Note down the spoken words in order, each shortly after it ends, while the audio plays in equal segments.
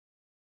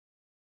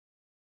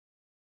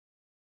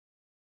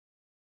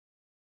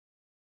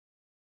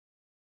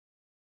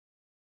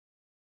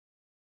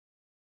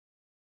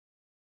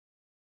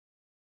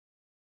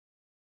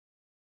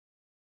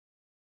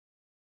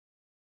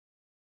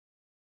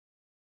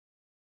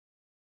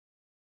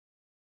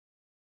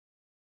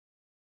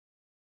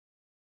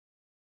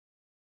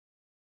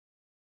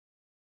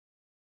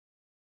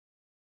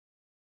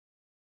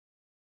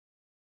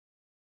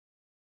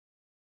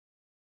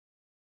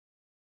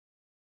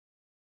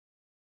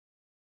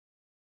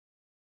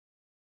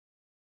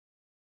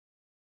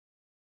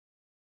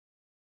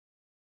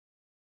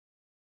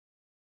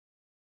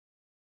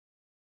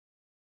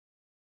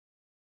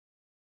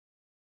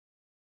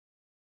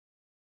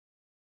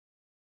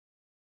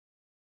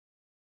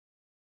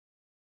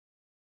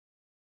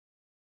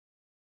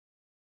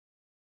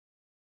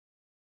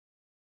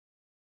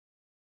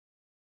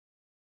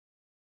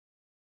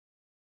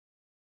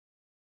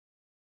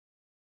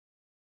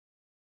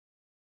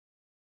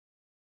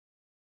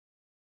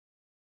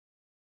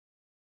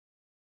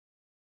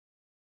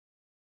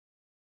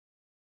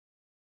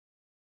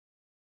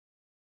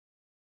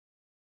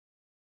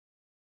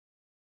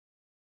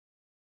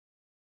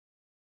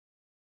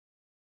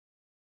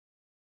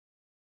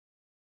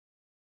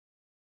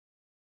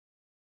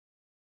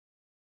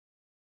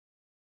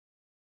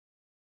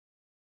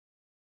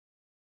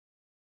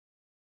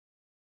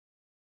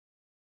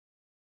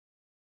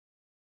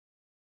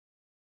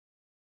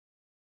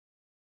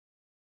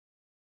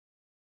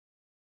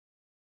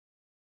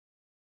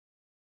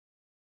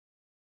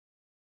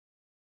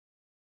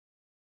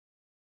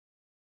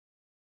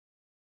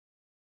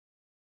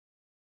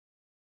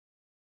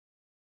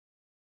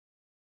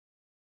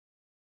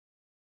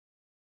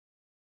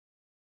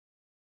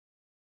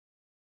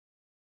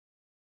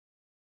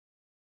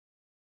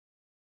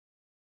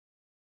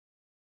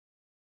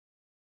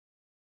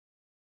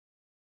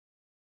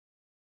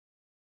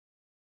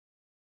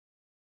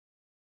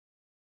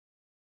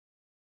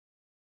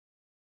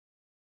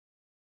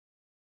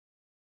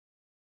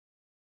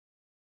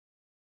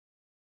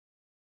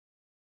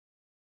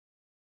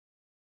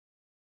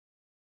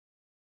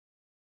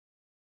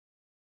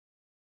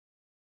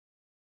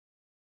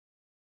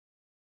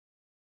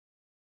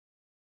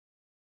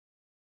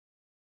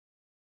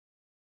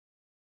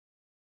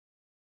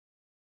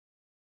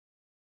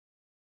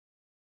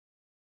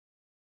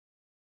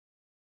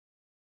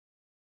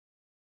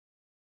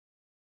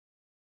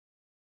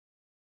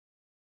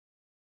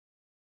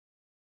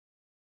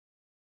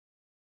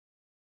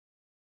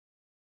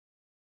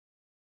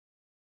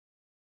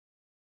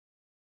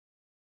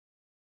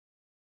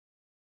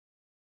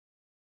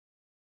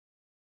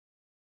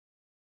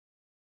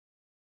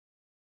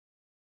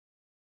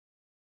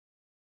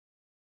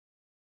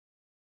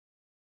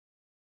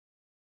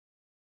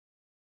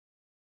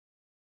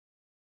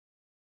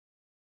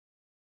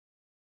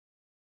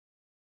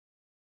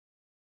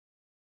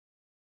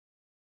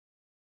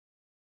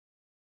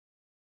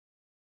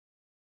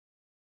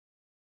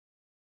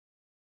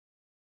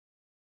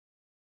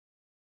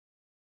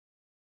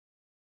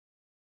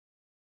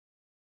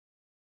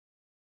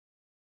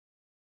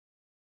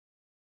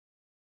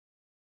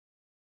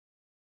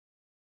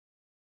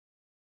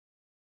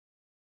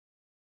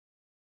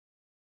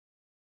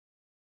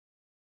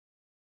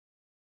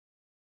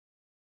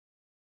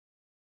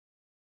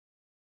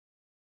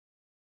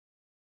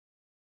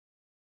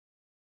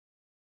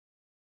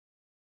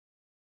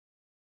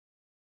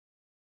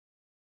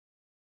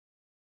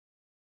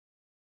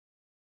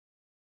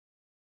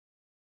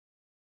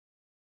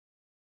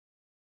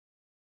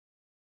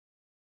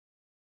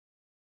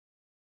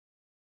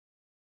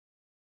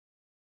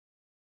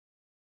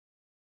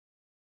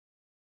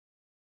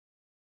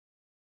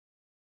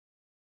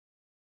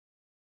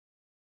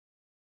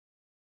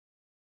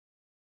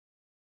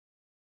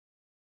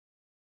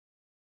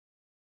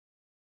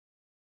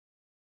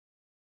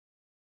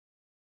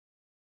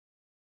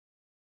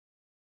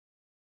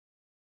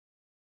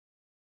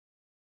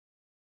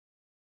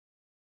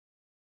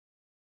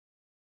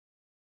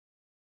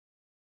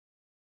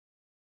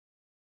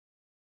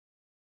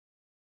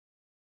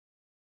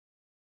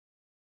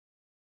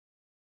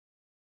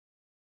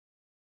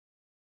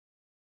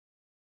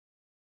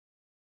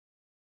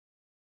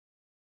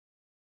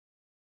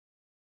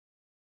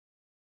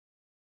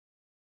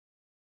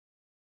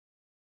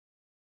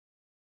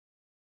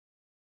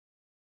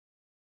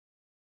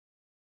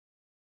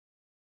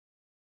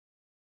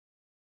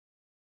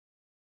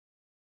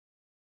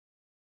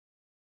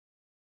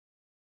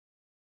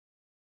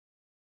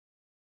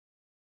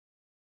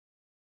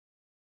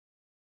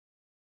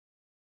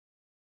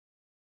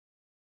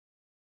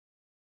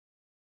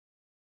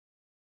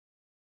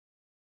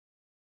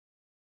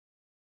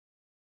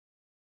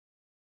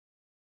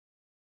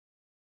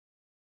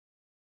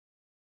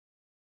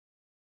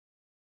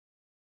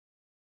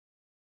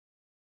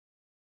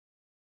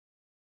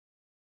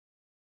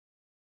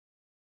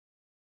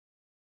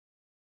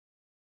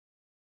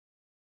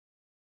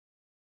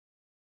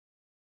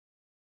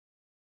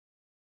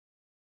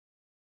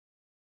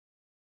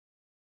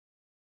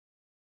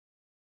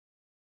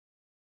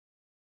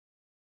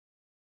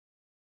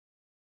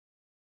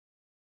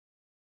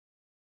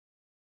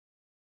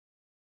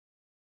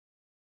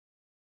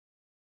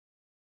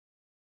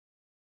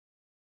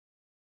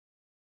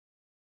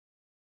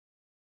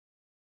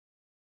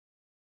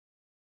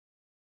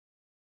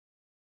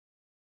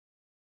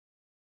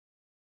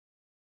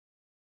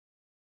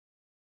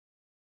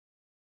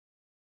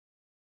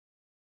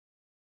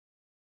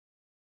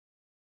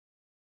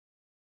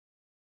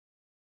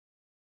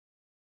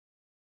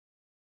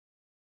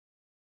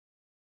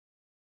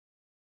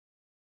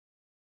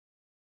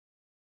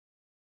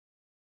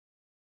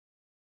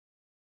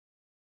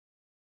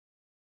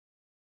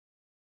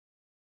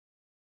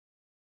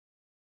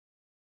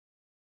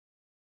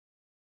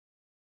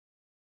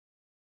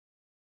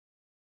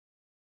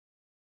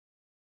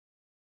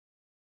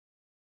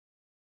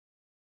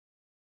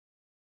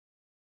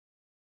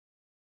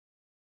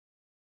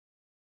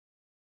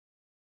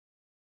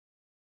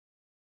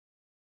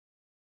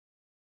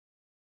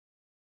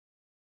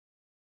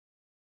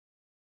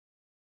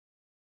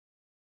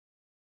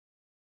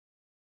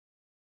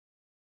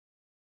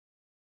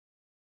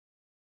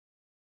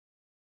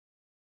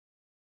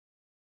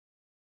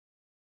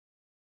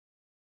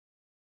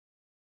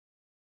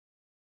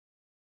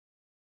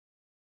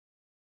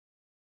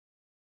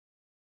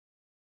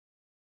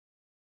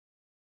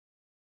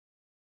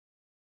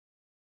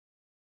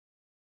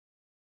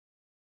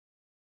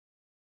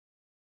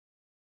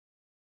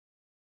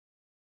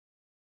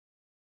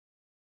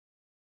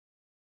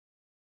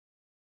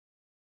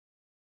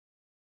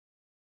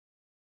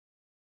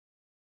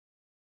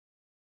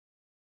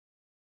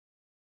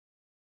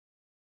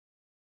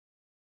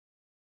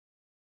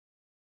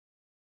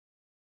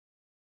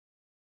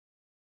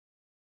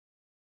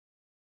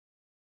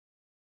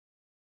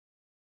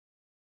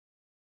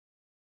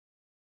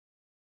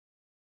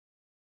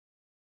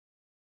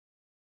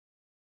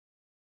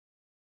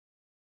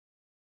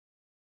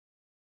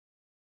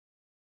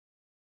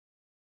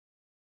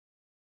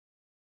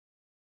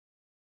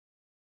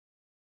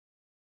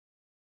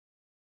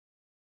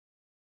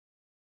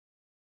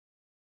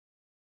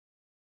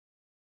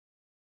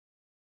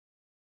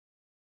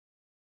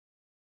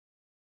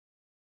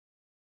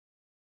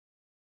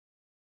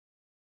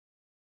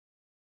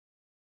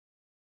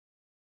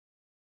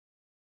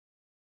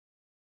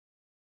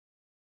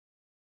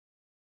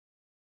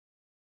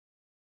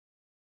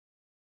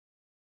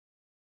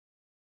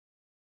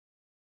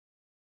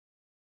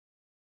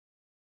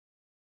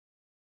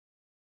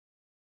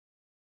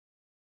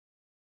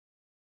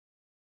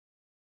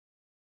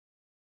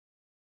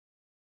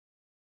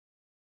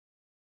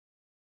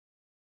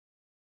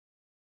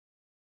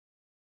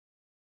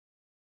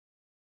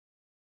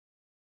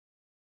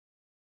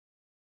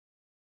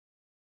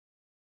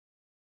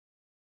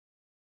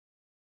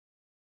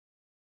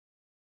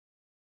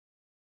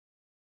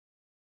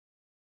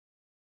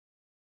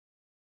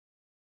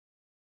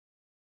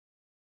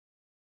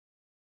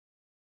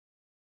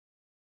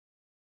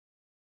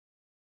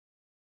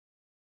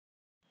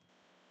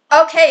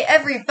Okay,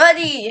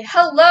 everybody,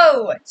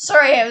 hello!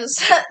 Sorry, I was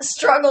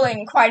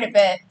struggling quite a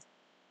bit.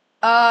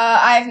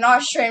 I have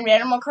not streamed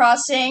Animal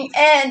Crossing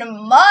in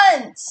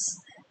months!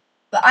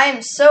 But I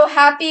am so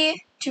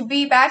happy to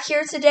be back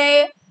here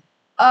today.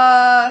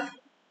 I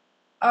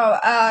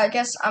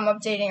guess I'm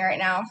updating right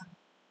now.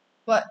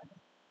 What?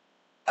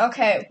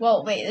 Okay,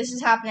 well, wait, this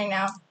is happening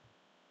now.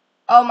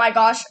 Oh my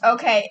gosh,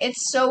 okay,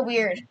 it's so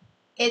weird.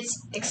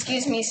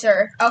 Excuse me,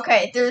 sir.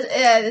 Okay,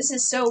 this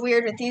is so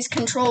weird with these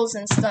controls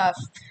and stuff.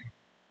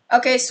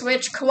 Okay,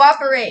 Switch,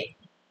 cooperate.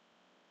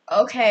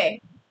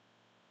 Okay.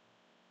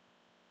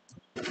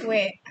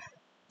 Wait.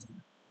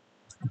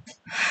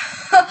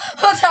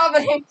 What's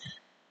happening?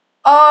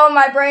 Oh,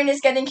 my brain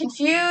is getting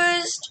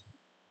confused.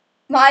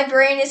 My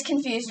brain is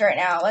confused right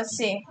now. Let's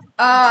see.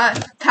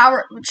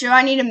 Power. Do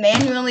I need to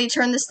manually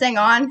turn this thing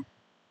on?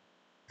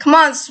 Come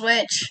on,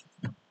 Switch.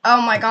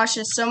 Oh my gosh,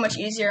 it's so much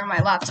easier on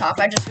my laptop.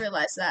 I just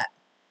realized that.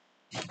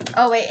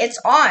 Oh, wait, it's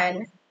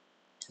on.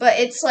 But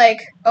it's like,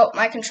 oh,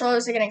 my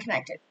controllers are getting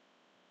connected.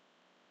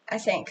 I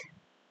think.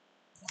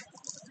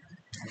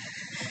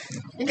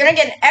 You're gonna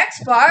get an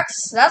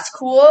Xbox. That's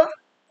cool.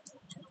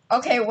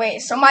 Okay,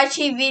 wait. So my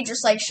TV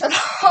just like shut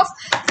off.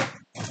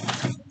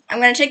 I'm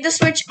gonna take the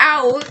Switch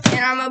out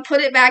and I'm gonna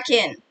put it back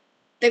in.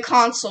 The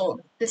console.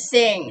 The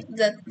thing.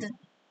 The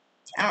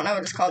I don't know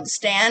what it's called. The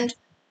stand.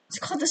 It's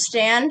called the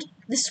stand.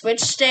 The Switch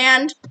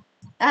stand.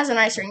 That has a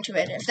nice ring to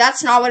it. If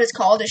that's not what it's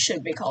called, it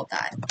should be called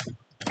that.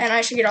 And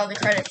I should get all the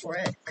credit for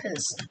it,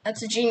 because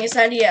that's a genius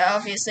idea.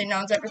 Obviously, no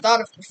one's ever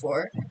thought of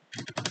before.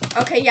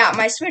 Okay, yeah,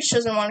 my Switch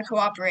doesn't want to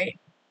cooperate.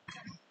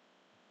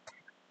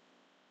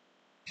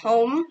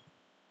 Home.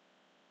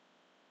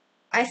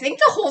 I think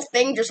the whole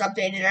thing just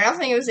updated. I don't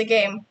think it was a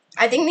game.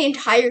 I think the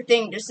entire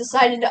thing just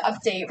decided to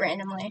update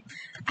randomly.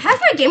 I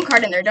have my game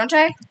card in there, don't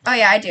I? Oh,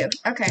 yeah, I do.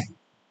 Okay.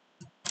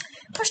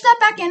 Push that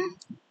back in.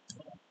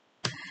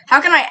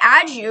 How can I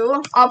add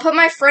you? I'll put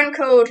my friend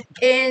code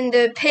in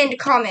the pinned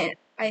comment,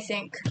 I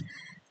think.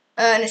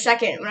 In a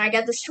second when I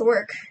get this to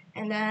work.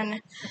 And then,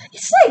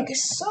 it's like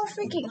so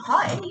freaking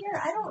hot in here.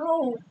 I don't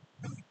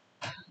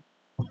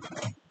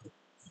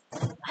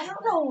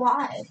know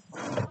why.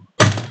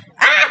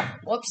 Ah!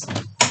 Whoops.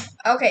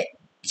 Okay.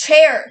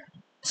 Chair.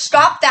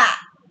 Stop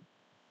that.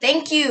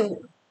 Thank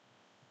you.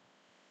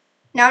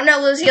 Now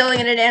Nella's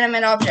yelling at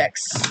inanimate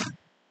objects.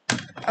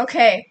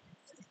 Okay.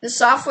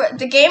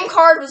 The game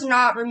card was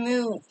not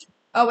removed.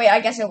 Oh wait, I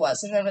guess it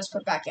was, and then it was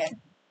put back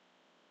in.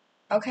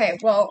 Okay,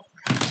 well.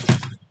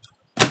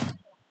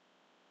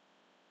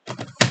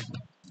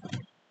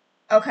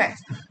 Okay.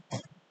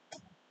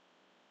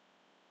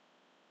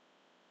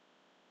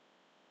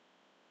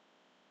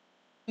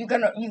 You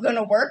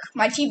gonna work?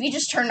 My TV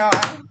just turned on.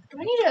 Do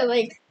I need to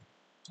like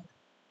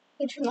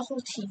turn the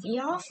whole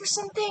TV off or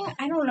something?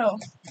 I don't know.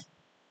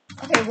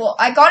 Okay, well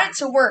I got it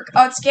to work.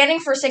 Oh, it's scanning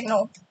for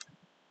signal.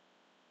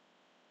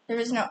 There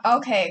is no.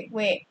 Okay,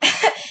 wait.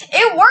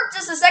 It worked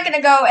just a second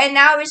ago, and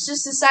now it's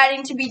just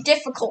deciding to be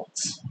difficult.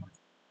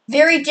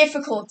 Very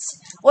difficult.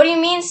 What do you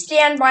mean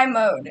standby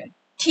mode?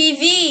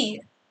 TV.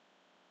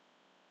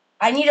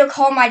 I need to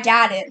call my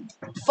dad in.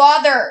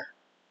 Father.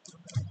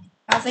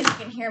 I don't think you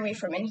can hear me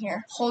from in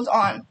here. Hold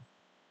on.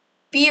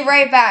 Be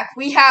right back.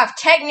 We have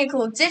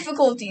technical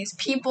difficulties,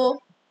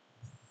 people.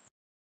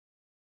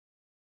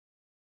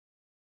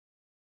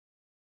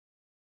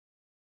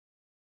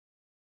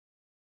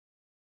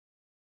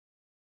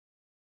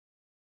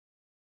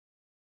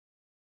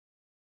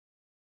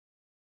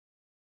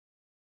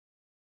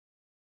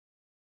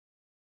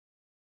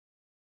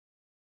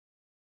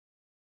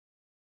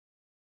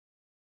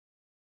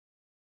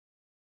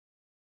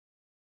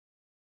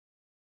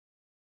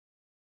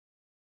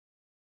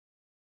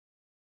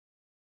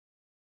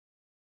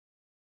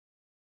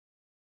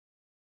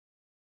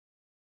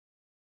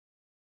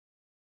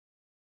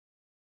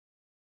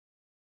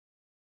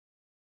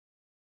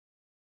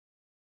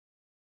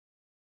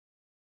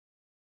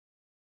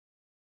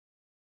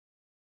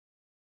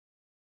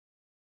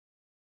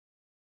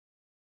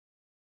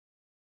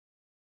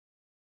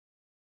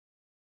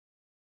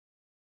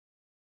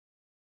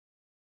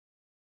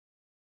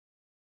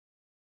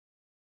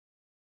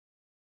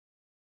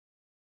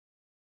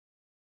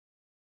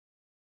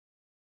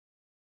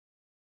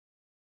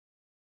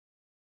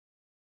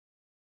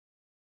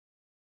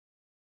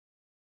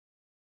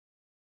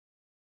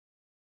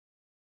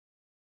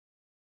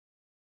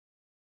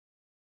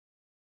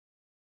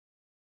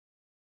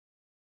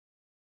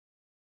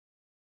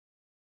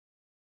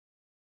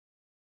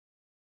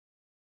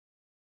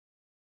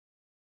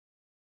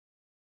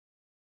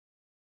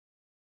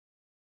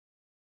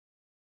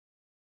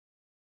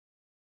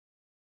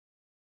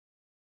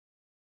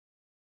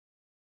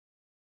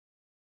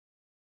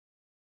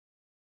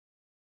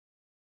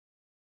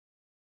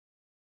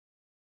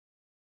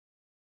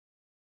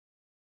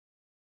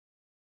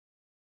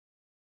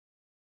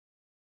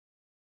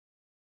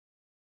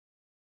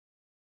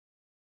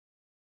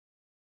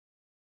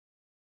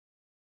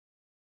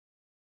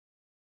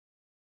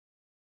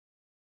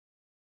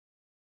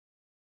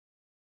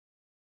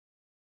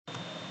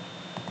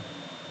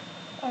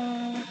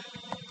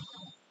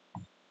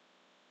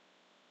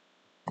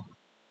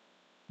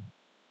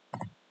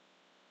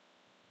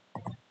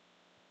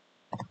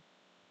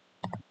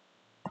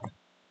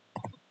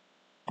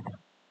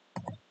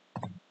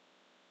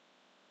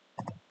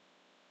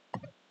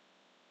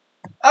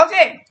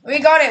 Okay, we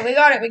got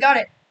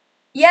it.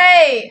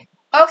 Yay!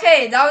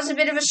 Okay, that was a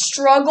bit of a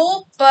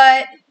struggle,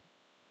 but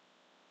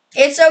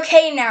it's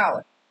okay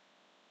now.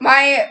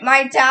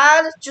 My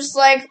dad just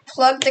like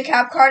plugged the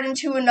cap card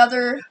into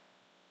another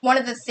one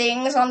of the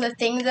things on the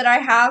thing that I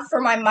have for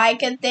my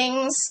mic and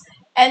things,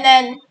 and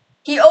then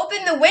he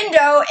opened the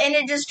window and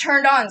it just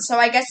turned on. So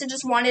I guess it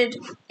just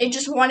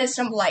wanted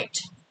some light.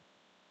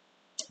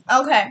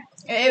 Okay,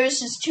 it was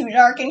just too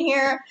dark in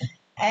here,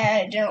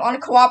 and it didn't want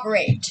to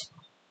cooperate.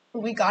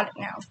 But we got it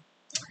now.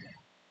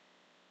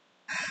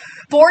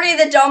 Bordy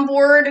the Dumb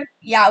Board.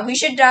 Yeah, we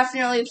should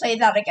definitely play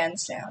that again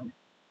soon.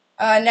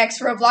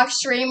 Next Roblox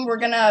stream, we're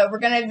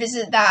gonna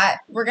visit that.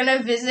 We're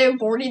gonna visit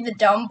Bordy the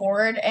Dumb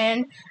Board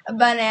and a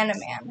Banana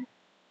Man.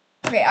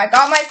 Okay, I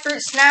got my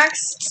fruit snacks,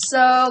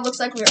 so looks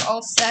like we're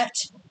all set.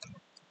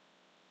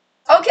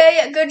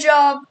 Okay, good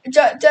job.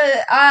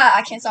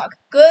 I can't talk.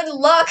 Good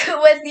luck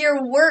with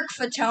your work,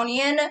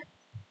 Fatonian.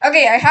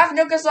 Okay, I have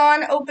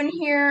Nookazon open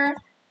here.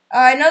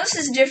 I know this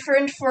is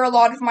different for a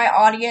lot of my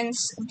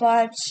audience,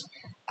 but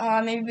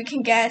maybe we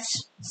can get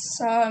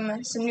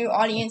some new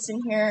audience in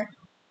here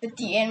with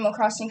the Animal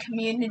Crossing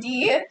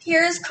community.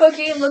 Here's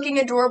Cookie looking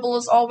adorable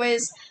as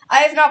always. I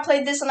have not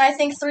played this in I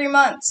think 3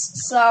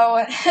 months,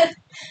 so...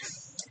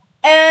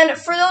 And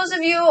for those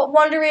of you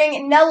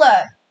wondering,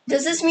 Nella,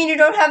 does this mean you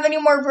don't have any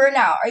more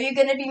burnout? Are you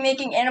going to be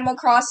making Animal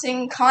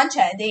Crossing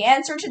content? The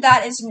answer to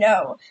that is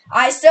no.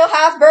 I still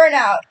have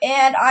burnout,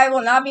 and I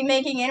will not be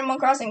making Animal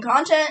Crossing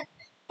content,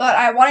 but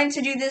I wanted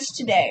to do this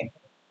today.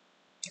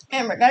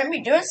 And we're going to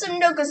be doing some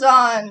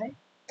Nookazon,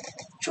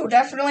 which will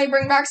definitely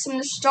bring back some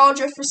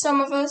nostalgia for some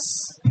of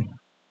us.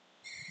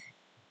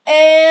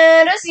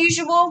 And as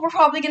usual, we're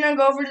probably going to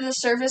go over to the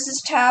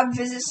services tab,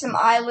 visit some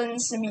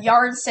islands, some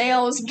yard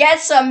sales, get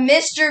some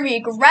mystery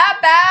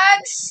grab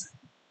bags.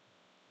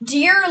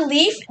 Dear?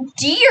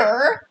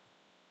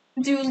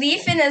 Do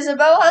Leaf and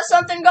Isabel have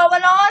something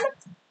going on?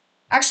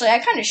 Actually, I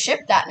kind of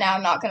ship that now,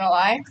 I'm not going to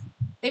lie.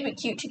 They'd be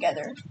cute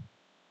together.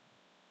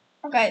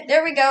 Okay,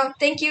 there we go.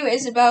 Thank you,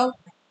 Isabel,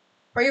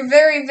 for your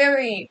very,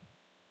 very,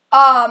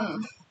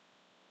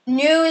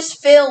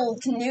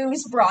 news-filled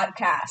news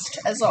broadcast,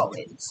 as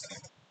always.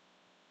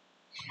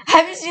 I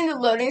haven't seen the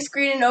loading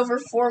screen in over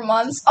 4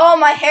 months. Oh,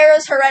 my hair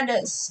is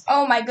horrendous.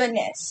 Oh, my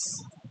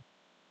goodness.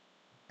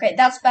 Okay,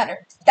 that's better.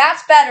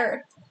 That's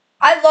better.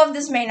 I love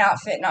this main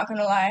outfit, not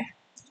gonna lie.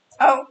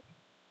 Oh.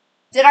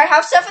 Did I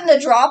have stuff in the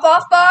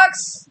drop-off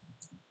box?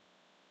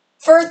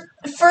 For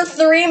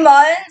 3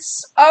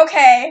 months?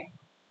 Okay.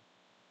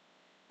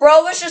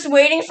 Bro was just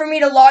waiting for me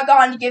to log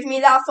on to give me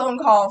that phone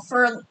call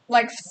for,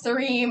 like,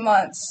 3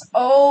 months.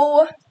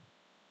 Oh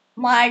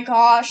my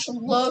gosh,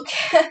 look.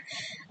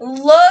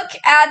 Look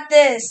at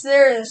this.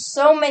 There are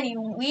so many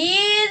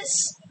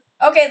weeds.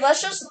 Okay,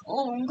 let's just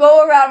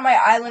go around my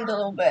island a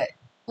little bit.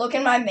 Look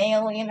in my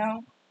mail, you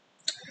know.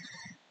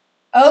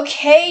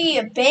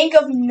 Okay, Bank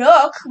of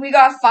Nook. We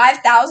got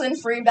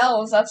 5,000 free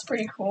bells. That's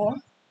pretty cool.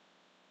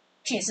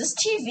 Jeez, this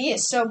TV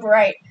is so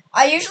bright.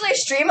 I usually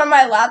stream on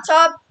my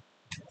laptop,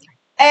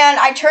 and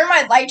I turn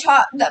my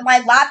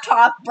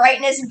laptop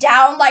brightness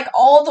down like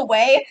all the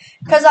way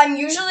because I'm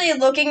usually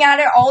looking at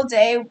it all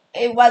day,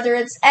 whether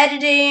it's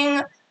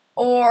editing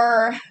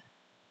or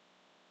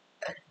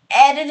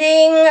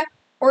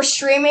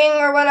streaming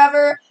or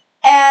whatever.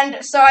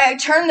 And so I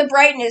turn the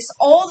brightness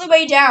all the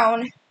way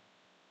down,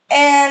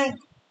 and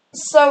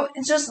so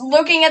just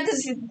looking at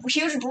this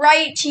huge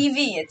bright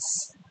TV,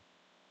 it's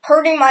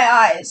hurting my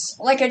eyes.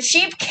 Like a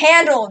cheap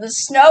candle, the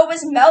snow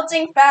is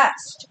melting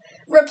fast,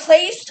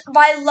 replaced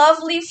by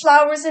lovely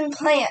flowers and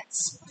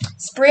plants.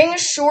 Spring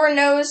sure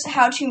knows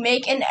how to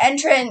make an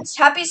entrance.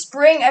 Happy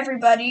spring,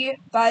 everybody,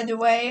 by the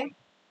way.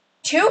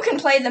 2 can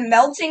play the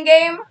melting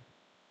game.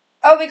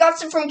 Oh, we got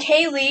some from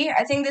Kaylee.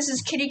 I think this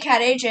is Kitty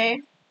Cat AJ.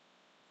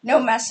 No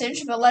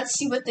message, but let's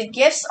see what the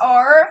gifts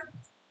are.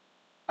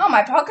 Oh,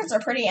 my pockets are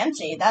pretty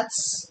empty.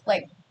 That's,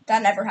 like,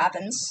 that never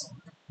happens.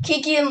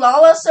 Kiki and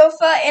Lala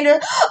sofa and a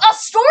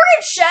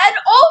storage shed?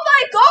 Oh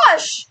my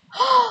gosh!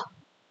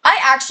 I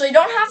actually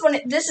don't have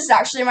one. This is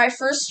actually my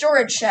first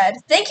storage shed.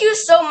 Thank you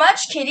so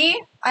much, Kitty.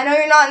 I know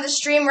you're not in the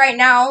stream right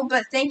now,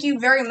 but thank you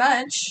very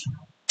much.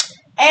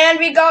 And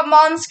we got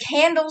Mom's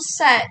candle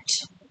set.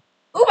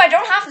 Ooh, I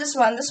don't have this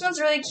one. This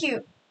one's really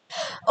cute.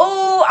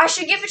 Oh, I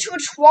should give it to a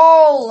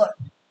Twal.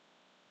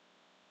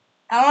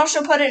 I don't know if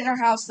she'll put it in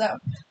her house, though.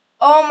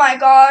 Oh my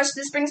gosh,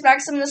 this brings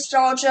back some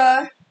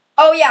nostalgia.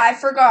 Oh yeah, I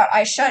forgot.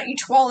 I shut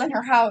Etwal in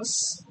her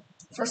house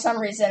for some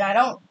reason. I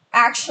don't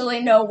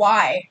actually know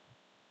why.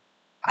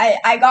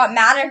 I got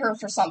mad at her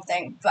for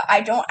something, but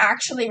I don't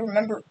actually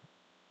remember.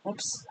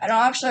 Oops. I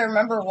don't actually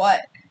remember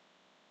what.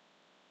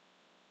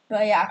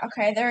 But yeah,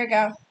 okay, there we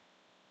go.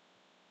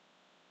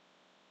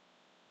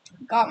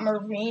 Got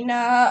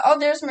Marina. Oh,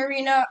 there's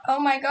Marina. Oh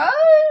my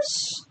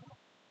gosh.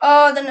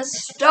 Oh, the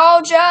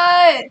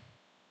nostalgia.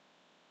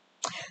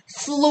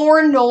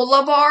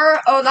 Flornola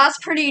bar. Oh, that's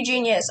pretty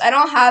genius. I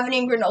don't have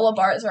any granola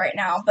bars right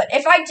now, but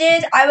if I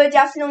did, I would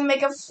definitely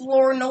make a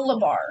Flornola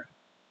bar.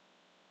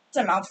 It's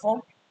a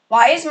mouthful.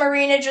 Why is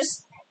Marina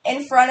just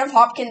in front of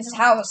Hopkins'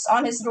 house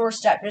on his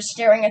doorstep, just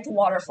staring at the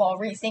waterfall,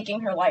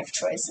 rethinking her life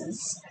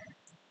choices.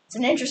 It's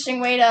an interesting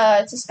way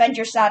to spend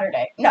your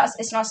Saturday. No,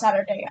 it's not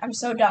Saturday. I'm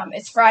so dumb.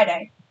 It's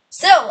Friday.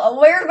 Still, a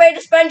weird way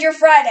to spend your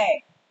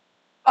Friday.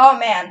 Oh,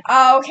 man.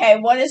 Okay,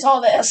 what is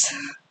all this?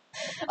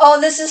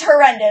 Oh, this is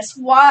horrendous.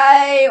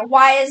 Why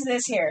is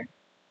this here?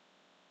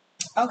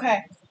 Okay.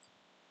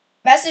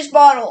 Message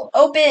bottle.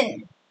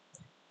 Open.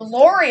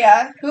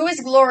 Gloria? Who is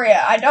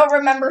Gloria? I don't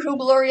remember who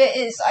Gloria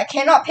is. I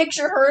cannot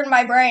picture her in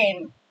my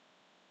brain.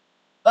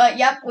 But,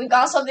 yep, we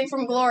got something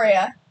from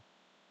Gloria.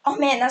 Oh,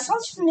 man, that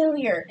sounds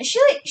familiar. Is she,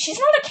 like, she's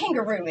not a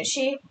kangaroo, is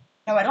she?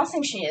 No, I don't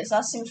think she is.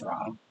 That seems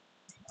wrong.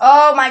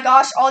 Oh, my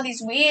gosh, all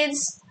these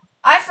weeds.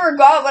 I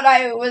forgot what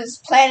I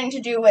was planning to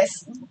do with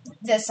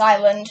this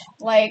island.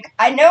 Like,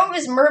 I know it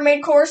was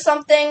Mermaid Core or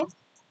something,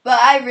 but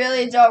I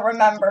really don't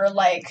remember,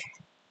 like,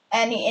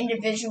 any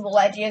individual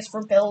ideas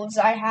for builds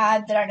I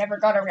had that I never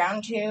got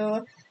around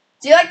to.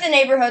 Do you like the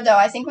neighborhood, though?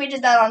 I think we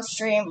did that on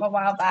stream a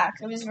while back.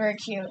 It was very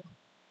cute.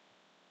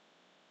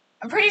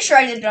 I'm pretty sure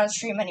I did it on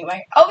stream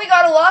anyway. Oh, we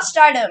got a lost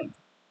item.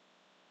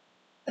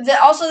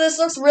 Also, this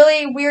looks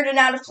really weird and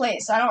out of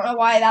place. I don't know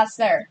why that's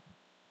there.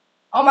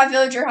 All my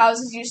villager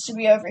houses used to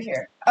be over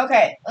here.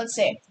 Okay, let's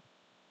see.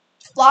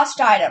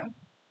 Lost item.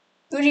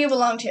 Who do you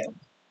belong to?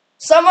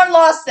 Someone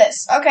lost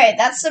this. Okay,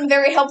 that's some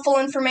very helpful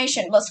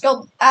information. Let's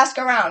go ask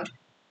around.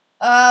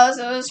 So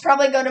let's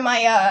probably go to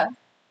my,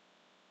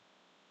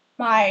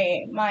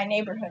 my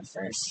neighborhood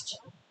first.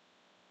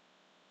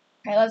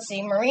 Okay, let's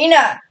see.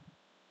 Marina!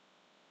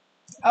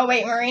 Oh,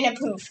 wait, Marina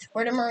poofed.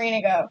 Where did Marina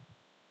go?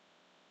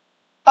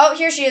 Oh,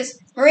 here she is.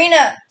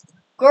 Marina!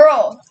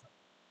 Girl!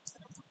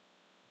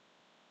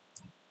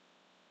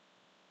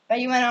 Bet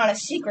you went on a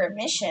secret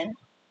mission.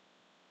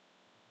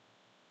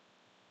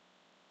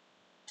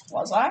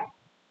 Was I?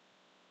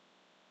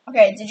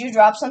 Okay, did you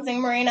drop something,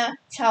 Marina?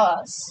 Tell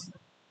us.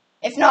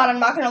 If not, I'm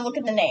not going to look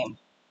at the name.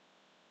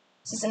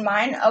 Is this in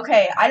mine?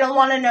 Okay, I don't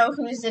want to know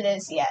whose it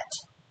is yet.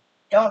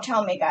 Don't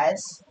tell me,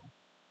 guys.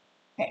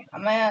 Okay,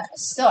 I'm going to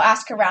still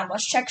ask around.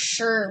 Let's check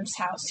Sherb's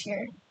house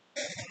here.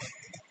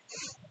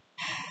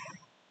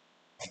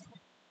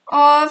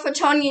 Oh,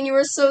 Fatonian, you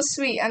were so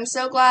sweet. I'm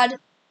so glad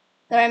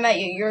that I met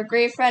you. You're a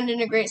great friend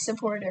and a great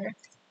supporter.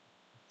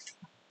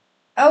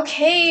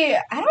 Okay,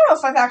 I don't know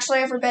if I've actually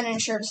ever been in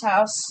Sherb's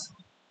house.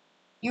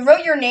 You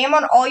wrote your name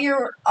on all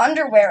your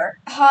underwear.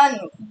 Hun,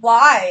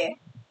 why?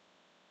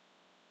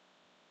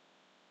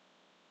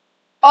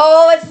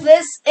 Oh,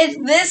 it's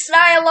this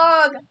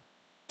dialogue.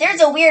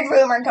 There's a weird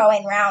rumor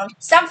going round.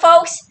 Some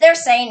folks, they're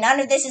saying none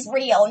of this is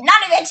real.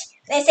 None of it!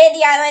 They say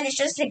the island is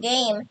just a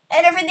game.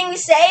 And everything we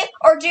say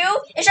or do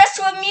is just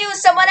to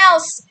amuse someone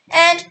else.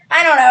 And,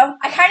 I don't know,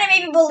 I kind of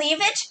maybe believe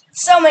it.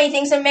 So many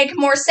things would make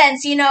more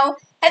sense, you know?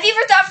 Have you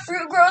ever thought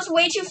fruit grows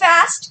way too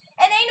fast?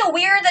 And ain't it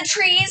weird that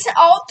trees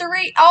all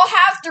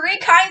have 3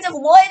 kinds of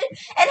wood?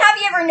 And have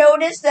you ever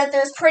noticed that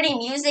there's pretty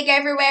music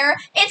everywhere?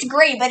 It's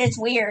great, but it's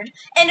weird.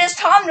 And does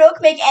Tom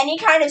Nook make any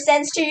kind of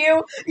sense to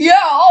you? Yeah,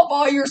 I'll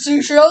buy your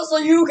seashells so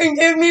you can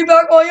give me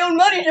back my own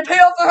money to pay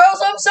off the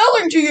house I'm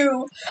selling to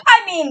you.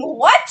 I mean,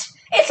 what?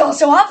 It's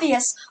also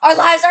obvious. Our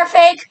lives are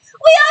fake.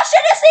 We all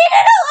should have seen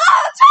it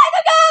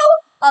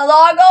a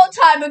long old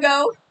time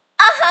ago.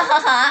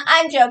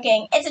 I'm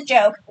joking. It's a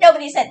joke.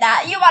 Nobody said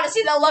that. You want to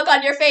see the look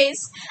on your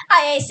face?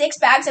 I ate 6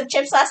 bags of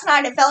chips last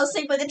night and fell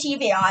asleep with the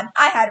TV on.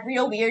 I had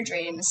real weird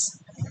dreams.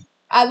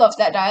 I love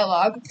that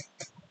dialogue.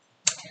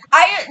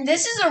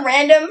 This is a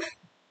random,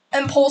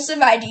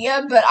 impulsive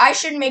idea, but I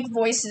should make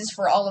voices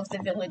for all of the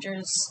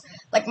villagers.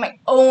 Like my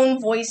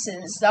own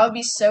voices. That would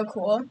be so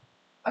cool.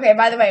 Okay,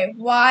 by the way,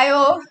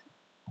 while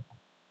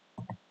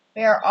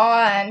we are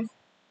on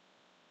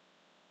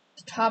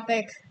the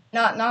topic...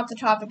 Not the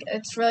topic,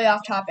 it's really off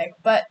topic,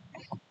 but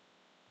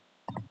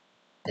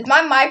is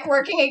my mic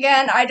working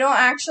again? I don't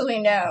actually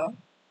know.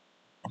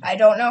 I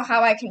don't know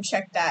how I can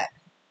check that.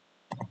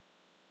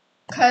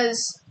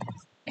 Because,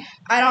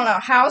 I don't know,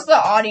 how's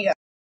the audio?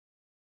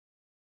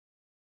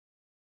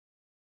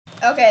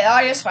 Okay, the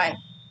audio's fine.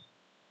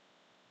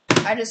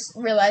 I just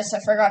realized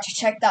I forgot to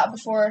check that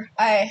before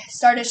I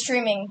started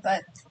streaming,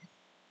 but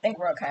I think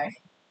we're okay.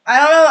 I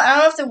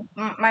don't know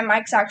if my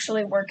mic's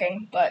actually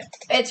working, but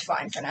it's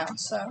fine for now,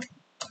 so.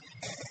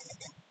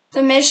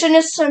 The mission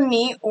is to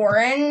meet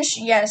Orange.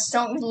 Yes,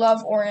 don't you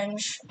love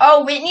Orange?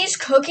 Oh, Whitney's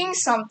cooking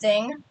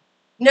something.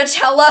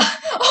 Nutella.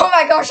 Oh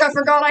my gosh, I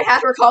forgot I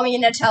had her call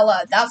me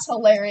Nutella. That's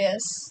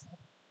hilarious.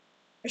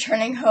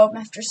 Returning home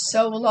after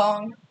so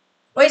long.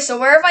 Wait, so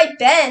where have I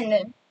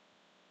been?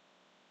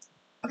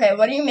 Okay,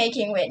 what are you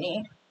making,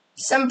 Whitney?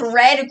 Some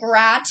bread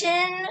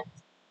gratin?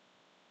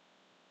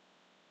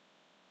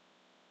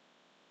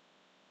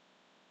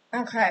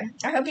 Okay,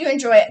 I hope you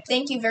enjoy it.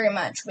 Thank you very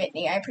much,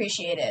 Whitney. I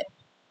appreciate it.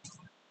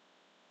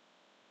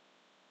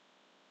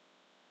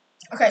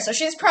 Okay, so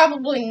she's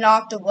probably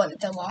not the one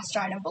that the lost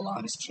item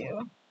belongs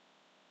to.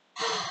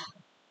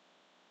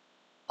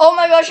 Oh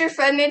my gosh, your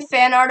friend made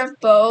fan art of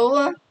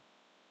Bo?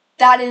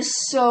 That is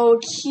so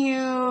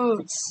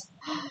cute.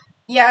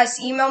 Yes,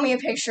 email me a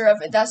picture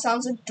of it. That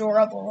sounds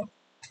adorable.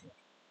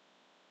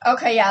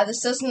 Okay, yeah,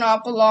 this does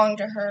not belong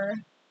to her.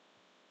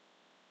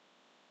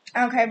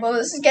 Okay, well,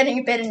 this is getting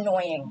a bit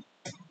annoying.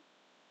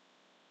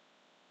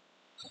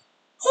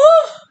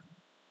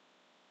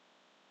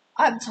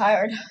 I'm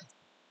tired.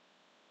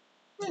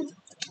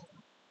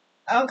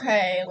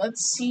 Okay,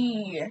 let's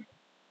see.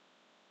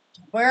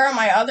 Where are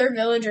my other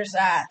villagers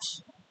at?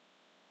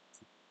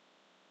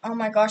 Oh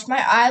my gosh,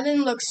 my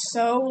island looks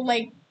so,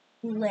 like,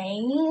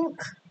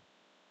 blank.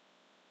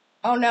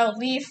 Oh no,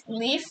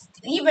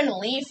 even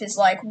Leaf is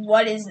like,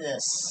 what is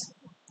this?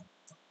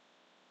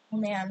 Oh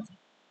man.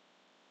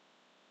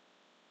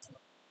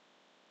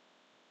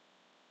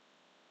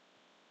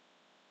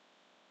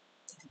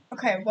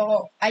 Okay,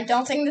 well, I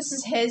don't think this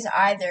is his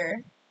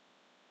either.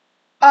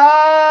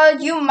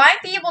 You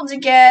might be able to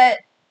get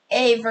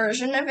a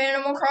version of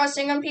Animal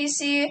Crossing on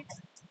PC,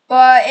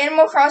 but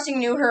Animal Crossing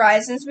New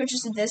Horizons, which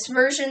is this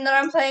version that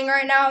I'm playing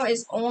right now,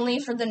 is only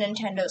for the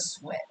Nintendo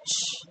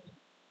Switch.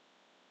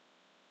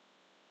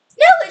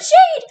 No, it's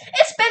Shade!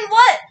 It's been,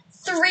 what,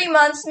 3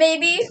 months,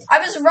 maybe? I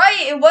was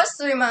right, it was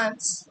 3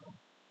 months.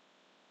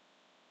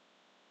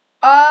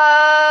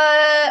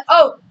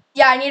 Oh,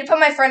 yeah, I need to put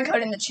my friend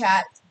code in the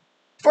chat.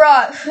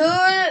 Bruh,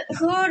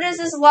 who does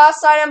this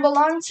last item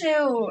belong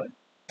to?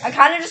 I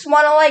kind of just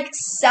want to, like,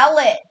 sell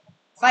it.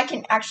 If I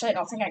can, actually, I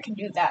don't think I can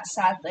do that,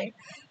 sadly.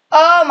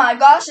 Oh my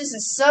gosh, this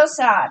is so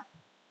sad.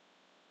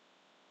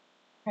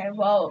 Okay,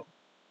 well,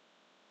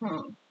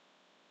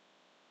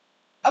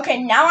 Okay,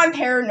 now I'm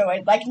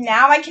paranoid. Like,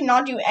 now I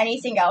cannot do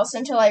anything else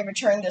until I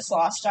return this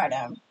lost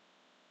item.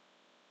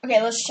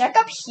 Okay, let's check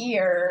up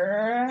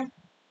here.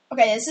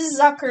 Okay, this is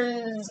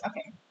Zucker's.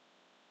 Okay.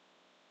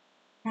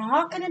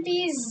 Not gonna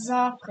be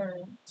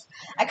Zucker's.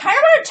 I kind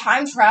of want to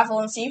time travel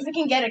and see if we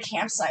can get a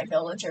campsite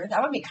villager.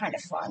 That would be kind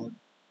of fun.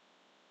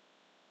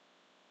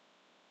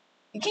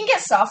 You can get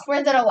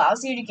software that allows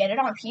you to get it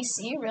on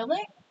PC,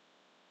 really?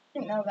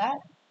 Didn't know that.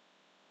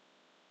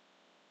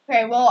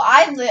 Okay, well,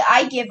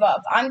 I give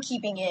up. I'm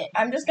keeping it.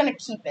 I'm just gonna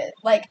keep it.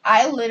 Like,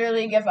 I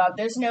literally give up.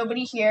 There's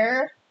nobody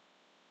here.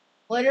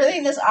 Literally,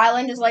 this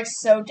island is, like,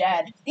 so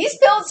dead. These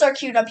builds are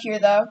cute up here,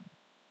 though.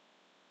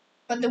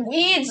 But the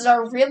weeds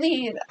are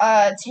really,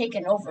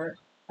 taken over.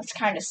 That's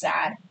kind of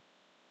sad.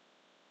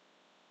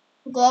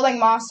 Glowing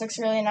moss looks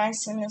really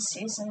nice in this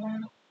season now.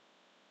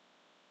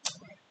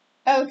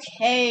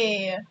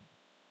 Okay.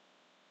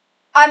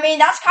 I mean,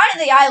 that's kind of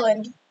the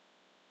island.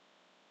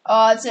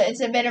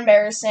 It's a bit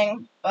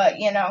embarrassing, but,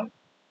 you know.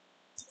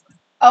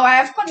 Oh, I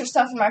have a bunch of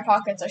stuff in my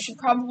pockets. I should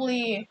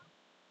probably...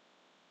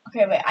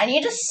 Okay, wait. I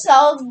need to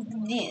sell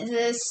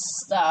this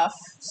stuff.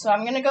 So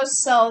I'm gonna go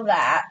sell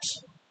that.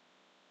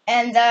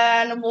 And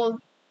then we'll...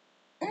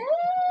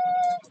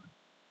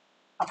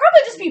 I'll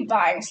probably just be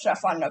buying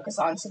stuff on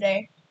Nookazon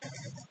today.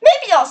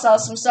 Maybe I'll sell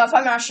some stuff.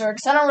 I'm not sure,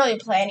 because I don't really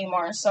play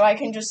anymore. So I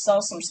can just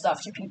sell some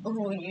stuff to people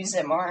who will use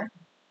it more.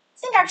 I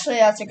think, actually,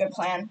 that's a good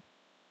plan.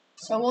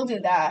 So we'll do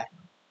that.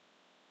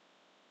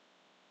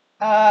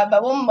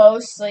 But we'll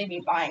mostly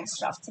be buying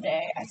stuff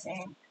today, I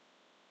think.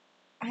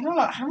 I don't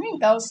know. How many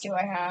bells do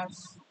I have?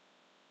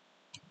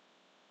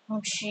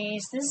 Oh,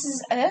 jeez.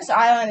 This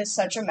island is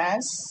such a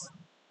mess.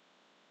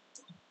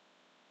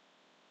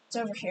 It's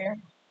over here.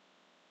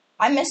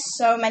 I missed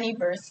so many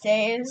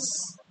birthdays.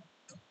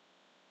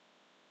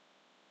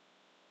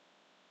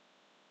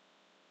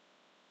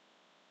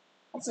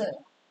 It's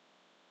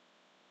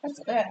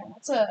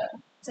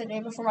a day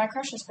before my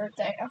crush's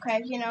birthday.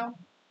 Okay, you know.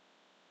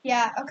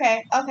 Yeah,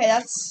 okay,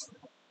 that's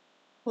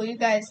cool, you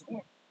guys.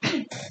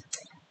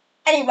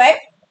 Anyways,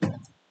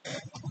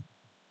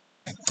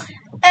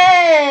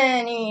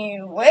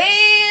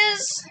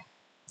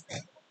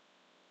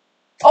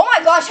 oh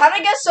my gosh, how did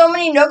I get so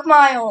many Nook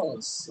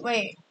miles?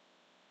 Wait.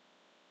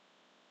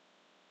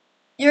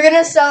 You're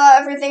gonna sell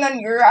out everything on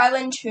your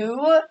island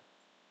too?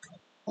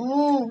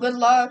 Ooh, good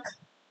luck.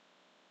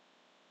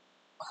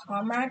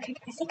 Comrade kick.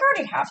 I think I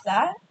already have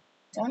that.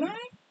 Don't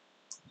I?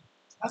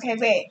 Okay,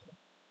 wait.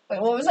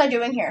 Wait, what was I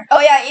doing here? Oh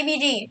yeah,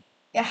 ABD.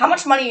 Yeah, how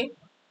much money?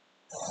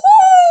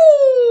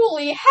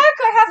 Holy heck,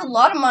 I have a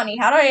lot of money.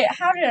 How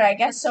did I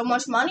get so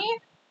much money?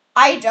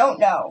 I don't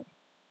know.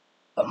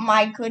 But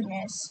my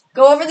goodness.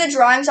 Go over the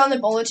drawings on the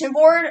bulletin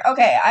board?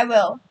 Okay, I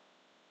will.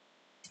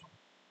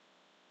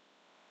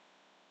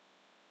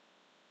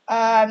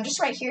 I'm just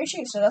right here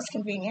too, so that's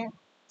convenient.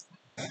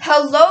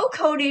 Hello,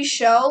 Cody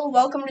Show.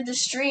 Welcome to the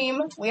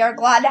stream. We are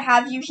glad to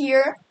have you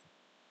here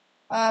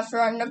for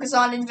our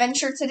Nookazon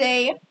adventure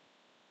today.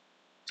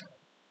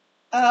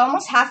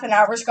 Almost half an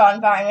hour's gone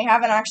by, and we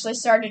haven't actually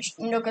started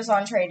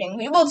Nookazon trading.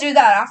 We will do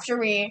that after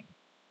we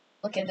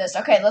look at this.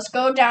 Okay, let's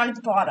go down to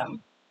the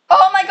bottom.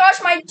 Oh my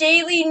gosh, my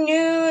daily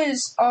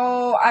news!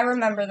 Oh, I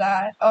remember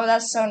that. Oh,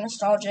 that's so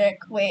nostalgic.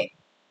 Wait,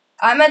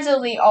 I'm gonna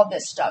delete all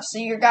this stuff, so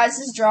your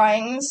guys'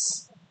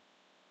 drawings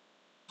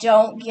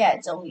don't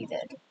get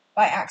deleted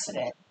by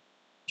accident.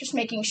 Just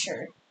making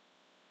sure.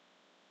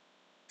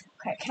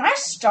 Okay, can I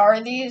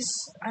star these?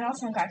 I don't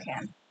think I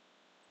can.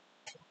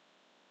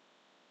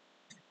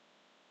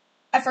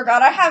 I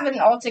forgot I have an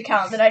alt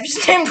account that I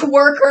just named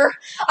Worker.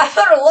 I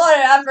put a lot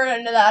of effort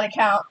into that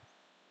account.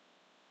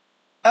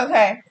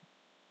 Okay.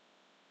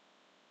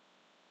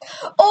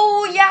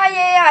 Oh,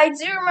 yeah, I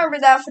do remember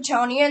that,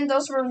 Photonian.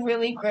 Those were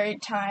really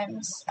great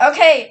times.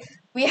 Okay,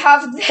 we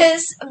have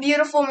this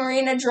beautiful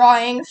marina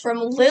drawing from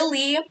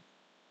Lily.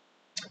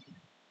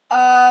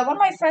 One of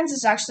my friends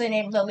is actually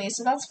named Lily,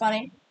 so that's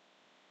funny.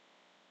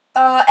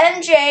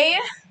 MJ,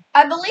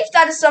 I believe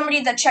that is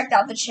somebody that checked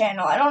out the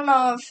channel. I don't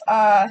know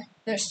if,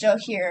 they're still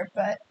here,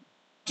 but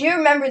do you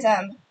remember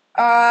them?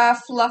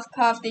 Fluff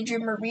Puff, they drew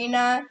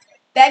Marina.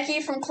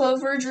 Becky from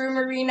Clover drew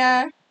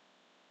Marina.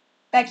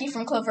 Becky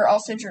from Clover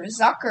also drew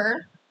Zucker.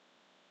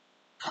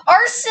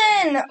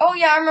 Arson! Oh,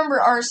 yeah, I remember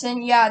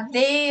Arson. Yeah,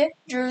 they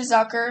drew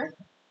Zucker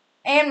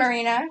and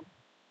Marina.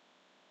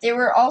 They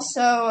were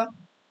also...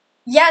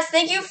 Yes,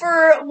 thank you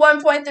for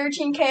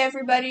 1.13k,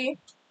 everybody.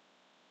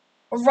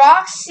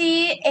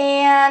 Roxy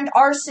and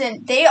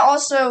Arson, they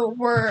also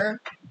were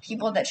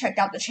people that checked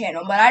out the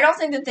channel, but I don't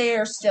think that they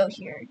are still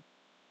here.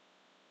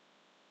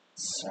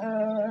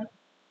 So...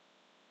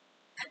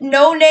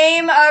 No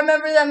Name, I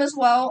remember them as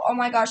well. Oh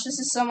my gosh, this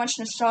is so much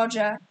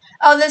nostalgia.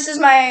 Oh, this is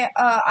my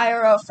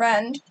IRL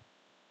friend.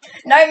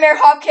 Nightmare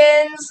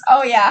Hopkins.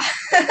 Oh yeah.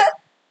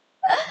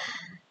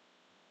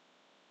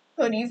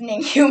 Good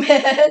evening,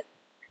 human.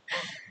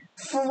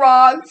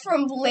 Frog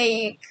from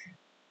Blake.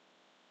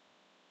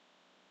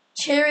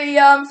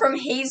 Cherryum from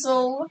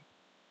Hazel.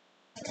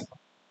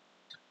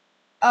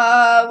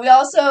 We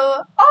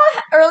also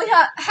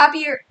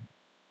happy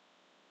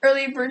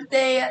early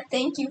birthday.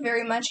 Thank you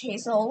very much,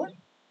 Hazel.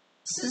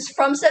 This is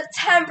from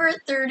September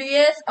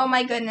 30th. Oh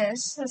my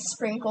goodness, the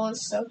sprinkle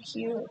is so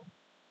cute.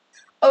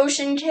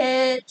 Ocean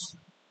Kit.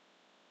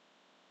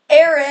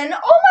 Aaron.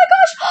 Oh my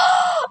gosh,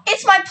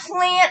 it's my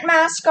plant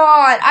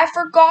mascot. I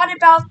forgot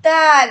about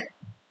that.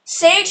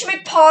 Sage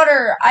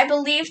McPotter. I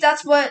believe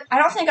that's what, I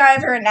don't think I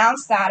ever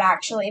announced that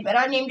actually, but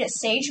I named it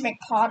Sage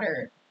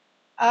McPotter.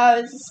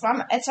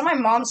 It's on my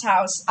mom's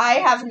house. I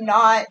have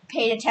not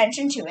paid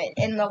attention to it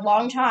in a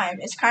long time.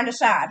 It's kind of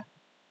sad.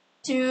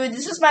 Dude,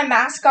 this was my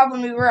mascot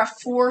when we were at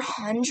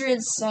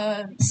 400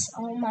 subs.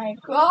 Oh my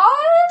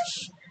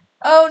gosh.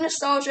 Oh,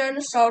 nostalgia,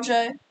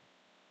 nostalgia.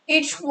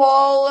 Each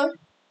wall.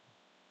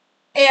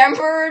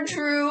 Amber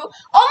drew. Oh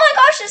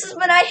my gosh, this is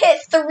when I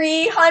hit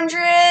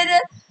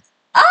 300.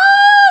 Ah!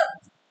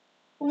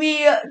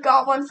 We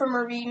got one from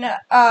Marina.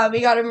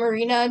 We got a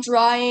Marina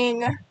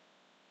drawing.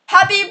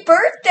 Happy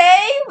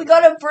birthday! We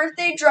got a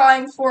birthday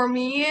drawing for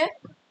me.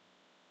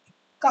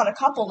 Got a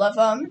couple of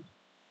them.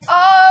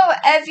 Oh,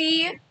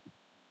 Evie.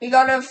 We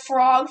got a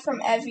frog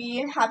from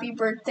Evie. Happy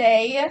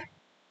birthday.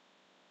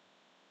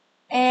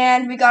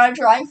 And we got a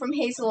drawing from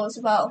Hazel as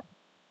well.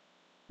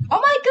 Oh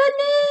my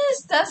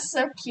goodness! That's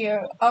so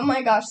cute. Oh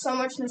my gosh, so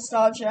much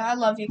nostalgia. I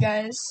love you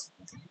guys.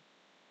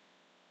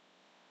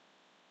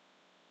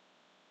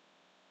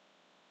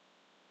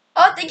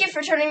 Oh, thank you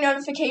for turning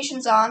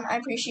notifications on. I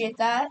appreciate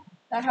that.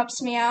 That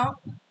helps me out.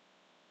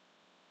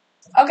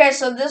 Okay,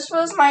 so this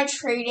was my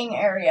trading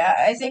area.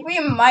 I think we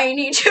might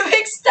need to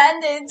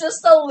extend it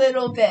just a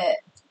little bit.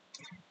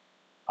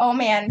 Oh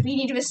man, we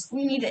need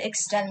to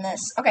extend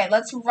this. Okay,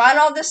 let's run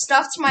all this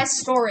stuff to my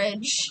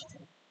storage.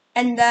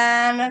 And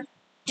then,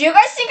 do you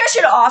guys think I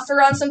should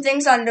offer on some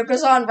things on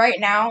Nookazon right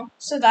now?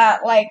 So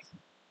that, like,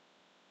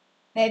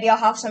 maybe I'll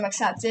have some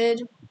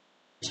accepted.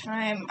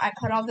 Time I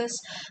put all this.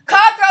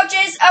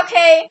 Cockroaches!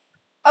 Okay.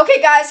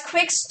 Okay, guys,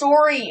 quick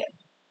story.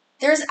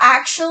 There's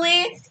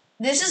actually,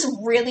 this is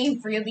really,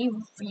 really,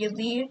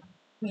 really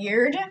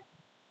weird.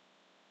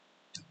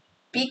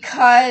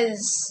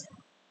 Because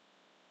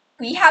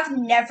we have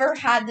never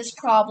had this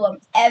problem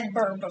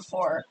ever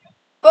before.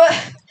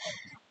 But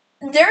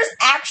there's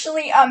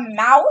actually a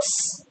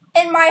mouse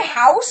in my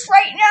house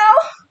right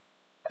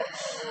now.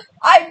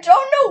 I don't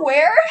know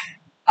where.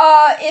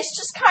 It's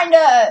just kind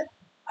of,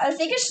 I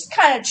think it's just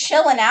kind of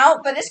chilling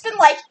out, but it's been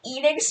like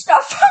eating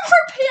stuff from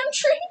our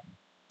pantry.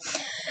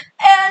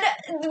 And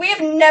we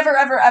have never,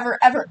 ever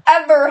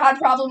had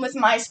problem with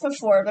mice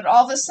before, but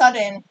all of a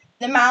sudden,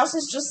 the mouse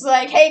is just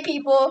like, hey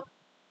people,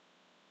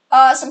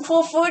 some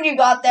cool food you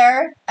got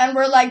there. And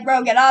we're like,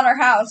 bro, get out of our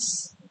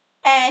house.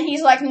 And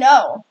he's like,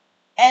 no.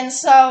 And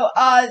so,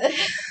 I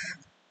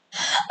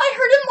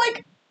heard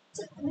him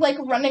like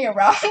running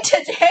around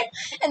today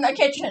in the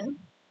kitchen.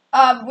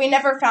 We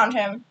never found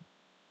him.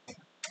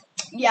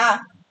 Yeah.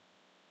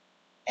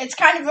 It's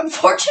kind of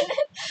unfortunate,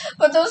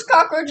 but those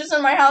cockroaches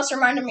in my house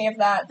reminded me of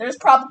that. There's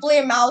probably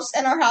a mouse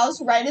in our house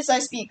right as I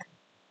speak.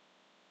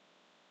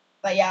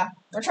 But yeah,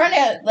 we're trying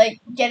to, like,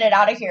 get it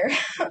out of here.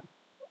 But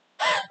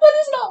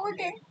it's not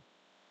working.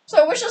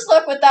 So I wish us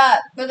luck with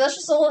that, but that's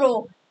just a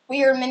little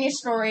weird mini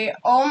story.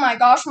 Oh my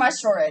gosh, my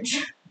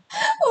storage.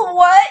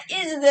 What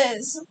is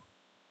this?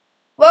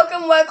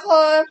 Welcome,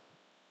 Wetclaw.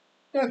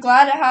 We're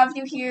glad to have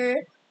you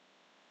here.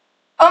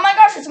 Oh my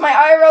gosh, it's my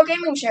IRL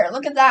gaming chair.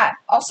 Look at that.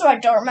 Also, I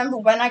don't remember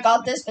when I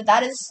got this, but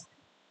that is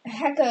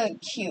hecka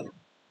cute.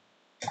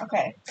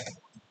 Okay.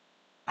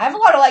 I have a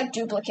lot of, like,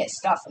 duplicate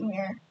stuff in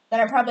here that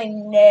I'm probably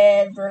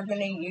never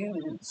gonna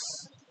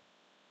use.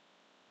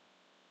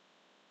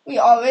 We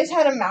always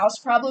had a mouse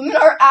problem in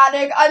our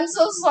attic. I'm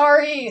so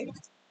sorry.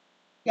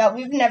 Yeah,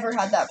 we've never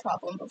had that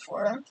problem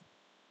before.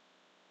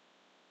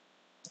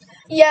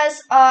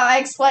 Yes, I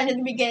explained at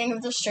the beginning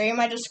of the stream,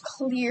 I just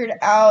cleared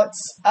out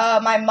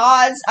my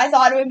mods. I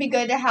thought it would be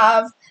good to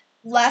have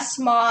less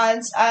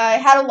mods. I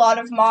had a lot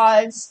of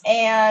mods,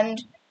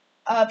 and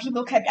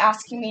people kept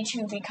asking me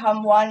to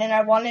become one, and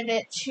I wanted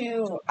it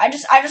to... I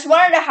just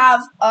wanted to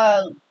have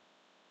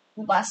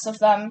less of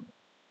them.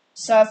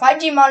 So if I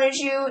demodded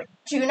you,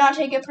 do not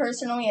take it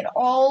personally at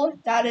all.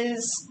 That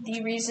is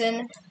the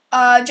reason.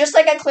 Just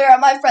like I clear out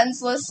my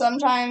friends list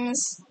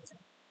sometimes.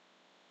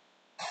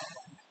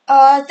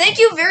 Thank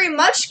you very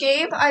much,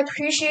 Gabe. I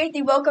appreciate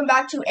the welcome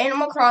back to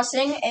Animal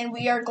Crossing, and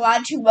we are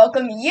glad to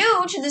welcome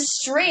you to the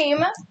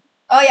stream.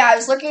 Oh yeah, I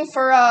was looking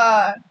for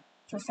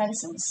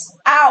fences.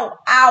 Ow,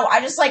 ow,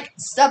 I just, like,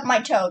 stubbed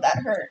my toe.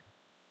 That hurt.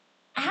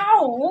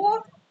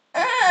 Ow!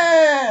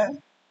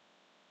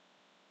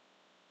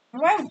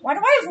 Why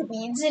do I have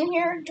weeds in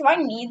here? Do I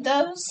need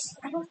those?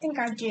 I don't think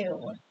I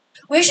do.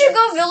 We should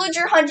go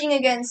villager hunting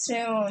again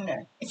soon.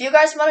 If you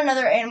guys want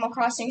another Animal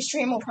Crossing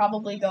stream, we'll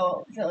probably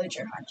go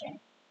villager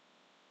hunting.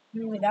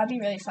 Ooh, that'd be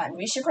really fun.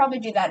 We should probably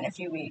do that in a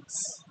few weeks.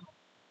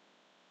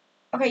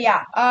 Okay,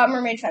 yeah,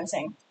 mermaid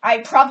fencing. I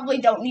probably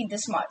don't need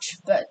this much,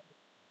 but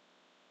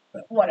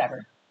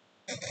whatever.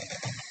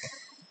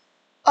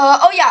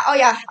 Oh yeah,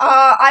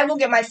 I will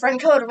get my friend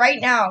code right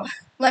now.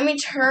 Let me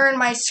turn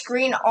my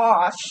screen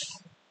off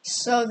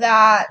so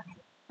that,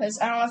 because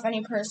I don't know if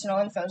any personal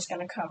info is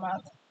going to come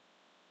up.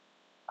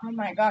 Oh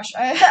my gosh,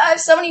 I have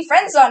so many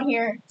friends on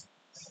here.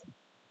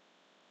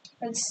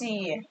 Let's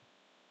see.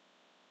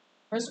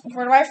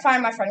 Where do I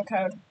find my friend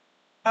code?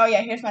 Oh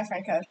yeah, here's my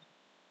friend code.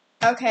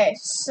 Okay,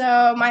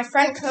 so my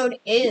friend code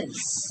is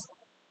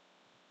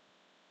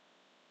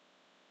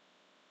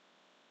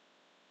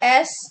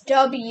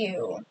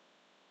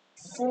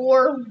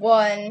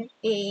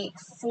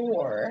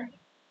SW4184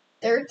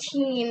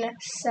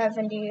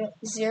 1370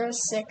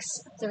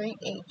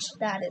 0638.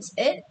 That is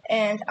it,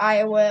 and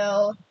I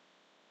will.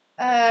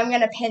 I'm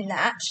gonna pin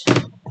that.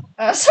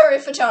 Sorry,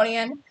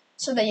 Photonian,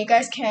 so that you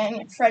guys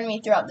can friend me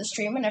throughout the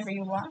stream whenever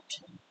you want.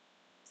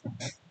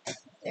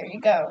 There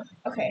you go.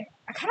 Okay,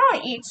 I kind of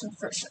want to eat some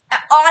fruit.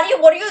 Audie,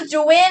 what are you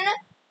doing?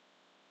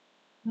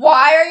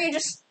 Why are you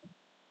just...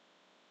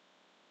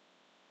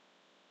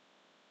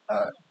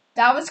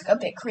 that was a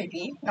bit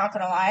creepy, not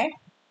gonna lie.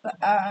 But,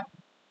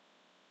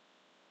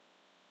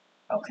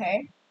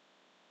 okay.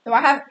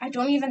 I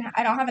don't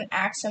have an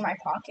axe in my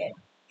pocket.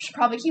 Should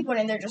probably keep one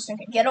in there just in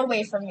case. Get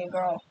away from me,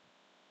 girl.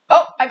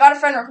 Oh, I got a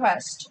friend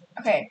request.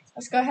 Okay,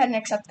 let's go ahead and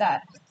accept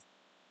that.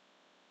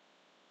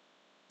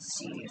 Let's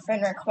see,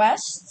 friend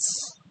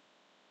requests.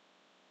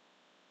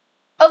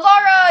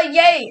 Alara,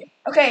 yay!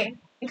 Okay,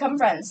 become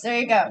friends. There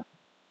you go.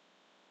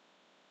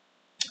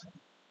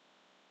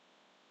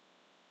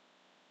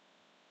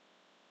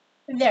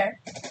 There.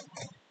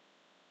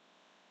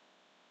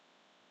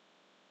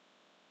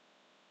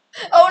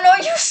 Oh no,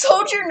 you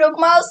sold your Nook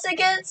Miles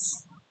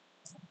tickets?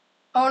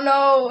 Oh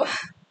no.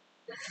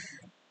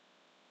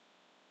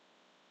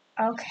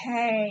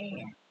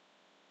 Okay.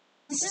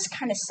 This is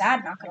kind of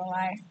sad, not gonna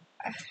lie.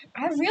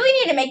 I really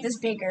need to make this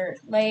bigger.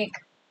 Like,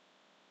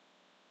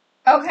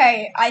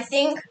 okay, I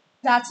think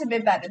that's a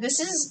bit better. This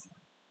is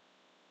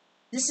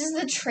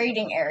the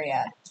trading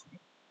area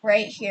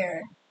right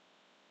here.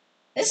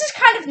 This is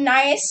kind of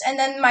nice, and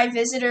then my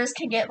visitors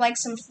can get like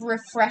some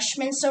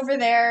refreshments over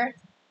there.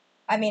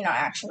 I mean, not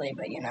actually,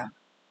 but you know.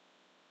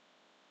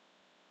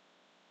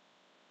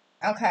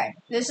 Okay,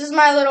 this is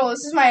my little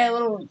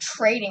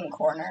trading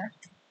corner.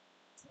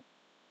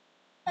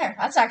 There,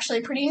 that's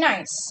actually pretty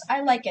nice.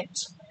 I like it.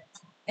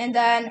 And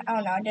then,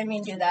 oh no, I didn't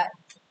mean to do that.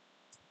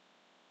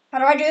 How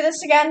do I do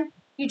this again?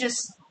 You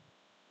just,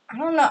 I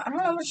don't know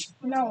which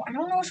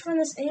one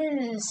this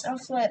is. Oh,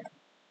 flip.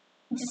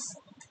 Just,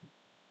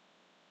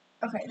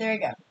 okay, there you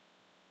go.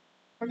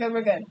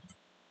 We're good.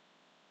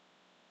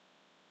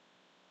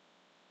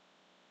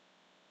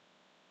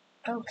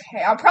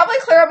 Okay, I'll probably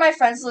clear up my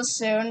friends list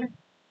soon.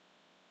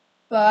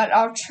 But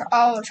I'll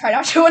try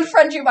not to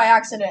unfriend you by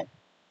accident.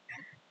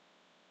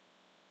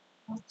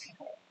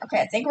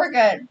 Okay, I think we're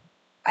good.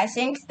 I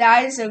think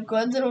that is a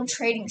good little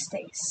trading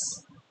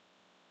space.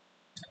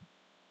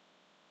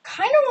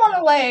 Kind of want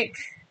to, like...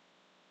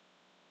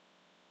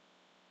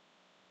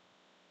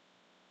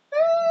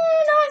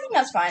 no, I think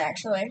that's fine,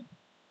 actually.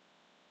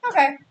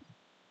 Okay.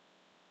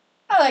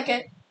 I like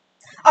it.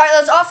 Alright,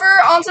 let's offer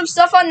on some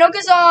stuff on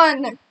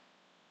Nookazon.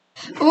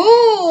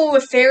 Ooh,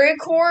 fairy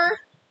core.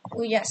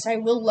 Oh, yes, I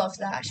will love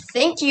that.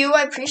 Thank you,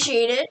 I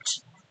appreciate it.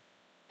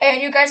 And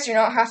you guys do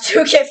not have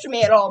to gift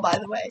me at all, by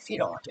the way, if you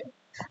don't want to.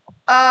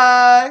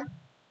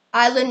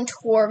 Island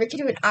tour. We could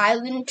do an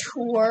island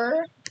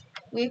tour.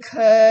 We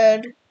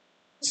could...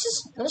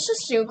 Let's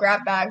just do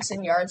grab bags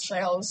and yard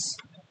sales.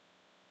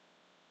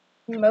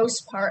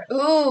 Most part.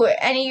 Ooh,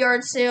 any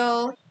yard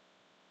sale.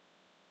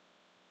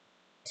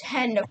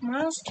 10 Nook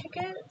Miles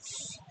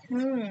tickets.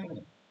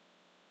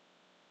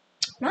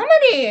 Not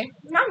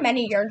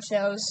many yard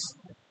sales.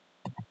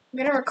 I'm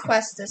gonna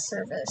request this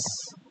service.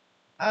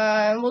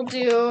 We'll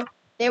do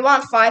They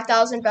want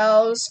 5,000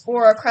 bells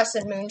or a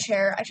crescent moon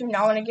chair. I do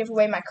not want to give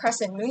away my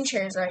crescent moon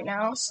chairs right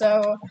now,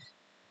 so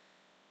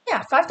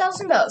yeah,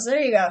 5,000 bells.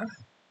 There you go.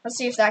 Let's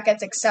see if that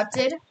gets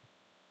accepted.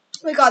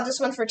 We got this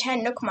one for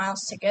 10 Nook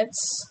Miles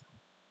tickets.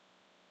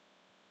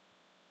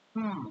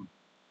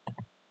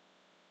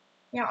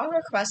 Yeah, I'll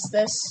request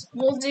this.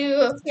 We'll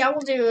do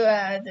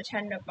the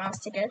 10 Nook Miles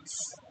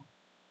tickets.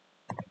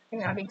 I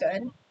think that'd be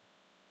good.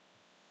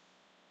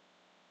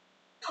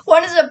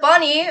 What is a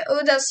bunny?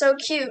 Oh, that's so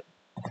cute.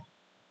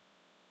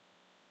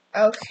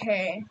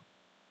 Okay.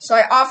 So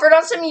I offered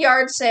on some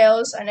yard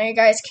sales. I know you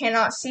guys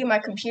cannot see my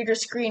computer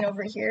screen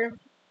over here.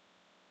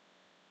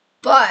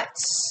 But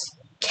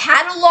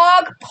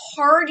catalog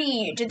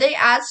party. Did they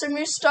add some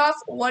new stuff?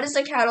 What is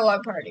a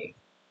catalog party?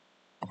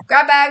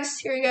 Grab bags.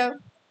 Here we go.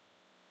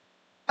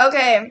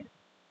 Okay.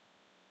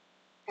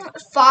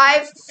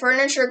 5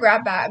 furniture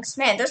grab bags.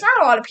 Man, there's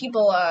not a lot of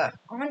people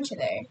on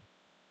today.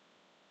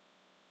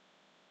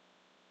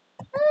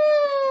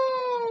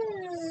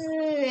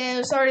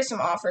 There's already some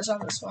offers on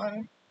this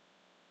one.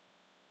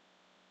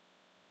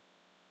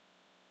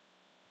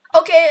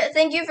 Okay,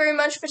 thank you very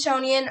much,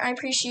 Petonian. I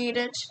appreciate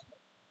it.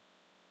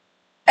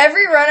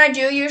 Every run I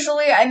do,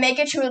 usually, I make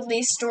it to at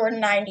least store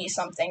 90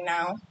 something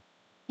now.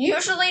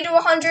 Usually to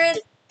 100,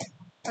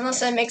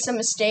 unless I make some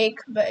mistake,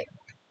 but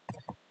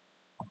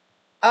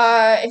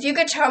if you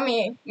could tell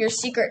me your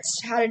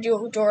secrets to how to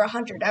do a door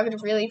 100, I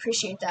would really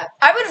appreciate that.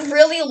 I would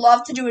really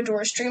love to do a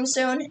door stream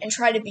soon and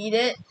try to beat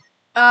it.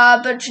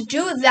 But to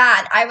do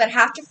that, I would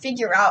have to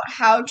figure out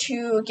how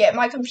to get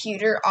my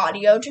computer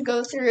audio to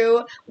go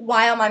through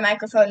while my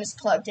microphone is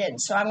plugged in.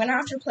 So I'm going to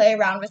have to play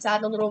around with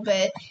that a little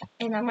bit,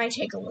 and that might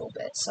take a little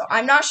bit. So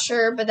I'm not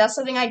sure, but that's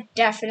something I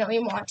definitely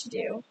want to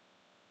do.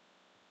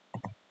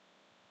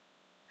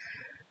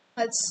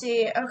 Let's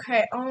see.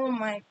 Okay. Oh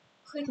my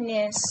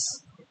goodness.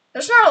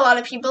 There's not a lot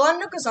of people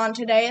on Nookazon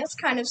today. That's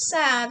kind of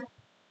sad.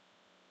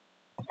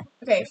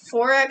 Okay,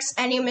 4x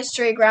any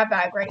mystery grab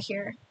bag right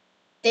here.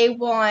 They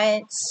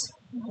want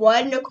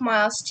 1 Nook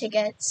Miles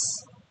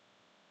tickets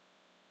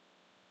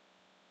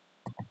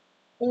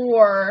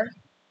or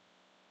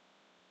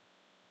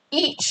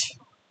each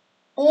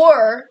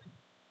or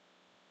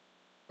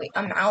wait,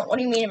 amount? What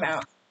do you mean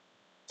amount?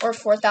 Or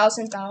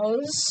 4,000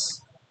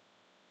 bells?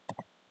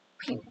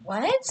 Wait,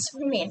 what? What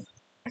do you mean?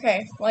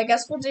 Okay, well I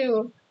guess we'll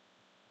do.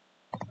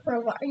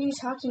 Bro, what are you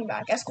talking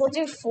about? I guess we'll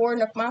do 4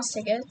 Nook Miles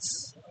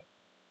tickets.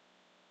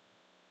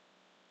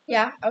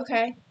 Yeah,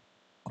 okay.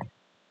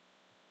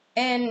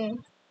 And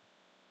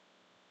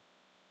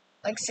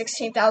like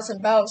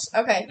 16,000 bells.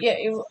 Okay, yeah,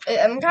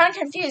 I'm kind of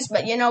confused,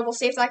 but you know, we'll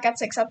see if that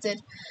gets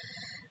accepted.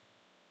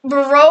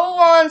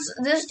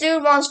 This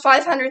dude wants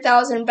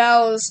 500,000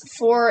 bells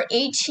for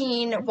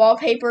 18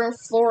 wallpaper and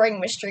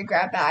flooring mystery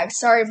grab bags.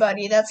 Sorry,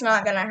 buddy, that's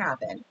not gonna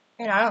happen.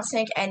 And I don't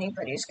think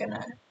anybody's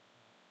gonna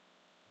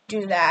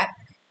do that.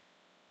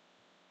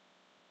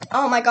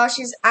 Oh my gosh,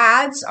 these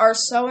ads are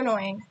so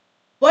annoying.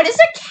 What is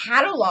a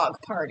catalog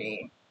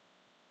party?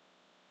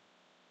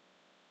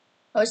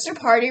 Host a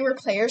party where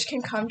players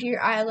can come to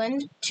your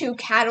island to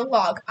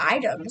catalog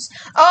items.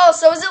 Oh,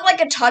 so is it like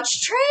a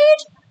touch trade?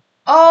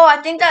 Oh, I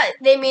think that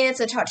they mean it's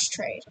a touch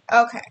trade.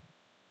 Okay.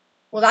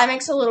 Well, that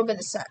makes a little bit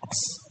of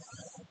sense.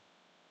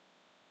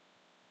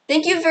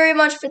 Thank you very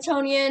much,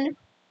 Petonian.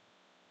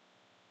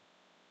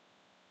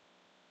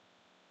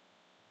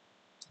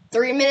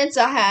 3 minutes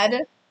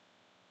ahead.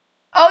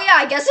 Oh, yeah,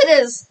 I guess it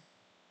is.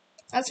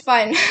 That's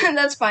fine.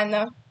 That's fine,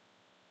 though.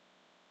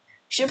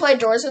 Should play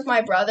doors with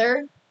my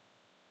brother.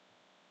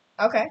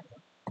 Okay.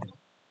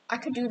 I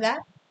could do that.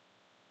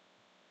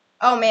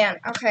 Oh, man.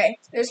 Okay.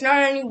 There's not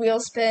any wheel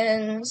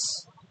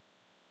spins.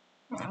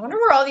 I wonder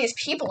where all these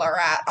people are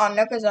at on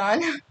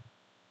Nookazon.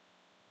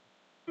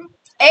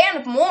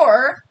 And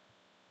more.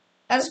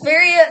 That's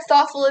very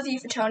thoughtful of you,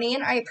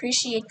 Fatonian. I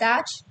appreciate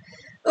that.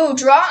 Ooh,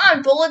 draw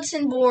on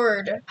bulletin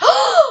board.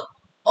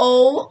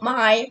 Oh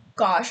my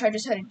gosh, I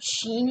just had a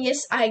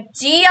genius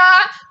idea.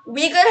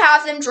 We could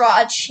have them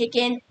draw a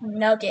chicken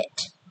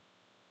nugget.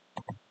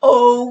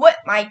 Oh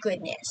my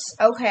goodness.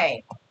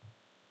 Okay.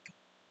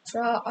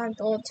 Draw on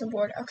bulletin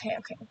board. Okay.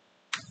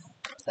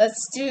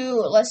 Let's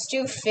do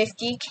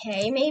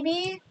 50K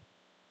maybe?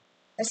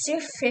 Let's do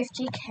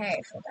 50K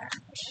for that.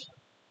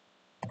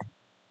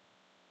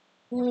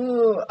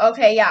 Ooh,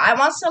 okay, yeah. I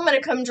want someone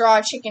to come draw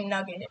a chicken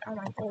nugget on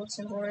my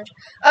bulletin board.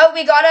 Oh,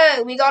 we got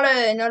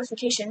a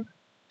notification.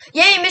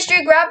 Yay,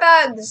 mystery grab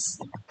bags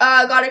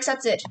got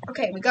accepted.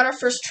 Okay, we got our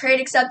first trade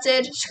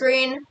accepted.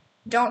 Screen,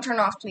 don't turn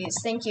off, please.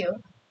 Thank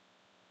you.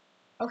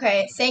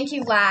 Okay, thank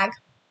you, lag.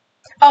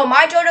 Oh,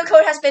 my dodo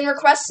code has been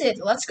requested.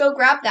 Let's go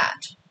grab that.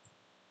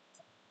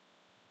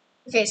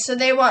 Okay, so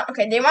they want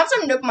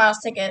some Nook Miles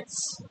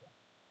tickets.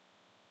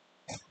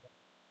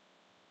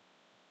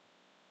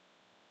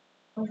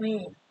 Oh,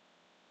 wait.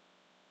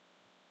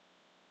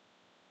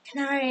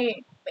 Can I...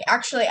 Wait,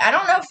 actually, I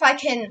don't know if I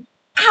can...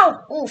 Ow!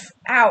 Oof.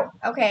 Ow.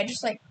 Okay,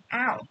 just like...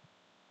 Ow.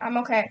 I'm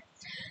okay.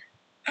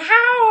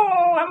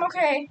 Ow! I'm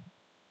okay.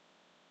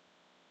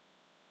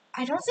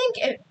 I don't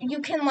think you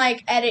can,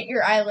 like, edit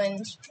your island.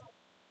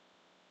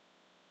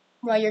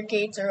 while your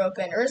gates are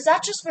open. Or is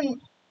that just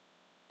when...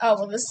 Oh,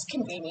 well, this is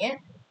convenient.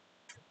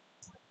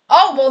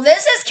 Oh, well,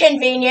 this is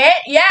convenient.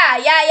 Yeah.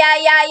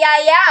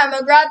 I'm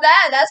gonna grab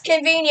that. That's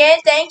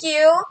convenient. Thank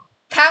you.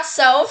 Past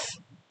self.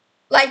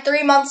 Like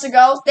 3 months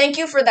ago. Thank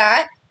you for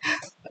that.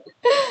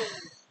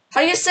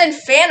 How do you send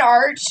fan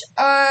art?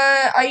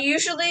 I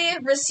usually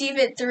receive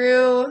it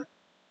through...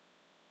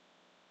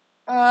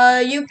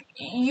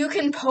 you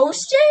can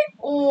post it,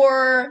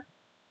 or...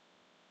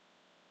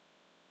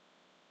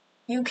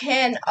 You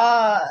can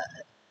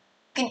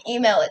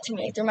email it to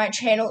me through my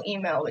channel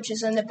email, which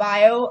is in the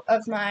bio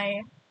of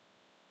my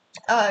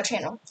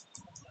channel.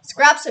 Let's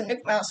grab some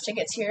Nook Mouse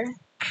tickets here.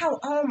 Ow,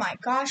 oh my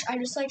gosh, I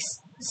just like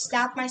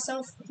stabbed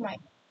myself with my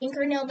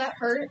fingernail. That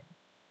hurt.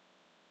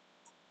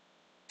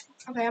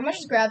 Okay, I'm gonna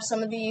just grab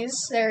some of these.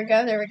 There we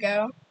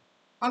go.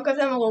 I'll give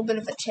them a little bit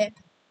of a tip.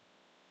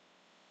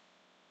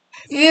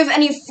 Do you have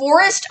any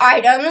forest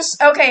items?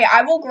 Okay,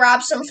 I will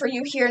grab some for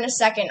you here in a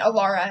second,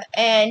 Alara.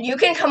 And you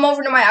can come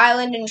over to my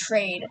island and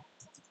trade.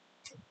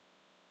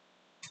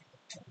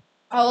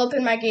 I'll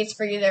open my gates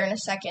for you there in a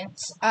second,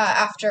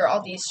 after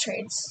all these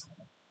trades.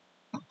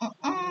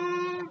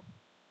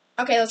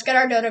 Okay, let's get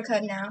our Dodo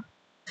code now.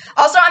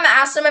 Also, I'm gonna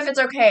ask them if it's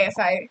okay if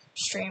I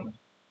stream,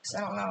 because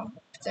I don't know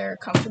if they're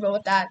comfortable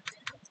with that.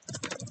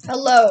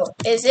 Hello,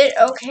 is it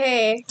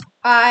okay?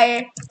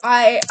 Well,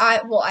 I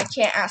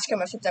can't ask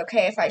them if it's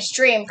okay if I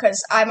stream,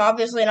 because I'm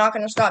obviously not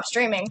gonna stop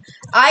streaming.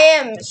 I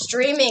am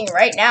streaming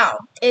right now.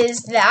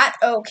 Is that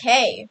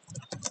okay?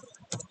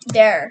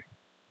 There.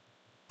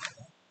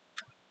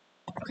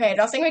 Okay, I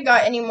don't think we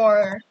got any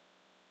more.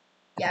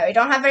 Yeah, we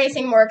don't have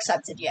anything more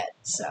accepted yet,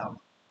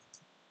 so.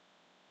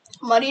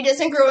 Money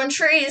doesn't grow in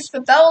trees,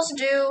 but bells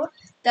do.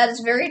 That is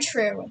very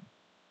true.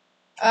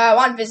 I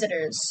want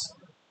visitors.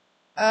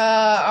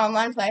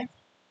 Online play.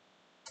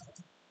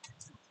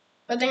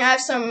 But then I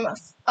have some,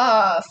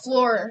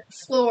 floor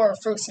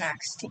fruit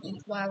snacks to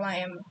eat while I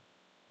am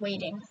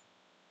waiting.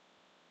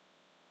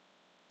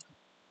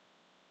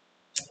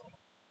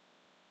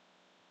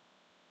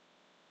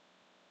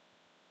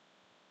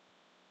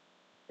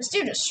 This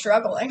dude is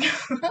struggling.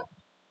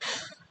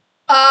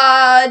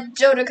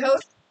 Dodo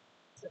code.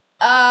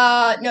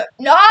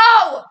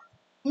 No!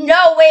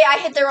 No, wait, I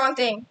hit the wrong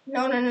thing.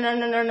 No,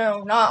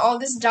 not all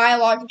this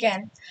dialogue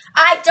again.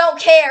 I don't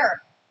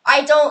care!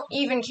 I don't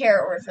even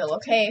care, Orville,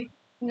 okay?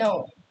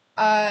 No.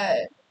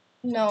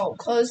 No,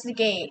 close the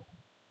gate.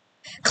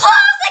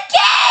 Close the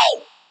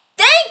gate!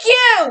 Thank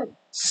you,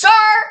 sir!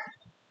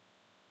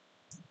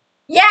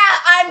 Yeah,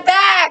 I'm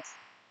back!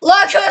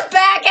 Look who's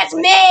back, it's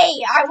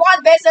me! I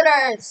want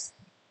visitors!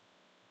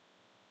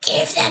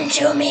 Give them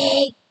to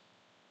me!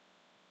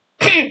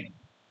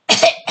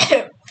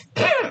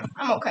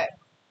 I'm okay.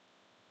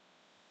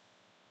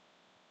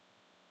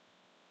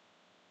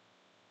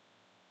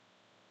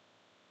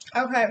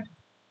 Okay.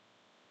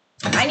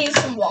 I need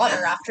some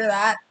water after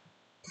that.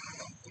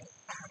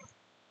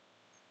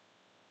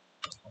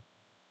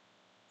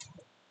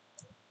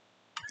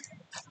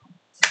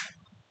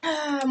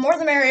 More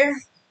the merrier.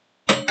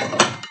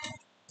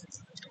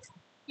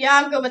 Yeah,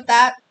 I'm good with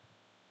that.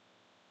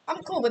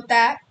 I'm cool with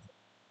that.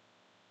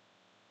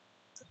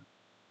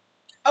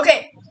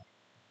 Okay.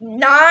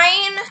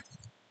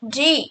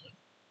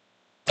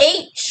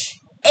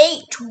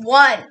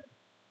 9DH81.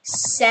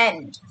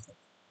 Send.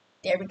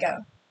 There we go.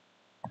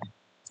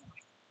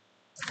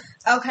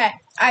 Okay,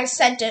 I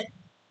sent it.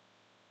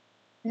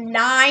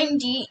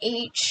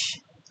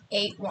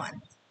 9DH81.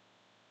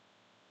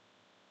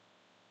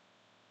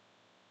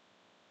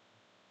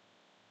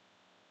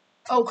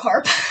 Oh,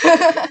 carp.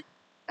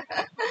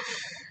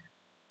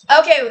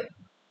 Okay,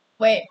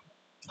 wait.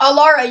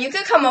 Alara, you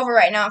could come over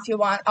right now if you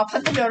want. I'll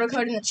put the Dodo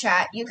code in the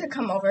chat. You could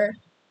come over.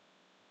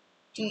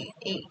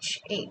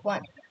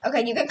 DH81.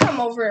 Okay, you can come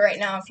over right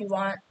now if you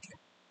want.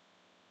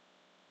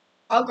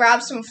 I'll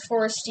grab some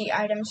foresty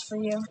items for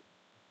you.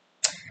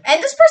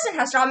 And this person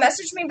has not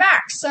messaged me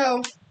back,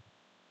 so...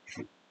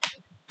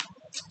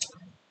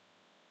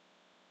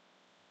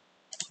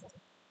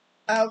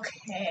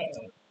 Okay.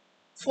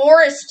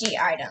 Foresty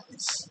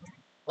items.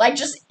 Like,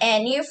 just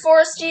any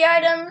foresty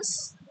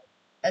items?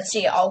 Let's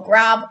see, I'll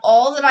grab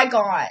all that I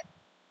got.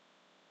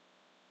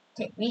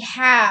 Okay, we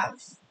have...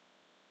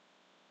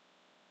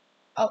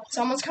 Oh,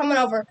 someone's coming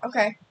over.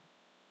 Okay.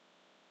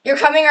 You're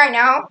coming right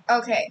now?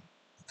 Okay.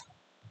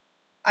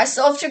 I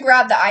still have to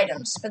grab the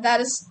items, but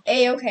that is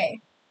A-okay.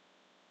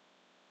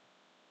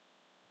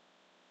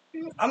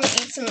 I'm gonna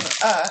eat some,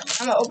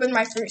 I'm gonna open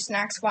my fruit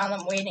snacks while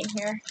I'm waiting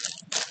here.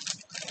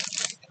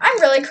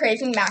 I'm really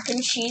craving mac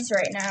and cheese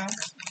right now.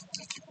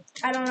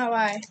 I don't know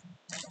why.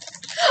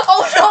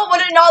 Oh no,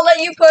 would it not let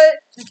you put,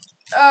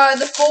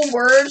 the full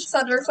word,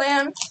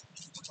 ThunderClan?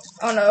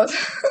 Oh no.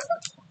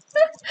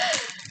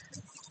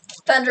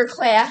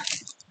 ThunderClan.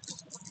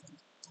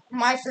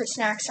 My fruit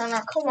snacks are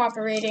not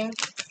cooperating.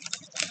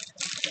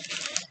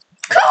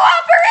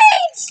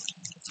 Cooperate!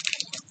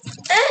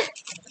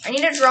 I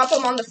need to drop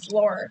them on the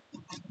floor.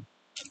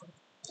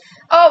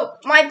 Oh,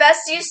 my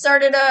bestie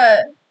started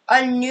a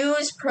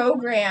news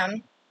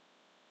program.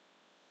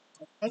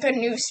 like a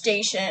new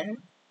station,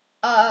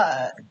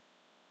 for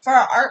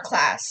our art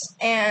class,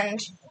 and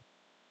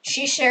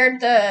she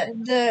shared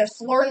the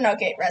floor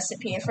nugget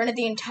recipe in front of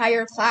the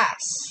entire class.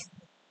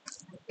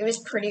 It was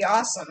pretty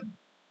awesome.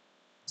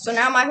 So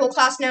now my whole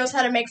class knows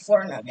how to make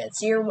floor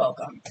nuggets. You're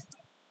welcome.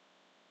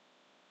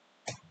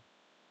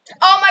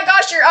 Oh my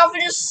gosh, your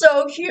outfit is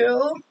so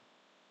cute.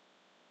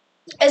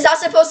 Is that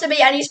supposed to be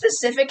any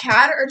specific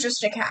cat or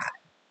just a cat?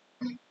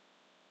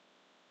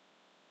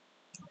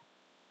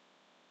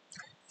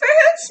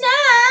 Fruit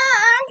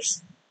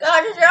snacks!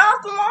 Gotta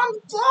drop them on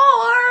the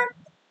floor.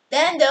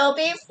 Then there'll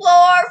be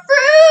floor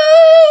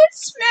fruit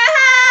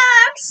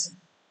snacks!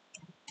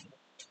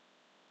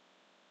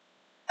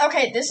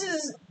 Okay, this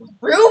is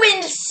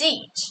ruined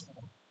seat.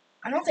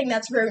 I don't think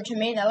that's ruined to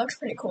me. That looks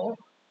pretty cool.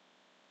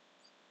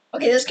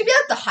 Okay, this could be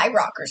like the High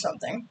Rock or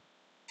something.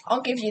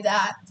 I'll give you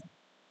that.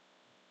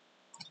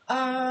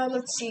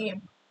 Let's see.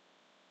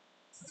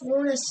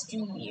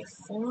 Foresty.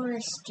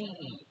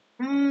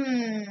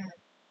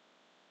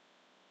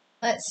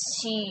 Let's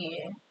see.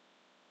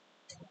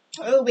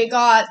 Oh, we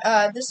got,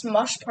 this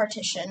mush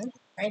partition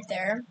right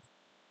there.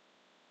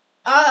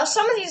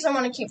 Some of these I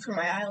want to keep for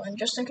my island,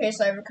 just in case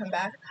I ever come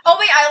back. Oh,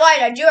 wait, I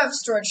lied. I do have a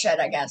storage shed,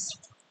 I guess.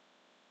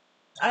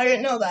 I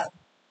didn't know that.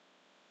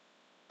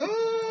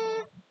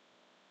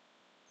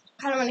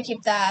 How do I want to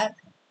keep that?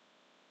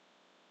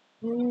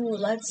 Ooh,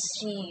 let's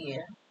see.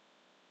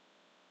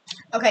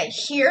 Okay,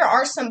 here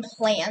are some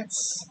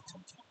plants.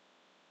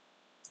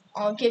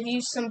 I'll give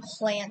you some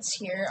plants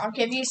here. I'll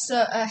give you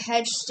a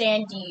hedge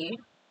standee.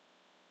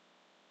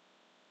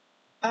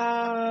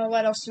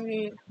 What else do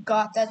we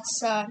got?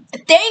 That's,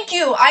 thank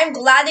you! I'm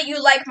glad that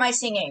you like my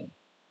singing.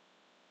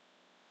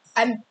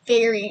 I'm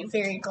very,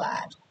 very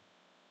glad.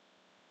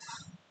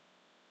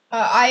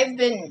 I've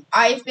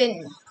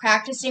been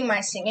practicing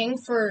my singing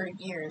for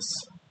years.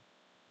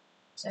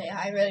 So yeah,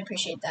 I really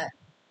appreciate that.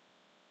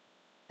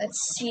 Let's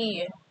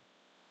see.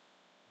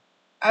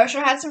 I wish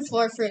I had some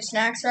floor fruit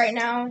snacks right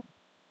now.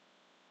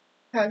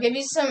 I'll give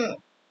you some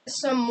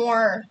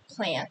more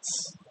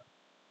plants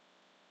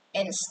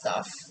and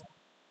stuff.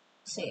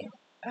 Let's see.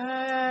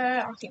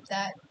 I'll keep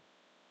that.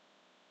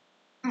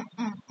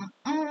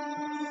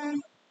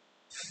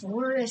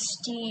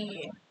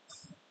 Foresty.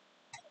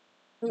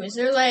 Ooh, is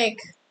there like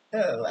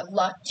a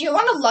luck? Do you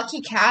want a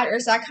lucky cat, or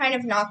is that kind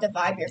of not the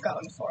vibe you're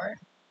going for?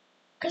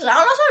 Because I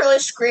don't know if it really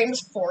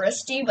screams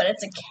foresty, but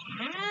it's a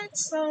cat,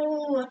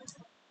 so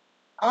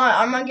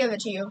I'm gonna give it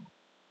to you.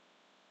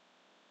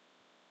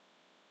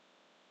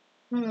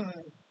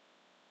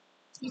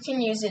 You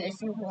can use it if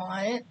you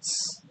want.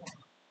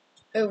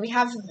 Oh, we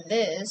have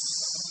this.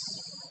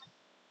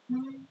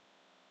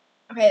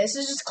 Okay, this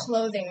is just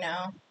clothing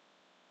now.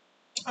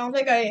 I don't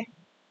think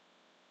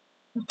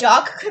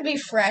Duck could be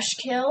fresh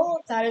kill.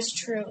 That is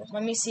true.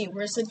 Let me see.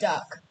 Where's the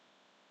duck?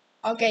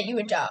 I'll get you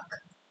a duck.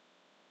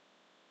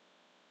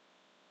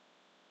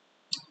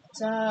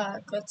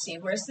 Duck. Let's see.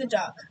 Where's the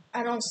duck?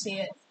 I don't see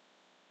it.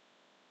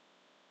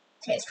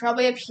 Okay, it's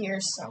probably up here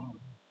somewhere.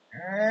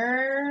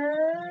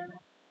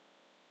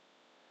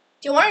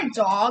 Do you want a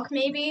dog,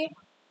 maybe?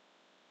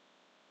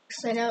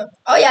 Because I know...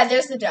 Oh, yeah,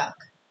 there's the duck.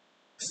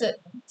 So,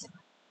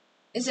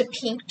 is a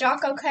pink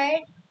duck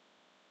okay?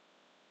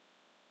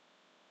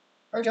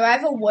 Or do I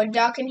have a wood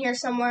duck in here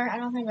somewhere? I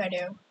don't think I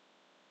do.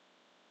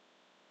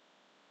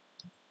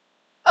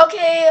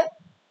 Okay,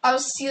 I'll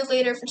see you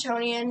later,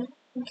 Fatonian.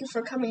 Thank you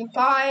for coming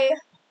by.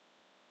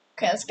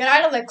 Okay, let's get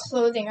out of the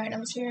clothing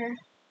items here.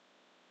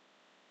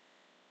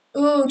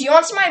 Ooh, do you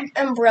want some of my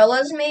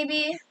umbrellas,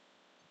 maybe?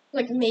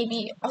 Like,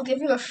 maybe I'll give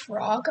you a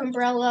frog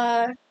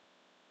umbrella.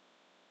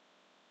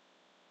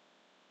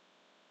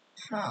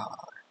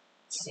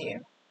 Let's see.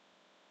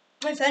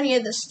 If any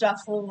of this stuff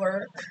will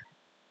work.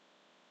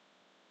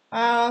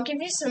 I'll give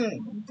you some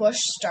bush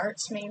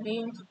starts,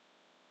 maybe.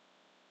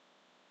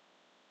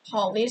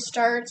 Holly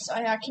starts.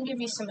 I can give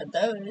you some of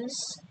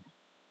those.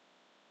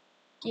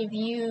 Give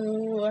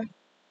you...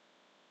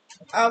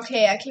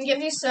 Okay, I can give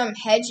you some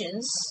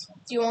hedges.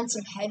 Do you want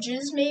some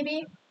hedges,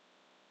 maybe?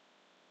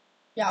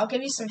 Yeah, I'll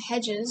give you some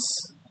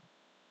hedges.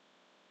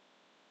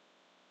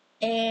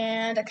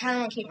 And I kind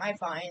of want to keep my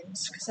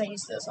vines, because I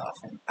use those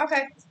often.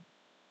 Okay.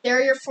 There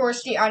are your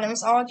foresty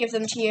items. I'll give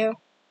them to you.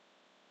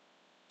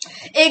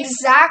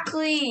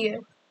 Exactly!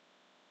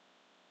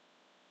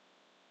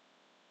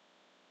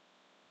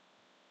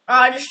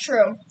 It is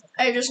true.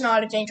 It is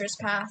not a dangerous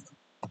path.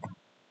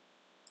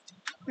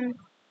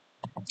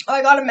 Oh,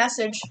 I got a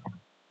message.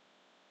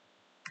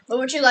 What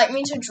would you like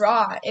me to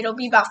draw? It'll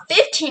be about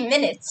 15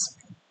 minutes.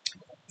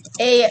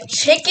 A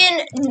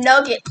chicken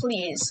nugget,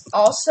 please.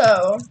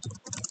 Also,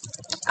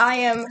 I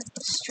am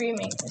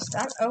streaming. Is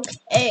that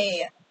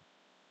okay?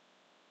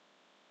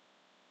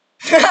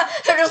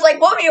 They're just like,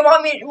 what do you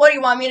want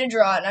me to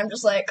draw? And I'm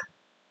just like,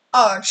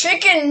 oh,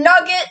 chicken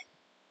nugget.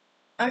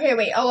 Okay,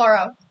 wait,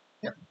 Alara.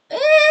 No.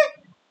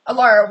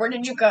 Alara, where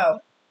did you go?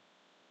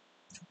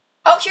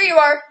 Oh, here you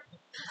are.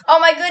 Oh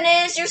my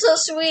goodness, you're so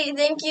sweet.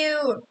 Thank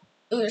you.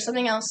 Ooh, there's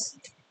something else.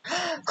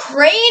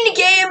 Crane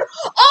game.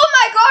 Oh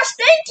my gosh,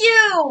 thank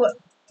you.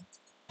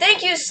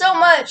 Thank you so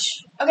much.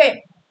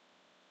 Okay,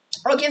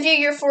 I'll give you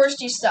your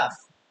foresty stuff.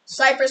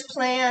 Cypress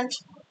plant,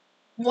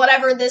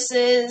 whatever this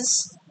is,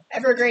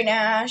 evergreen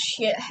ash,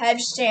 hedge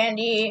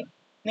standee,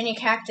 mini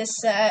cactus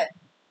set,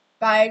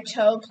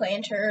 biotope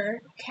planter,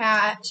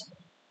 cat,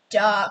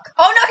 duck.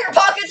 Oh no, your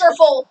pockets are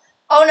full.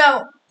 Oh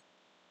no.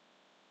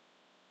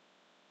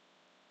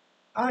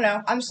 Oh no,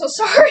 I'm so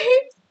sorry.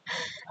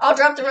 I'll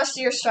drop the rest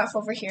of your stuff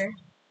over here.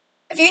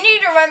 If you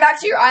need to run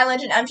back to your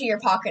island and empty your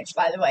pockets,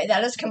 by the way,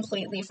 that is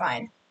completely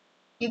fine.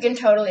 You can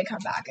totally come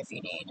back if you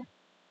need.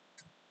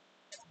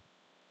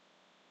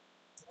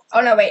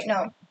 Oh no, wait,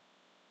 no.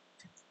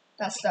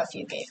 That's stuff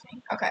you gave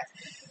me. Okay.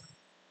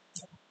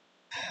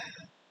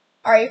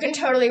 Alright, you can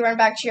totally run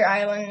back to your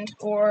island,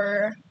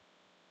 or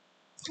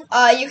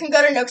you can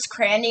go to Nook's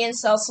Cranny and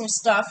sell some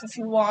stuff if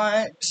you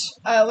want.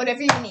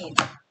 Whatever you need.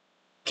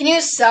 Can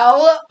you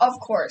sell? Of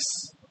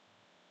course.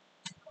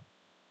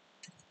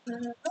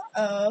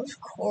 Of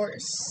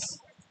course.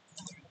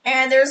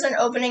 And there's an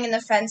opening in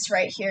the fence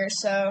right here,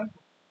 so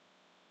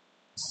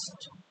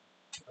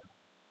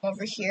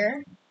over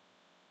here.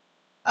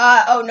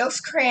 Oh, Nook's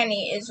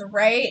Cranny is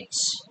right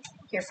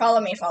here. Follow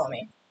me, follow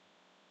me.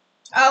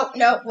 Oh,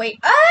 no, wait.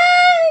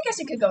 I guess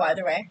it could go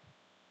either way.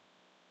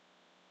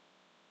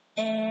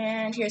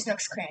 And here's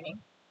Nook's Cranny.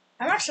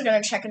 I'm actually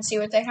going to check and see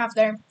what they have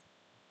there.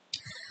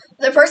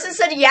 The person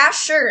said, yeah,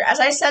 sure. As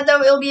I said,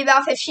 though, it'll be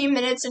about 15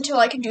 minutes until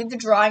I can do the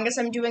drawing, as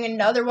I'm doing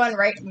another one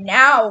right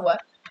now.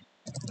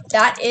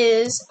 That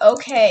is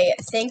okay.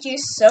 Thank you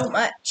so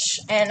much.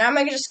 And I'm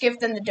going to just give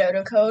them the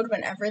dodo code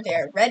whenever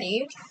they're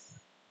ready.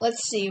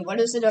 Let's see. What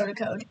is the dodo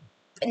code?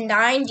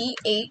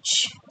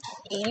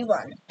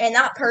 9DH81. And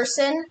that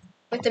person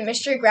with the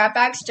mystery grab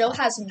bag still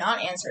has not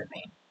answered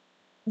me.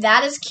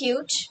 That is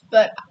cute,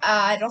 but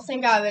I don't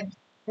think I would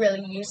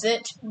really use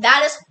it.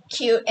 That is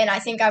cute, and I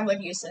think I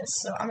would use this,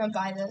 so I'm gonna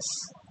buy this.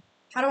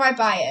 How do I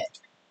buy it?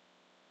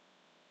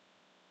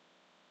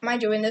 Am I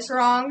doing this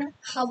wrong?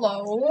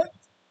 Hello?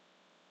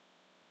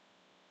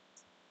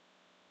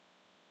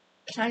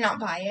 Can I not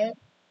buy it?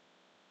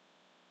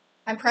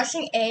 I'm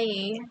pressing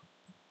A.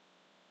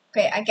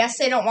 Okay, I guess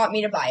they don't want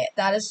me to buy it.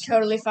 That is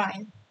totally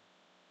fine.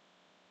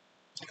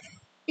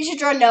 You should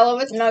draw Nella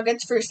with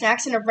nuggets, fruit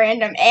snacks, and a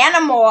random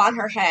animal on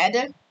her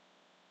head.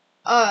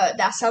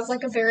 That sounds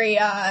like a very,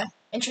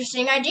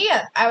 interesting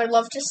idea. I would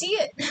love to see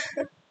it.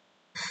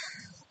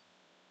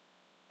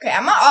 Okay,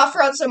 I'm gonna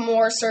offer out some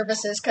more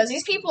services, because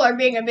these people are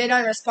being a bit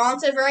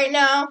unresponsive right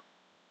now.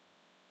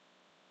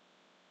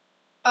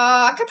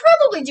 I could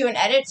probably do an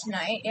edit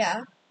tonight,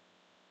 yeah.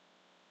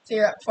 If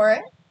you're up for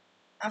it,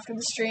 after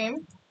the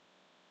stream.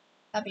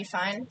 That'd be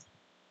fine.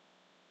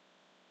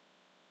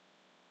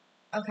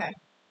 Okay.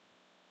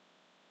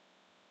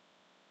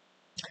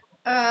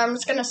 I'm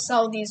just gonna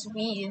sell these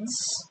weeds.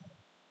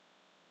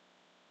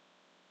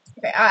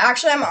 Okay,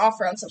 actually, I'm gonna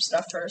offer on some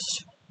stuff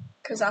first,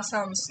 because that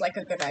sounds like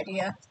a good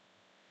idea.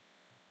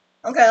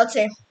 Okay, let's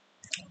see.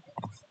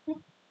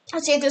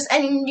 Let's see if there's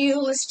any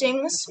new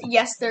listings.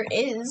 Yes, there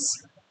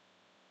is.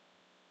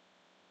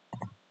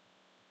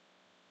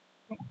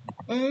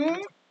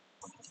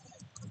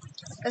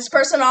 This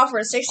person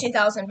offers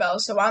 60,000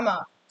 bells, so I'm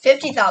a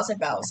 50,000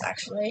 bells,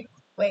 actually.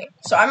 Wait,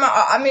 so I'm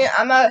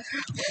a,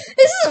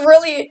 this is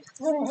really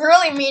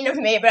mean of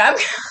me, but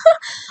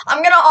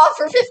I'm gonna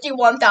offer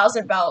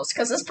 51,000 bells,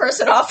 because this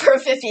person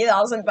offered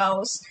 50,000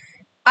 bells.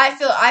 I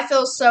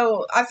feel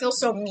so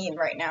mean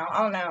right now.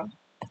 I don't know.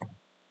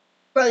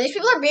 Bro, these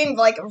people are being,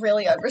 like,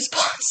 really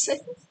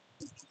unresponsive.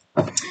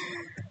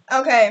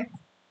 Okay.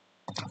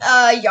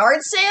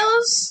 Yard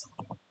sales?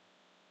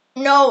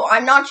 No,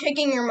 I'm not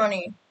taking your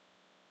money.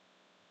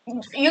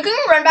 You can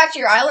run back to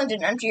your island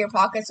and empty your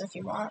pockets if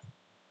you want.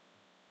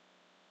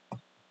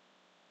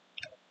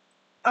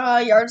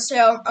 Yard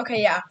sale.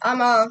 Okay, yeah.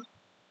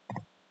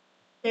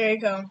 There you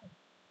go.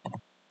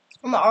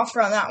 I'm gonna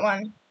offer on that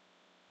one.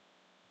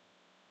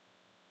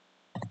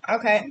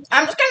 Okay.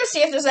 I'm just gonna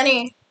see if there's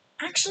any,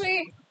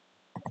 actually,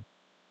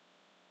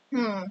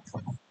 I'm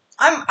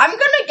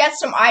gonna get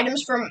some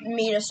items from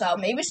me to sell.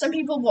 Maybe some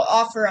people will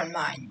offer on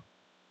mine.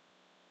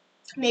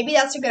 Maybe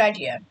that's a good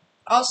idea.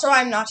 Also,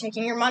 I'm not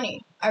taking your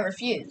money. I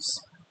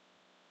refuse.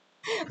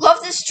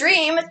 Love the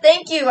stream.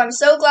 Thank you. I'm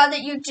so glad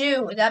that you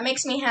do. That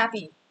makes me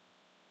happy.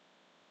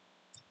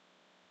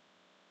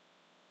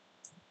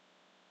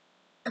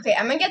 Okay,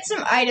 I'm gonna get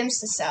some items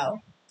to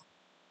sell.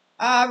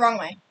 Wrong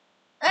way.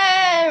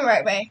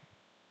 Right way.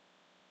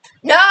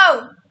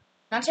 No!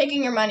 Not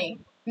taking your money.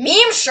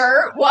 Meme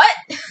shirt? What?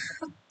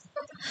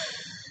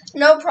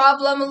 No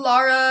problem,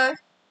 Laura.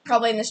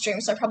 Probably in the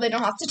stream, so I probably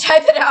don't have to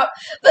type it out.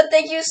 But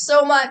thank you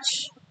so much.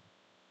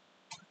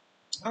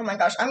 Oh my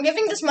gosh, I'm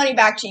giving this money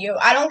back to you.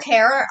 I don't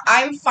care.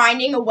 I'm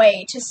finding a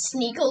way to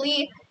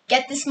sneakily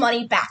get this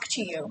money back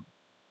to you.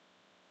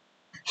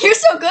 You're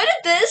so good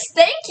at this.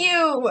 Thank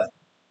you.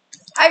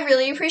 I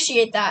really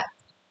appreciate that.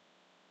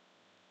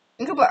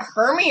 You can put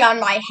Hermie on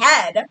my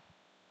head.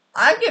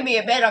 I'm gonna be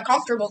a bit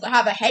uncomfortable to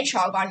have a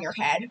hedgehog on your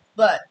head,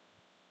 but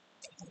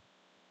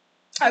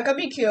that could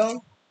be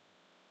cute.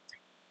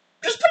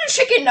 Just put a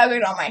chicken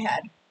nugget on my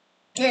head.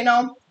 You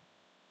know?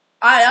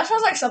 That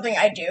sounds like something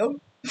I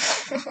do.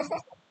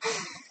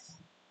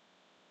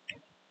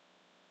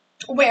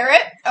 Wear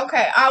it?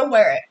 Okay, I'll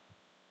wear it.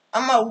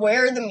 I'm gonna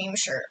wear the meme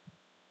shirt.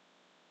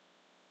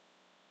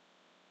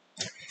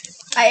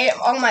 I ate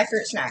all my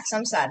fruit snacks.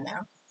 I'm sad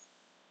now.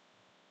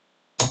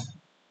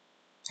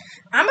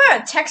 I'm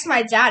gonna text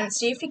my dad and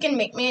see if he can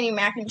make me any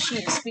mac and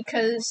cheese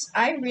because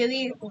I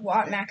really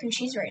want mac and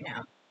cheese right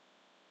now.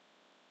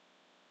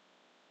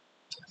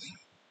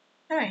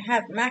 Can I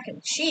have mac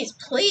and cheese,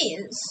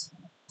 please?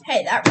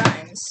 Hey, that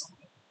rhymes.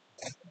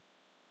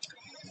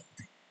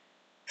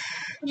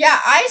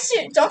 Yeah,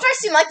 don't I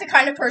seem like the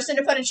kind of person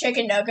to put a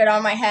chicken nugget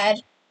on my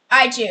head?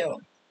 I do.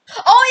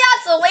 Oh yeah,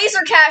 it's a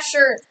laser cat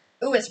shirt.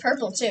 Ooh, it's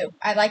purple too.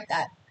 I like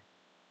that.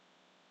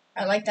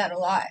 I like that a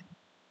lot.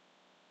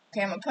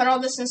 Okay, I'm gonna put all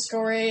this in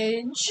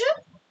storage.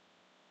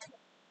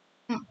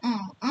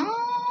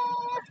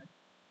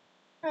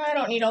 I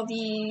don't need all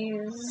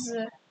these.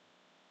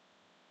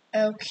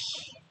 Okay.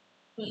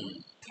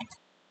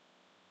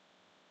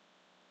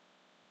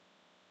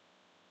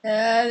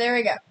 There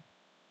we go.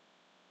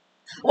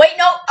 Wait,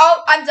 no.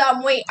 Oh, I'm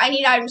dumb. Wait, I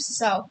need items to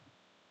sell.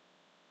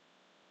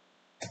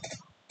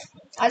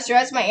 I just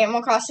realized my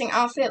Animal Crossing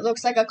outfit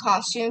looks like a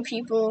costume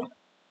people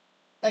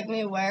like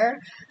me wear.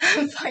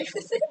 I'm fine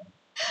with it.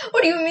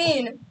 What do you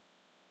mean?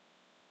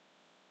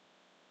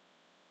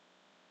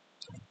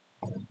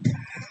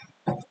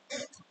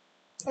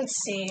 Let's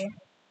see.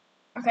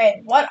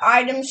 Okay, what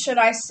items should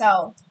I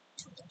sell?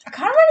 I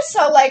kind of want to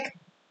sell, like...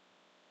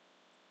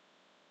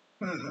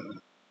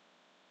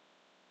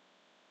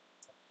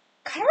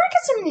 kind of want to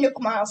get some Nook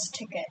Miles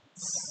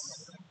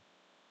tickets.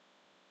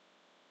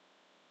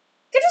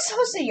 Could just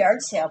host a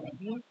yard sale,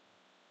 maybe.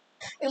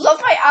 You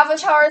love my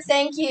avatar?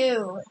 Thank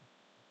you.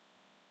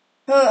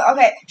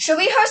 Okay, should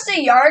we host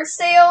a yard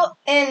sale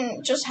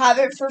and just have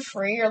it for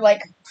free, or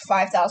like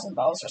 5,000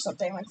 bells or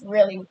something, like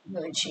really,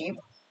 really cheap?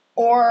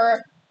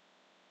 Or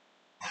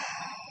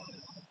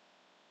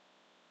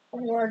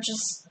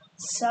just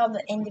sell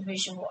the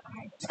individual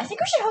items? I think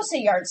we should host a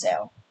yard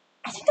sale.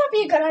 I think that'd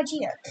be a good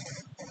idea.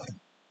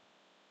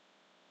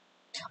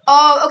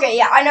 Oh, okay,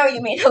 yeah, I know what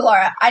you mean,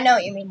 Laura. I know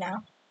what you mean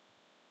now.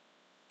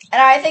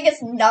 And I think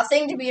it's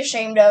nothing to be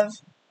ashamed of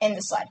in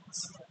the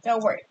slightest.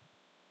 Don't worry.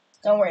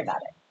 Don't worry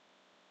about it.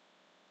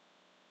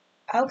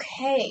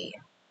 Okay.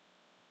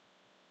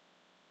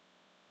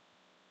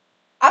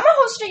 I'm gonna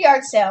host a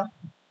yard sale.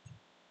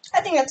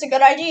 I think that's a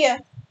good idea.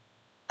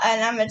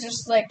 And I'm gonna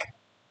just, like,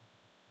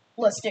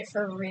 list it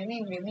for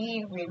really,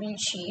 really, really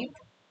cheap.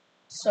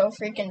 So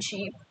freaking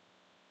cheap.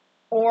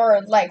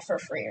 Or, like, for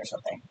free or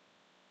something.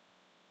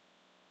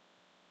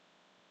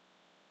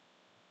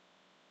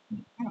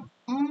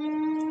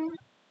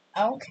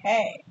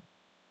 Okay.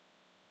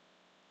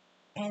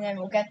 And then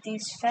we'll get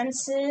these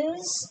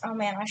fences. Oh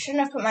man, I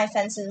shouldn't have put my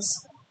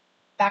fences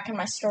back in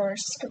my storage.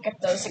 Let's go get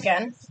those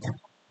again.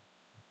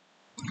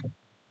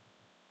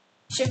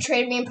 Should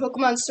trade me in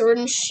Pokemon Sword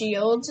and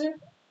Shield.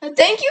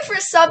 Thank you for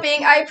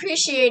subbing. I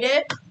appreciate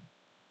it.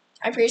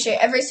 I appreciate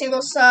every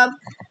single sub.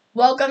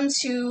 Welcome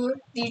to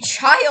the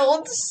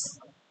Childs.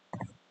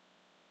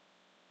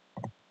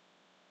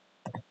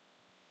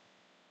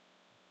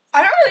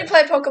 I don't really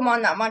play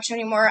Pokemon that much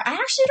anymore. I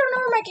actually don't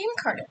know where my game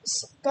card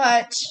is.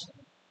 But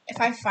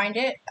if I find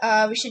it,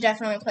 we should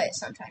definitely play it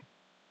sometime.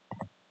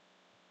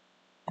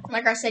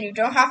 Like I said, you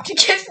don't have to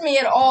gift me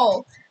at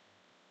all.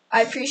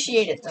 I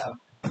appreciate it, though.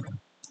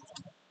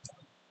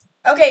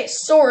 Okay,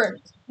 sword.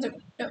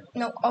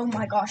 No, oh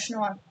my gosh,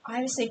 no,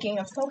 I was thinking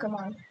of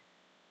Pokemon.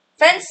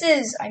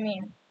 Fences, I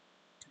mean.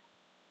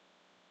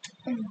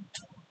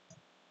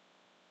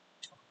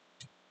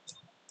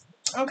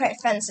 Okay,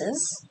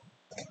 fences.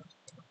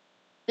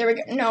 There we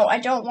go. No, I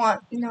don't want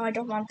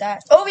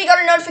that. Oh, we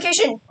got a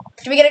notification.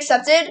 Did we get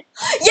accepted?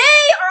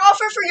 Yay! Our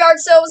offer for yard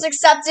sale was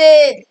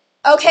accepted.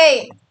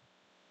 Okay.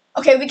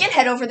 Okay, we can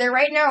head over there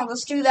right now.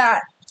 Let's do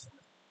that.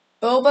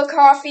 Boba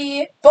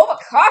coffee. Boba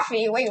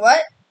coffee? Wait,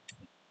 what?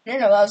 I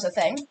didn't know that was a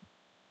thing.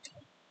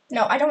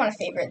 No, I don't want to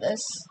favorite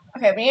this.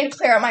 Okay, we need to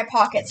clear out my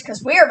pockets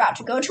because we're about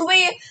to go to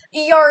a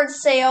yard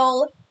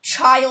sale.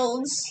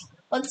 Childs.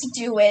 Let's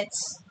do it.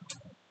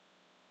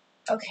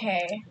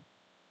 Okay.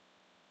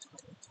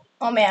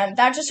 Oh man,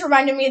 that just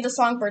reminded me of the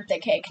song Birthday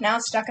Cake. Now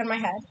it's stuck in my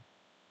head.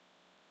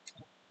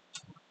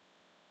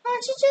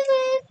 Want you to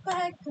live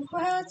like the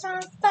world's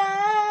on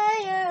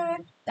fire.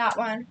 That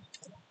one.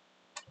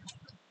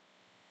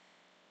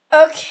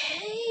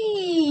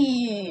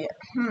 Okay.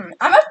 I'm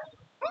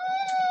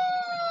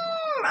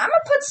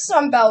gonna put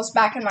some bells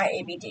back in my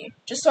ABD,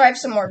 just so I have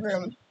some more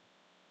room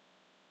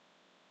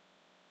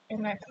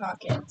in my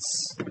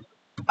pockets.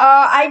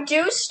 I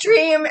do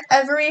stream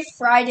every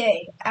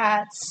Friday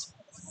at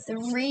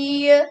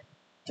 3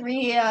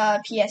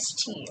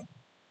 PST.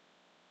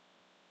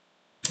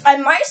 I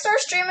might start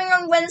streaming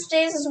on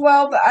Wednesdays as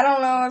well, but I don't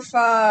know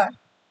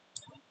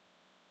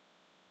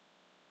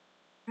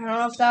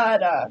if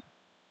that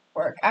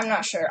work. I'm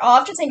not sure. I'll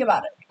have to think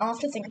about it.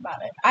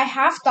 I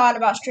have thought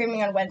about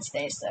streaming on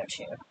Wednesdays though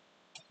too.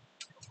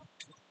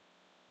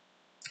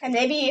 And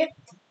maybe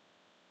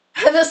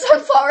The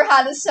sunflower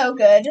hat is so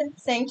good.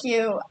 Thank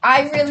you.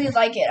 I really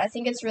like it. I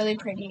think it's really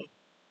pretty.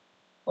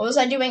 What was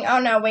I doing? Oh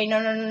no, wait,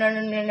 no.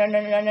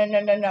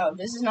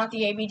 This is not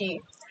the ABD.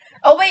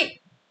 Oh wait,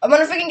 I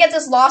wonder if we can get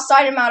this lost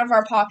item out of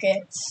our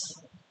pockets.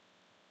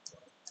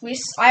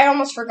 I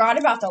almost forgot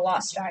about the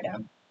lost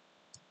item.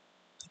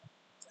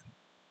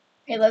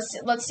 Okay,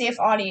 let's see if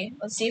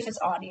it's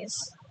Audie's.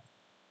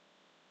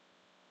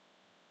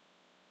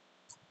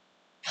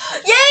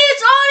 Yay,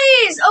 it's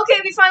Audie's! Okay,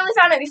 we finally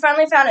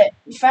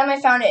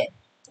found it.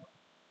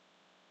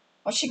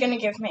 What's she gonna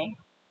give me?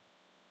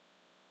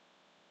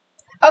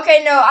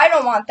 Okay, no, I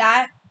don't want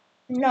that.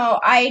 No,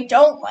 I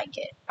don't like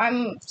it.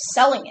 I'm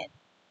selling it.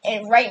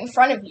 And right in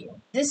front of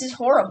you. This is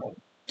horrible.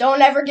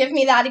 Don't ever give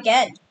me that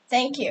again.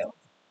 Thank you.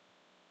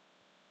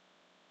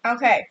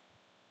 Okay.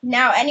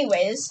 Now,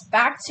 anyways,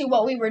 back to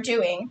what we were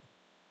doing.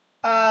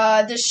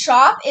 The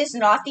shop is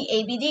not the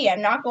ABD.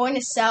 I'm not going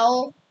to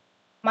sell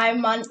my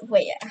money.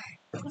 Wait, I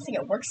don't think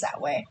it works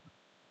that way.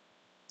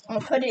 I'm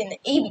gonna put it in the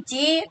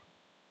ABD.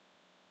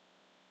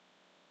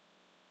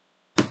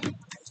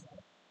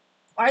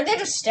 Why are they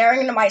just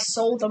staring into my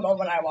soul the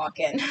moment I walk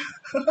in? That's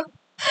a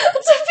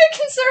bit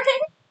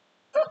concerning.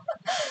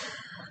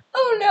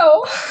 Oh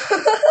no.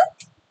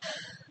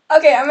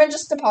 Okay, I'm gonna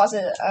just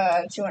deposit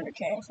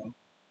 200K, I think.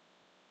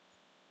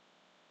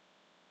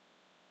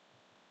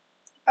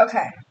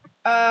 Okay.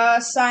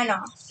 Sign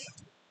off.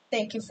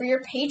 Thank you for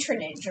your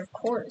patronage, of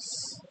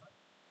course.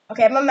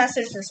 Okay, I'm gonna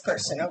message this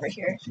person over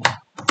here.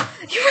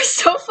 You are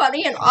so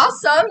funny and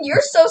awesome.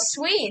 You're so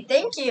sweet.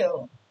 Thank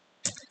you.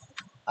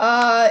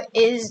 I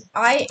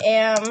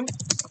am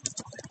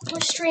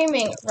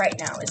streaming right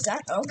now. Is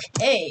that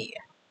okay?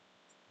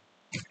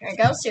 There we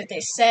go. See what they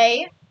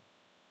say.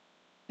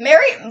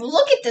 Mary,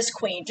 look at this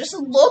queen. Just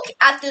look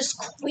at this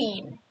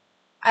queen.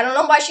 I don't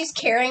know why she's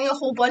carrying a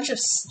whole bunch of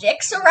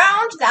sticks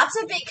around. That's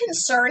a bit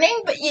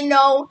concerning. But, you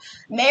know,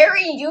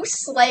 Mary, you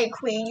slay,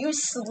 queen. You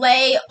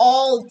slay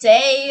all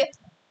day.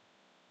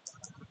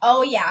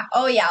 Oh, yeah.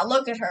 Oh, yeah.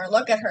 Look at her.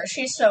 Look at her.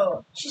 She's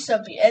so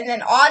beautiful. And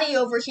then Audie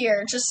over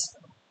here just...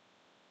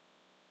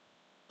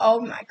 Oh,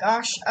 my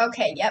gosh.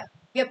 Okay, yep.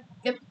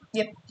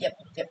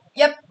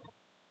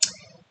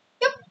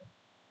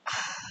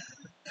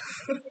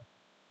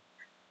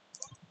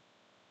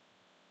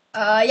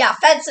 Yeah,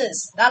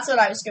 fences. That's what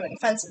I was doing.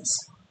 Fences.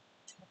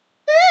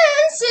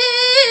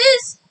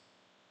 Fences!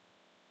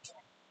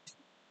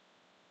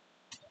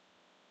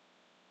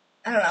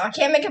 I don't know. I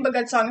can't make up a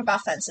good song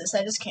about fences.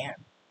 I just can't.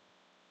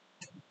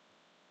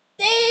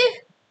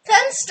 They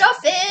fence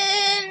stuff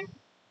in.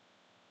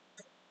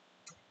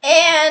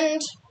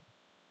 And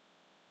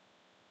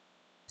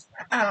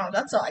I don't know.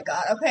 That's all I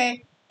got,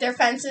 okay? Their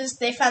fences,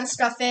 they fence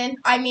stuff in.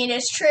 I mean,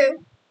 it's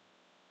true.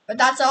 But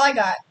that's all I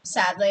got,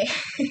 sadly.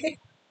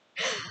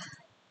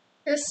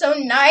 You're so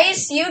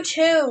nice. You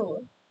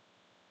too.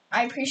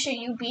 I appreciate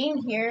you being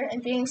here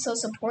and being so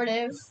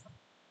supportive.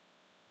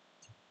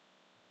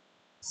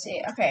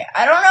 See, okay.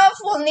 I don't know if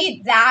we'll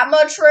need that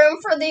much room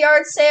for the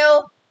yard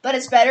sale, but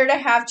it's better to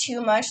have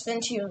too much than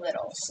too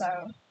little, so.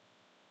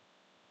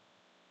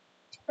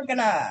 We're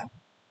gonna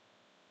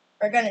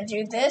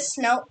do this.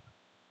 Nope.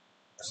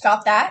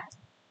 Stop that.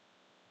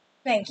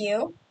 Thank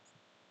you.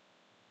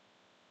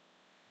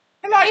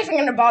 I'm not even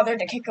gonna bother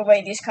to kick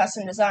away these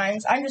custom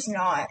designs. I'm just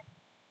not.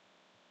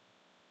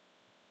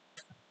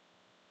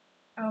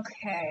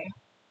 Okay.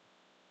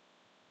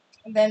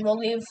 And then we'll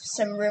leave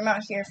some room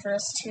out here for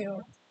us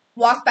to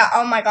walk back.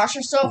 Oh my gosh,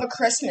 I still have a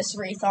Christmas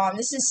wreath on.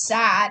 This is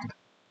sad.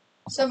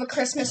 I still have a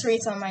Christmas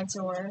wreath on my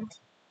door.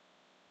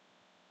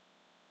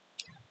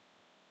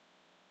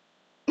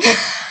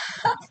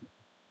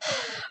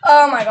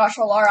 Oh my gosh,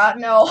 Laura,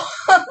 no.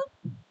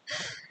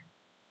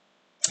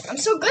 I'm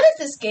so good at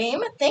this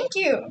game. Thank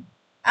you.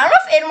 I don't know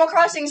if Animal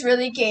Crossing is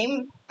really a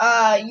game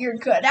you're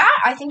good at.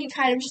 I think you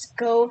kind of just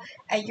go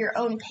at your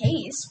own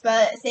pace.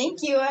 But thank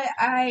you.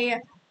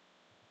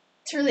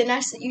 It's really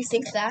nice that you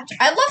think that.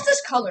 I love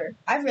this color.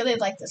 I really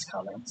like this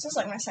color. This is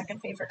like my second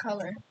favorite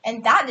color.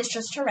 And that is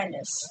just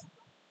horrendous.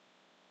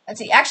 Let's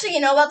see. Actually, you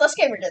know what? Let's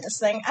get rid of this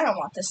thing. I don't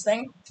want this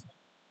thing.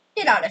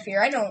 Get out of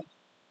here.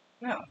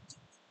 No.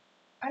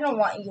 I don't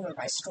want you in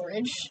my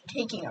storage.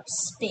 Taking up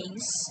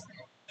space.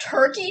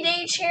 Turkey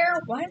Day chair?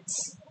 What?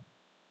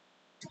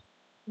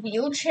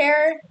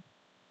 Wheelchair?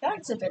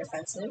 That's a bit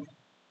offensive.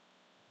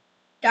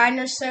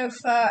 Diner sofa.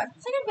 I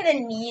don't think I'm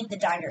gonna need the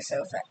diner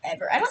sofa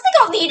ever. I don't think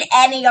I'll need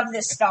any of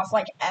this stuff,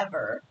 like,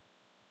 ever.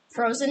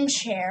 Frozen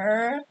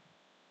chair.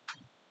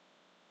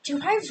 Do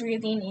I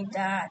really need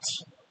that?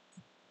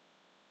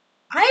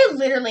 I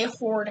literally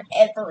hoard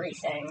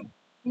everything.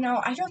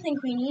 No, I don't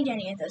think we need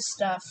any of this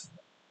stuff.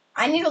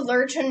 I need to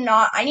learn to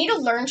not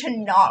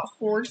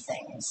hoard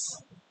things.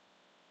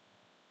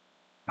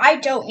 I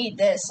don't need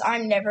this.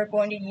 I'm never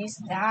going to use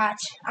that.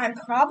 I'm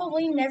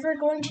probably never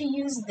going to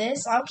use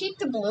this. I'll keep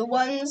the blue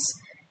ones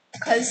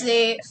because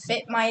they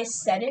fit my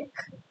aesthetic,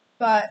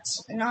 but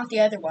not the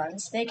other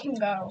ones. They can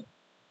go.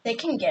 They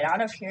can get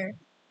out of here.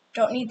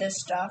 Don't need this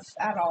stuff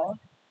at all.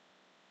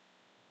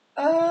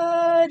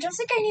 Don't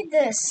think I need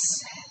this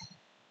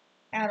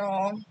at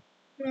all.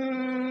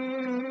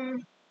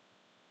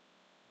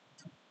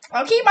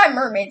 I'll keep my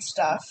mermaid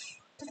stuff.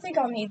 Don't think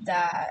I'll need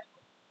that.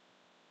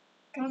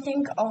 Don't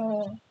think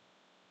I'll...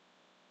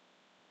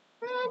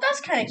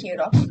 that's kind of cute.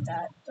 I'll keep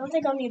that. Don't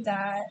think I'll need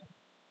that.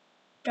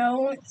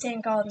 Don't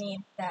think I'll need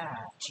that.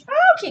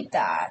 I'll keep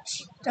that.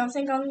 Don't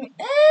think I'll need...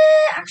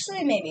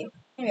 actually, maybe.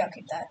 Maybe I'll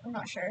keep that. I'm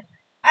not sure.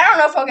 I don't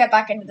know if I'll get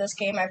back into this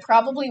game. I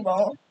probably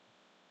won't.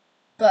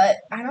 But,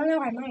 I don't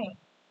know. I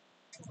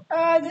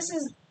might. This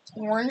is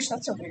orange.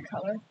 That's a weird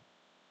color.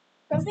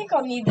 Don't think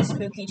I'll need the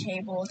spooky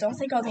table. Don't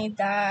think I'll need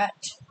that.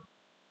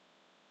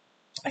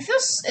 I feel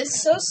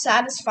it's so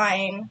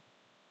satisfying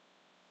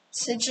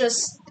to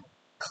just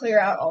clear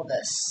out all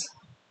this.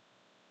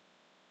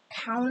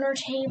 Counter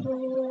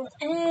table,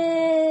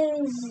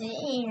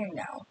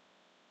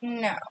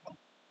 no.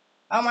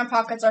 Oh, my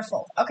pockets are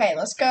full. Okay,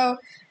 let's go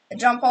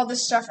dump all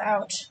this stuff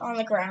out on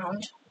the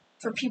ground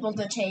for people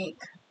to take.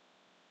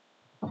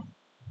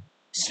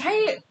 Should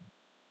I?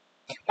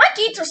 My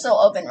gates are still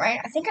open, right?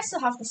 I think I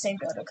still have the same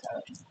dodo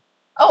code.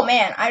 Oh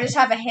man, I just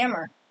have a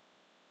hammer.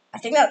 I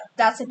think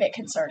that's a bit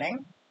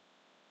concerning.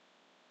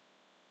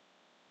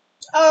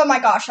 Oh my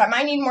gosh, I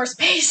might need more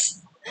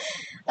space.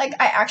 Like,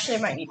 I actually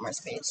might need more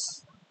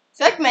space. I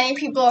feel like many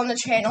people on the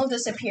channel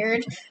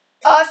disappeared.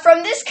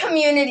 From this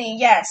community,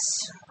 yes.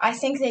 I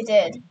think they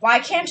did. Why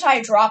can't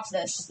I drop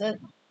this?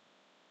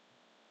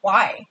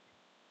 Why?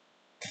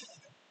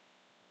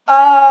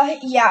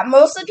 Yeah,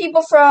 most of the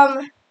people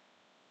from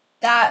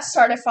that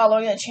started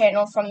following the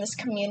channel from this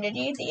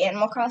community, the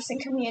Animal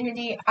Crossing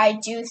community, I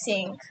do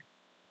think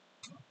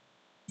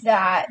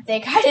that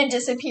they kind of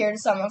disappeared,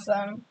 some of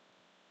them,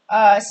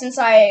 since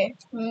I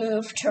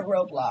moved to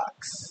Roblox.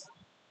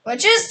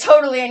 Which is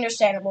totally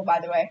understandable, by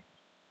the way.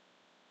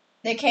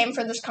 They came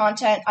for this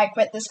content, I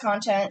quit this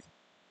content.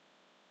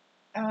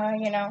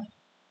 You know,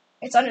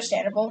 it's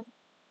understandable.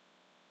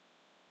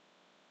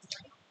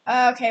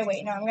 Okay,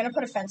 wait, no, I'm gonna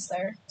put a fence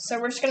there. So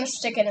we're just gonna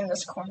stick it in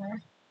this corner.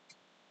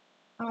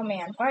 Oh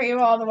man, why are you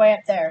all the way up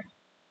there?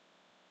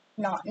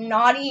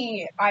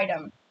 Naughty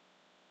item.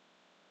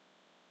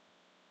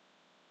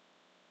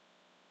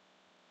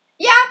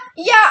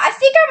 Yeah, I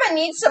think I'm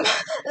gonna need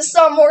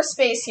some more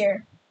space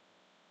here.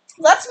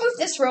 Let's move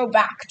this row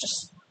back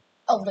just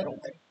a little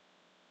bit.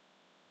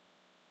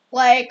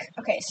 Like,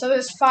 okay, so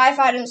there's 5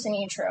 items in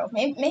each row.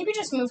 Maybe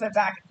just move it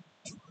back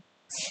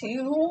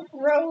 2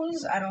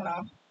 rows? I don't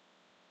know.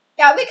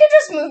 Yeah, we could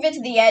just move it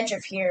to the edge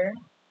of here,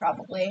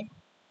 probably.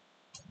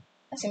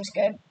 That seems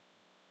good.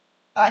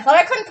 I thought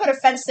I couldn't put a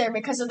fence there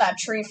because of that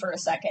tree for a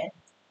second.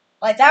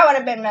 Like, that would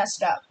have been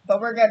messed up. But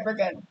we're good, we're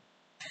good.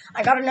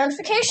 I got a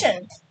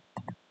notification.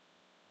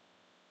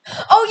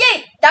 Oh,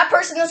 yay! That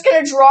person that's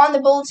going to draw on the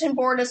bulletin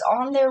board is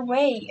on their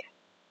way.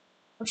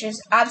 Which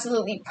is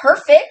absolutely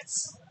perfect.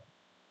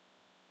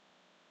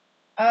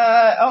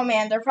 Oh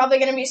man, they're probably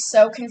going to be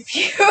so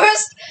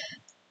confused.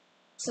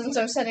 Since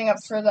I'm setting up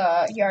for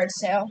the yard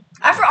sale.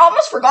 I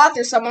almost forgot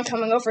there's someone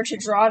coming over to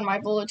draw on my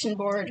bulletin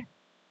board.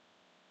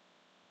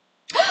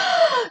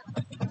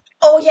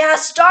 Oh yeah,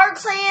 Star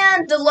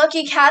Clan! The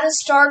lucky cat is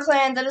Star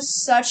Clan. That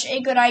is such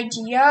a good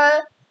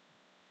idea.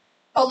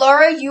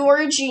 Alara, you are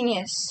a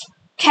genius.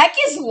 Keck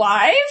is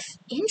live?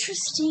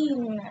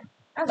 Interesting.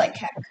 I like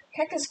Keck.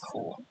 Keck is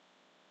cool.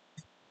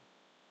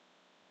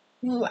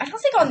 Ooh, I don't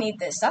think I'll need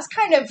this. That's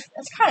kind of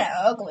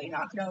ugly,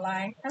 not gonna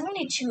lie. I only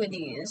need 2 of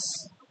these.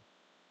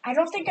 I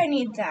don't think I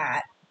need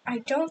that. I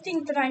don't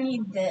think that I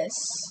need this.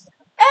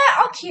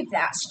 I'll keep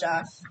that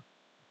stuff.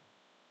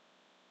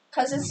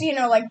 Because it's, you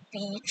know, like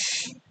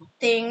beach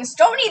things.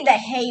 Don't need the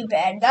hay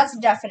bed. That's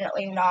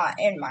definitely not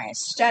in my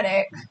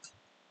aesthetic.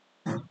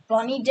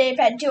 Bunny day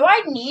bed. Do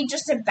I need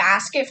just a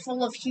basket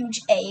full of huge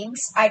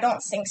eggs? I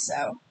don't think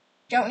so.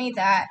 Don't need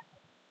that.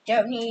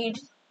 Don't need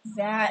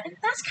that.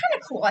 That's kind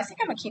of cool. I think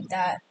I'm going to keep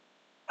that.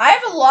 I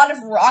have a lot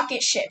of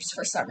rocket ships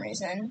for some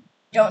reason.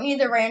 Don't need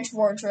the ranch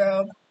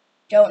wardrobe.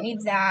 Don't need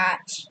that.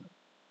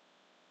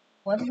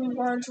 Wooden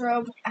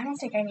wardrobe. I don't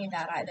think I need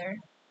that either.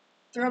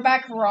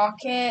 Throwback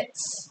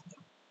rockets.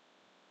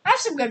 I have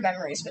some good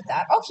memories with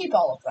that. I'll keep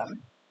all of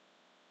them.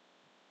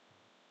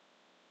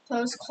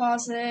 Clothes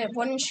closet.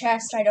 Wooden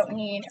chest I don't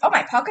need. Oh,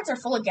 my pockets are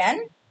full again?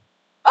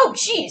 Oh,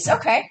 jeez.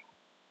 Okay.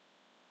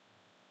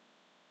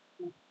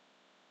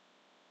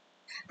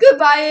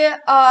 Goodbye.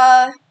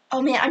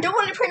 Oh man, I don't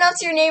want to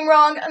pronounce your name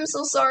wrong. I'm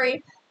so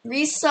sorry.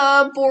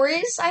 Risa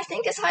Boris, I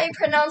think is how you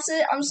pronounce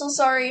it. I'm so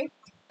sorry.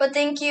 But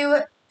thank you.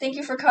 Thank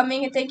you for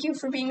coming and thank you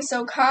for being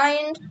so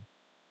kind.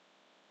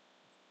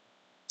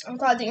 I'm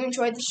glad that you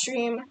enjoyed the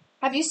stream.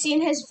 Have you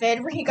seen his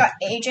vid where he got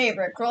AJ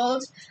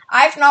rickrolled?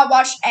 I've not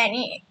watched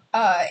any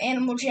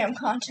Animal Jam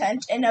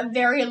content in a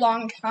very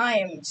long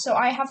time, so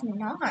I have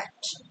not.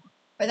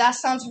 But that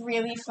sounds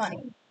really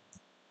funny.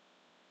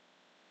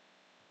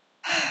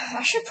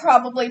 I should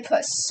probably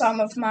put some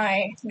of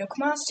my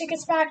Nookazon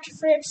tickets back to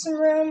free up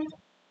some room.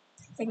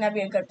 I think that'd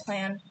be a good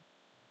plan.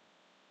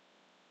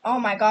 Oh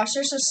my gosh,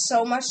 there's just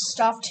so much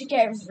stuff to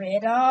get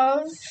rid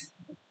of.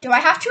 Do I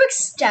have to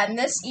extend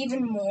this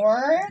even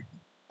more?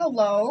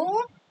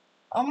 Hello?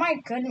 Oh my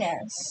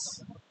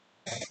goodness.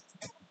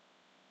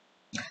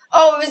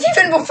 Oh, it was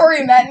even before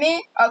you met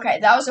me? Okay,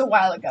 that was a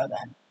while ago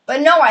then.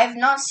 But no, I have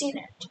not seen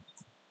it.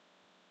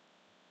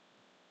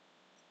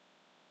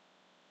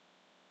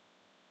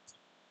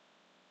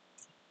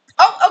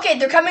 Oh, okay,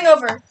 they're coming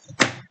over.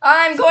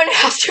 I'm going to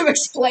have to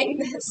explain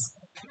this.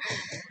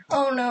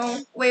 Oh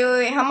no.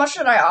 Wait, how much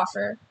did I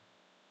offer?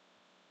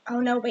 Oh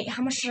no, wait,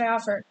 how much did I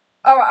offer?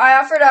 Oh, I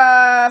offered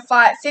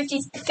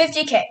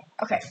 50K.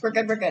 Okay, we're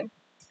good.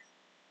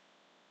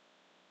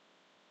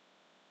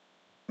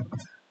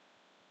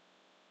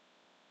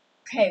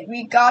 Okay,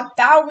 we got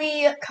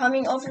Bowie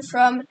coming over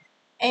from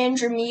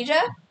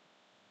Andromeda.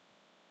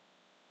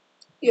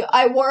 Yeah,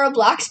 I wore a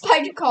black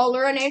spiked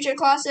collar in AJ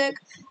Classic.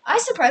 I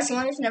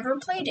surprisingly have never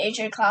played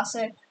AJ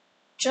Classic.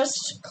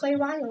 Just play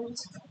Wild.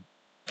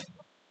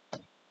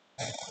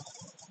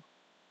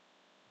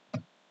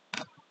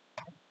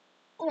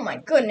 Oh my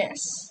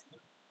goodness.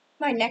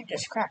 My neck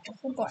just cracked a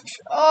whole bunch.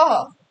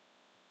 Oh.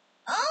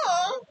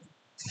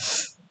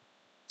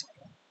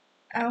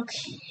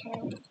 Okay.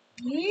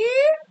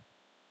 Yeah.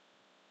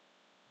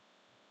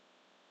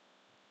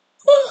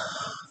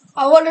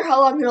 I wonder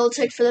how long it'll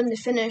take for them to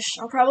finish.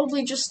 I'll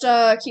probably just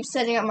keep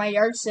setting up my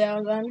yard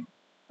sale then.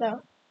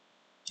 So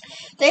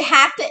they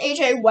hacked the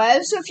AJ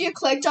web, so if you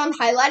clicked on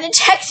highlighted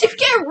text, you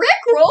get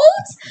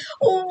rickrolled?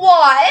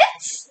 What?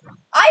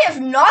 I have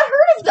not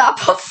heard of that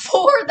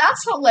before.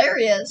 That's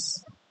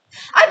hilarious.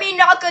 I mean,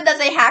 not good that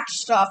they hacked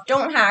stuff.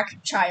 Don't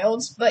hack,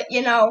 childs. But,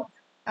 you know,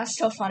 that's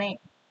still funny.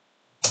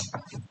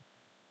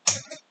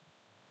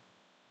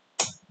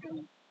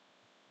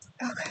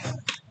 Okay.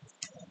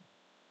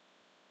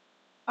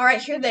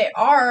 Alright, here they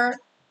are.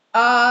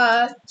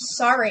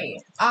 Sorry.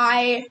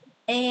 I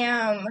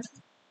am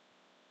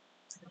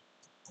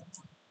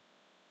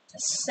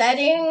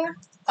setting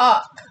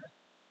up.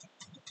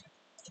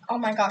 Oh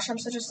my gosh, I'm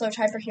such a slow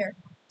typer here.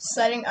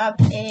 Setting up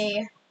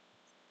a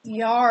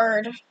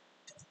yard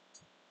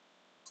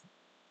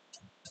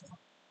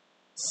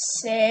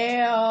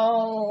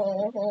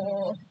sale.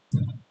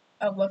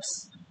 Oh,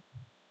 whoops.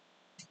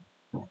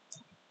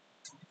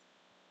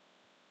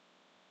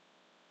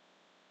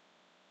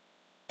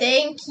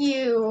 Thank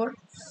you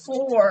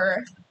for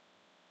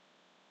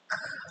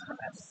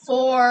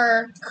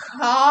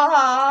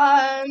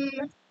coming.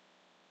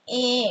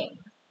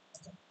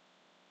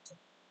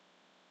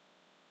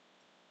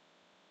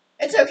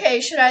 It's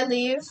okay. Should I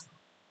leave?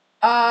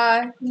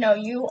 No,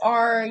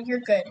 you're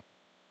good.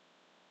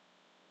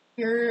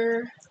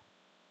 You're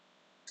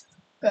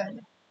good.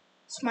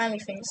 Smiley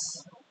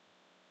face.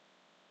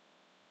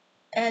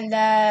 And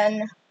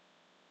then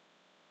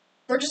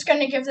we're just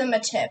gonna give them a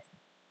tip.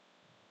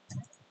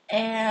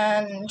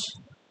 And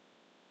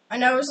I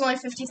know it was only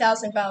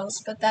 50,000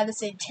 bells, but that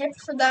is a tip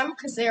for them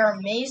because they are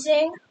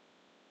amazing.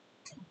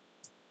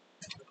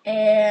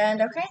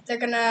 And okay, they're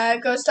gonna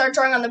go start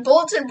drawing on the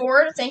bulletin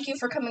board. Thank you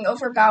for coming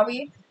over,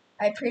 Bowie.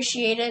 I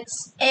appreciate it.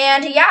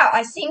 And yeah,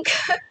 I think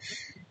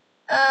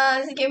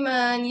I think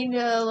I need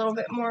a little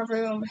bit more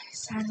room,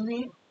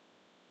 sadly.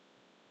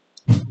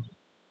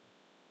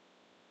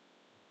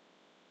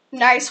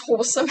 Nice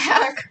wholesome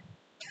hack.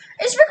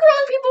 Is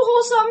Rickrolling people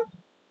wholesome?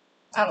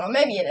 I don't know,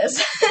 maybe it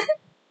is.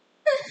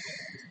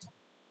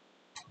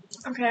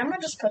 Okay, I'm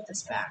gonna just put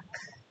this back.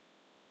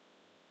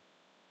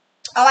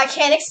 Oh, I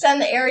can't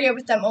extend the area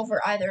with them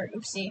over either.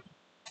 Oopsie.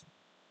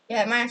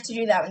 Yeah, I might have to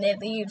do that when they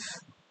leave.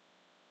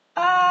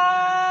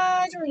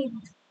 I don't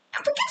even...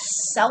 We could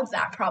sell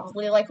that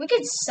probably. Like, we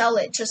could sell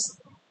it just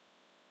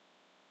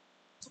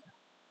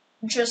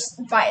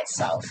by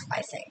itself,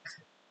 I think.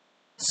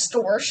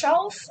 Store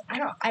shelf?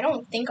 I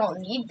don't think I'll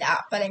need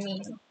that, but I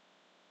mean...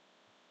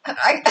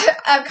 I'm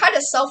kind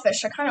of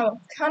selfish. I kind of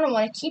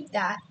want to keep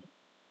that.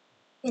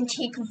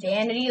 Antique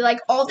vanity, like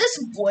all this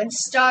wood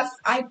stuff,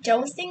 I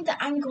don't think that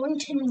I'm going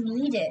to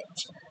need it.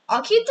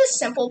 I'll keep the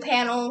simple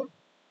panel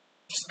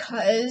just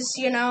cause,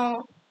 you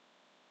know,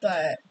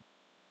 but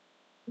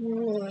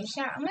ooh,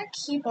 yeah, I'm gonna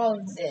keep all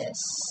of this.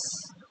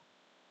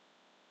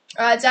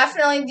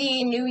 Definitely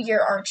the New Year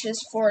arches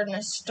for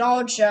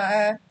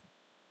nostalgia.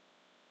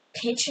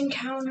 Kitchen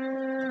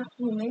counter.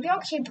 Ooh, maybe I'll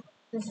keep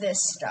this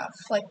stuff,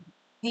 like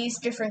these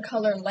different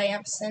color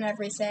lamps and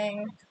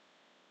everything.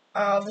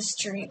 Oh, the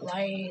street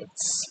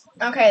lights.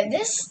 Okay,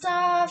 this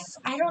stuff,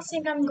 I don't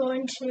think I'm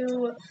going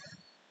to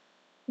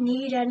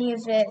need any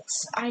of it.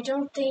 I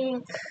don't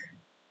think...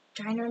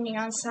 Dino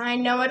neon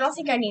sign. No, I don't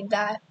think I need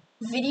that.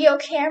 Video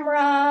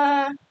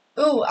camera.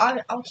 Ooh,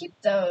 I'll keep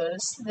those.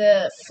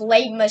 The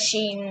flame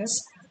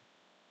machines.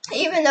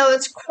 Even though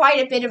it's quite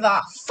a bit of a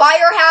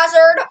fire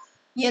hazard,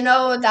 you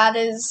know, that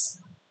is...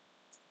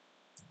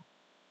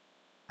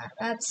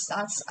 That's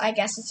I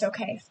guess it's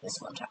okay for this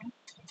one time.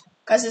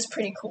 Because it's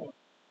pretty cool.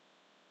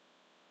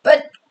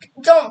 But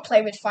don't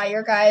play with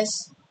fire, guys.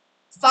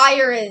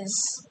 Fire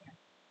is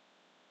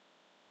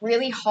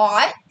really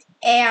hot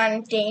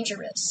and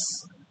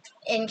dangerous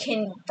and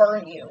can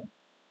burn you.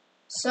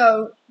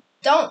 So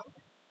don't.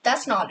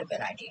 That's not a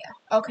good idea.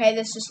 Okay,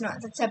 that's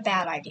a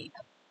bad idea.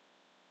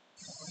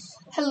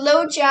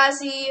 Hello,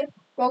 Jazzy.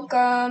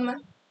 Welcome.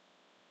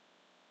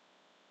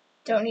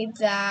 Don't need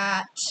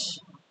that.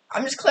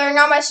 I'm just clearing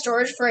out my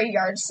storage for a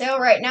yard sale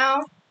right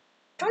now.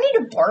 Don't need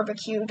a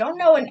barbecue. Don't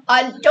need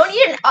an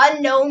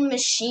unknown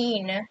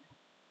machine.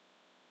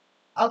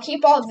 I'll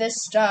keep all this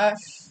stuff.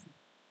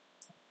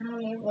 I don't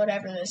need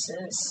whatever this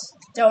is.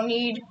 Don't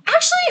need...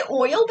 Actually,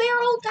 oil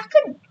barrel? That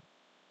could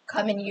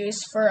come in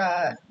use for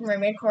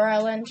Mermaid Core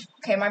Island.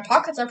 Okay, my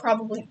pockets are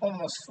probably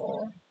almost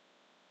full.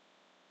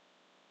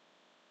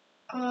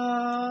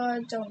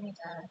 Don't need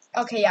that.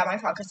 Okay, yeah, my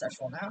pockets are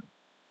full now.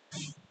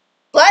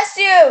 Bless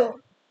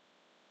you!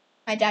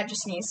 My dad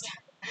just sneezed.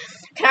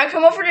 Can I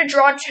come over to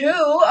draw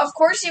too? Of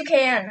course you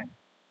can.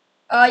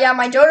 Yeah,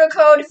 my Dota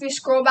code, if you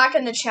scroll back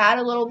in the chat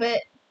a little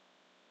bit,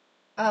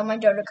 my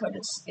Dota code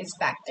is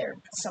back there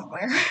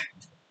somewhere.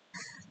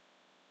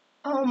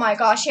 Oh my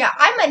gosh, yeah,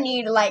 I'm gonna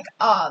need, like,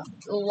 a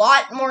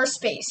lot more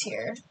space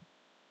here.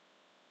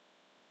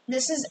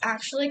 This is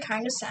actually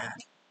kind of sad.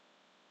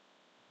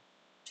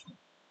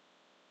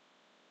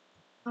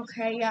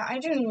 Okay, yeah, I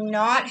do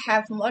not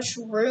have much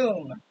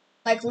room.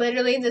 Like,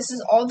 literally, this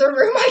is all the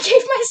room I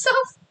gave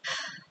myself.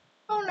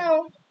 Oh,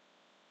 no.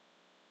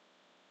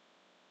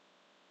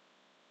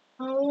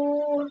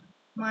 Oh,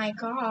 my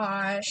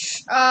gosh.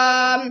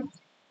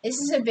 This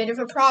is a bit of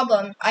a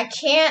problem. I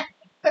can't,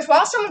 because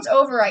while someone's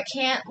over, I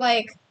can't,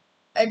 like,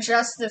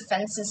 adjust the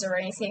fences or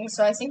anything,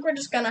 so I think we're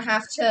just gonna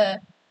have to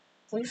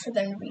wait for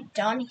them to be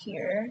done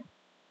here.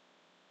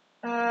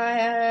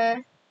 I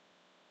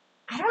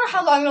don't know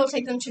how long it'll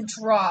take them to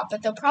drop,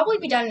 but they'll probably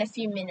be done in a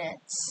few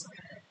minutes.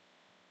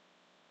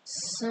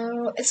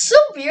 So, it's so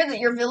weird that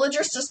your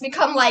villagers just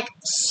become, like,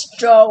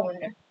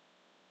 stone.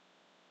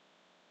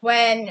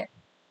 When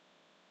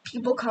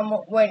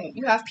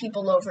you have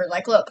people over.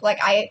 Like, look, like,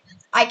 I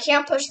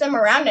can't push them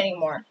around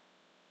anymore.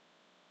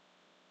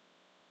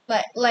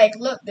 Like,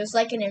 look, there's,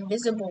 like, an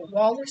invisible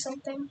wall or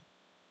something.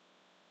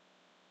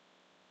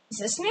 Is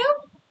this new?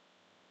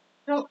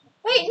 No,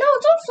 wait, no,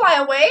 don't fly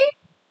away.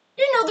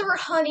 You didn't know there were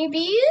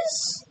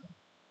honeybees.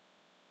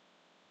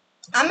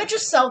 I'm gonna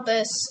just sell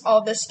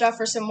all this stuff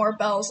for some more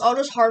bells. I'll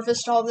just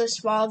harvest all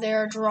this while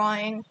they're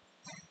drying.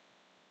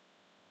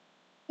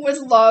 With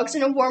logs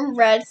and a warm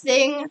red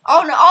thing.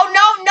 Oh no, wait,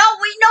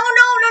 no.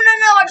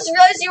 I just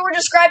realized you were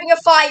describing a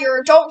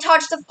fire. Don't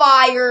touch the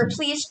fire.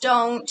 Please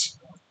don't.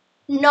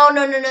 No,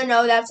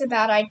 that's a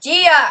bad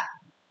idea.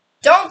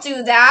 Don't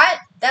do that.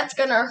 That's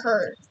gonna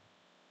hurt.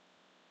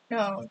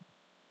 No.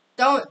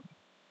 Don't.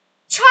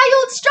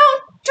 Childs,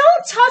 don't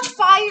touch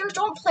fire.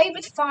 Don't play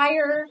with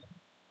fire.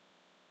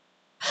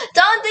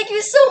 Don, thank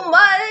you so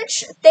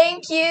much.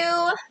 Thank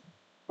you.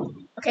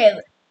 Okay,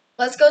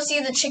 let's go see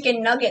the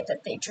chicken nugget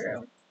that they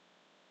drew.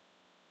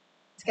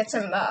 Let's get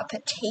some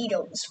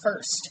potatoes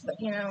first, but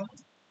you know.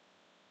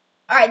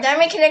 Alright, then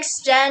we can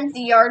extend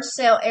the yard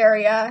sale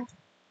area.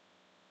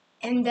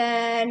 And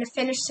then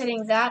finish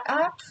setting that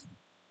up.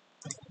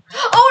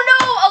 Oh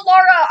no,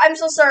 Alara, I'm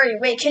so sorry.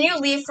 Wait, can you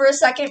leave for a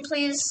second,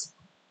 please?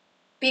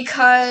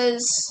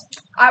 Because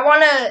I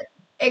want to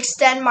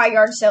extend my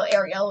yard sale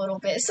area a little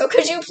bit. So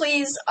could you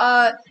please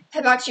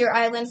head back to your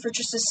island for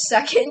just a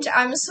second?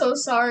 I'm so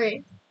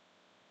sorry.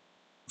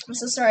 I'm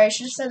so sorry. I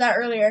should have said that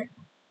earlier.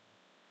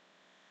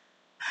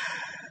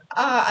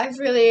 I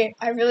really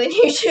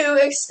need to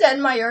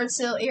extend my yard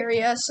sale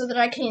area so that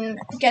I can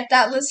get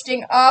that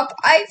listing up.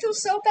 I feel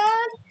so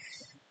bad.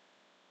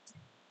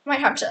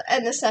 Might have to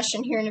end the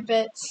session here in a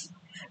bit.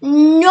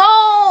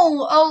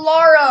 No,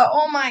 Alara.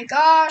 Oh my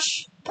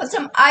gosh. Put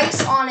some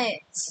ice on it.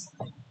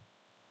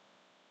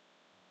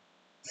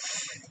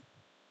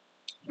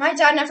 My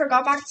dad never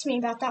got back to me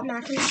about that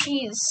mac and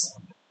cheese.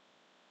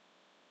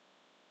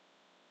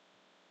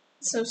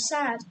 It's so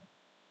sad.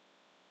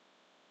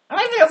 I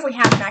don't even know if we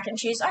have mac and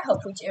cheese. I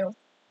hope we do.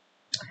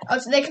 Oh,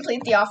 did they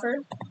complete the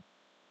offer?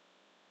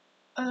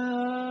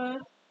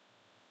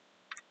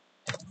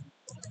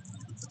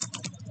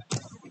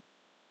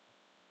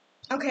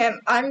 Okay,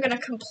 I'm gonna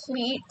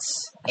complete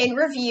in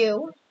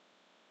review.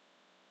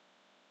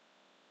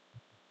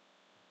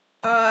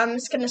 I'm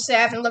just gonna say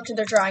I haven't looked at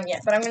their drawing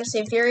yet, but I'm gonna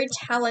say very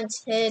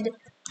talented,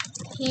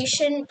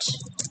 patient,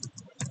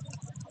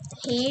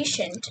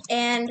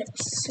 and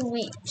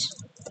sweet.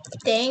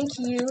 Thank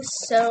you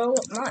so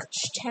much.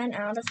 10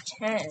 out of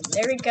 10.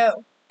 There we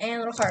go. And a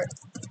little heart.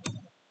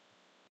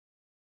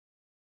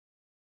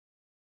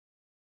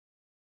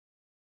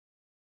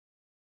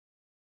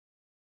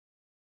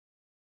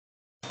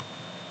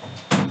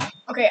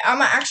 Okay, I'm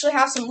gonna actually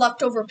have some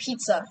leftover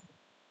pizza.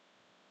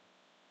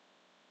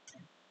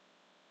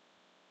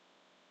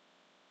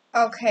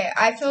 Okay,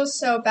 I feel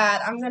so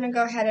bad. I'm gonna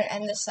go ahead and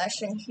end the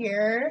session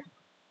here.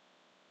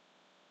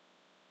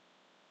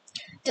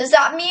 Does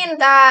that mean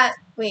that...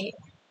 Wait.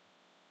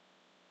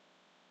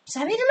 Does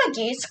that mean that my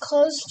gates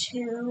closed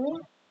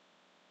too?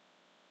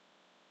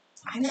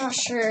 I'm not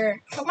sure.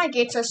 I hope my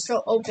gates are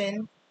still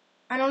open.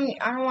 I don't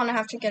want to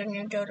have to get a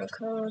new Dota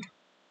code.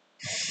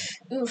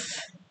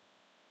 Oof.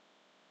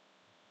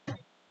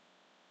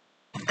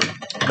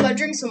 I'm gonna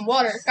drink some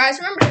water. Guys,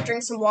 remember to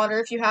drink some water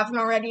if you haven't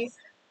already.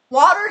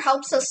 Water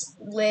helps us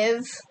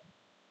live.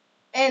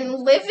 And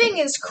living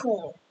is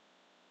cool.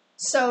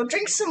 So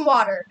drink some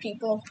water,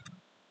 people.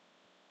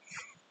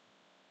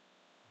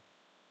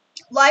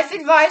 Life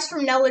advice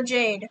from Nella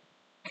Jade.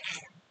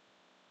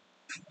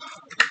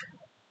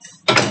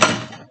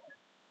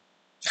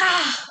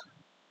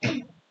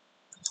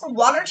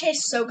 Water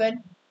tastes so good.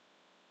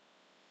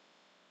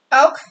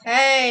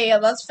 Okay,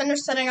 let's finish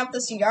setting up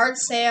this yard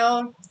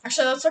sale.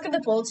 Actually, let's look at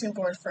the bulletin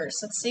board first.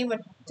 Let's see what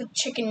the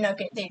chicken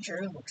nugget they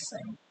drew looks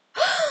like.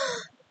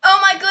 Oh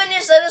my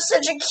goodness, that is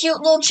such a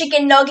cute little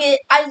chicken nugget.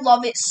 I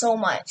love it so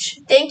much.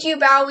 Thank you,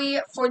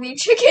 Bowie, for the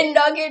chicken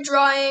nugget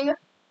drawing.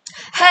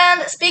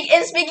 And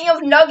speaking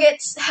of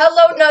nuggets,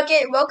 hello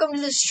Nugget, welcome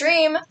to the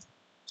stream.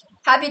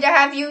 Happy to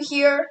have you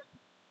here.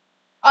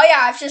 Oh yeah,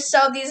 I have to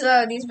sell these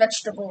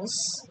vegetables.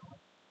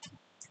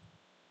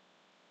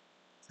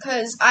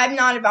 Because I'm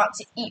not about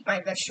to eat my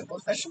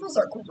vegetables. Vegetables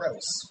are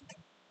gross.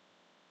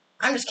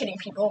 I'm just kidding,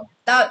 people.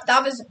 That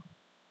was...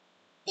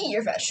 Eat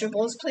your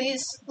vegetables,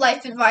 please.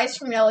 Life advice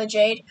from Nella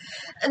Jade.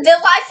 The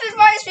life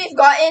advice we've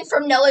gotten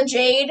from Nella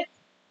Jade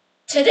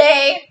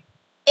today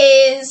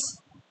is...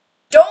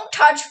 Don't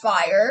touch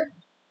fire.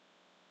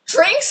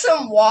 Drink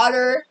some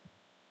water.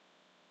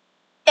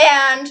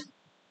 And...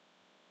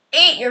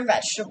 Eat your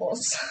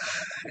vegetables.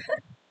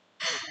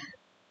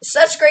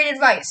 Such great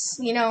advice,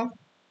 you know.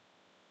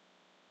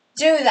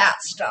 Do that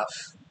stuff.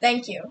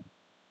 Thank you.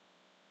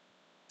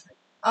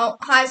 Oh,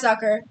 hi,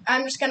 Zucker.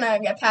 I'm just gonna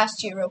get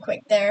past you real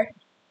quick there.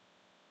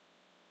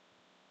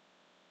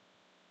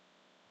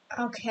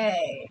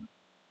 Okay.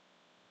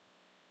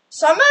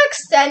 So I'm gonna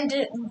extend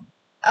it,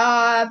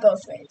 both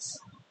ways.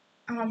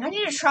 I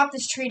need to chop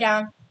this tree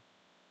down.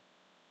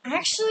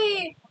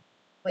 Actually,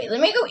 wait,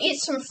 let me go eat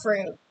some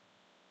fruit.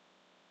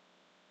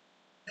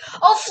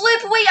 Oh,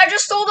 flip, wait, I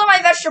just stole all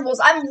my vegetables.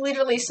 I'm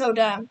literally so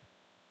dumb.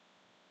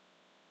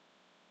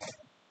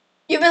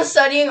 You've been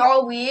studying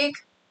all week.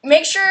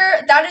 Make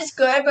sure that is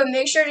good, but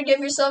make sure to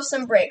give yourself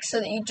some breaks so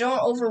that you don't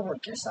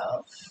overwork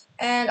yourself.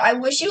 And I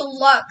wish you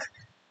luck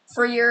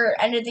for your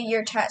end of the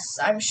year tests.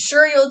 I'm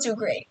sure you'll do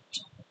great.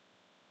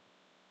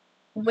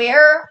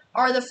 Where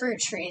are the fruit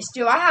trees?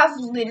 Do I have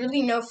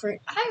literally no fruit?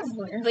 I have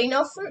literally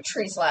no fruit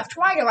trees left.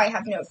 Why do I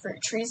have no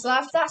fruit trees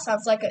left? That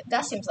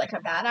seems like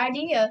a bad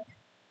idea.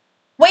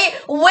 Wait!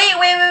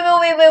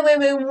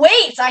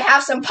 I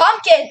have some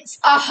pumpkins.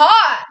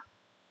 Aha!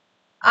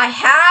 I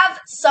have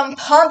some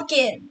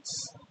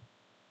pumpkins.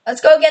 Let's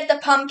go get the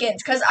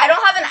pumpkins, because I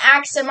don't have an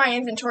axe in my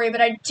inventory,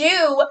 but I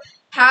do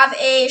have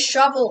a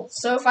shovel.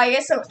 So if I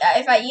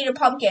eat a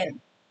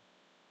pumpkin.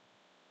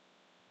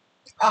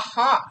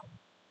 Aha.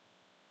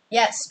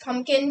 Yes,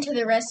 pumpkin to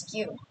the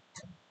rescue.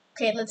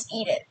 Okay, let's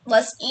eat it.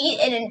 Let's eat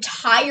an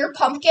entire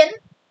pumpkin.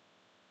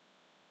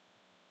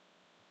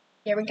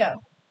 Here we go.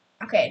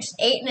 Okay, just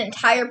ate an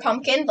entire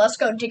pumpkin. Let's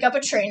go dig up a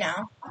tree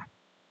now.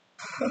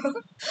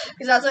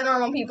 Because that's what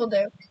normal people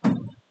do.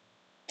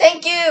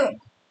 Thank you!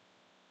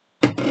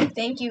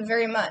 Thank you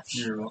very much.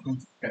 You're welcome.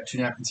 Got 2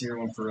 napkins here,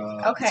 one for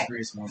okay.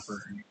 Grease and one for...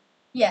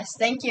 Yes,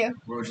 thank you.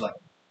 What would you like?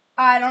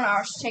 I don't know,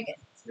 I'll just take it.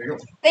 There you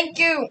go. Thank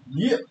you!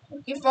 Yeah.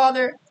 Thank you,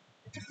 Father.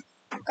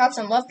 Got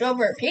some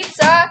leftover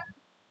pizza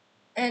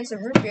and some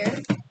root beer.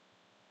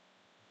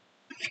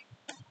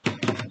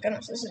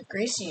 Goodness, this is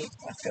greasy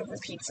leftover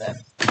pizza.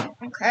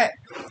 Okay.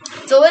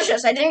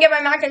 Delicious. I didn't get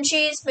my mac and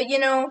cheese, but you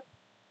know,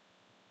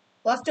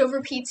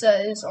 leftover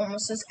pizza is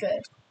almost as good.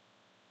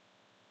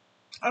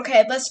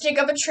 Okay, let's dig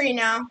up a tree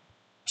now.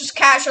 Just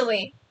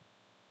casually.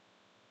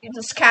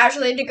 Just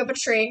casually dig up a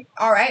tree.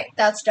 Alright,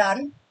 that's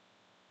done.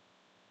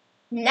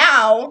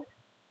 Now,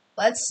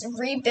 let's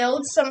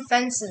rebuild some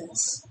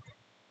fences.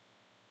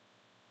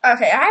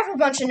 Okay, I have a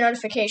bunch of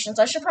notifications.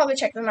 I should probably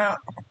check them out.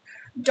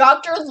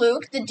 Dr.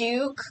 Luke, the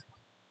Duke.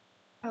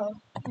 Oh,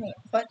 wait,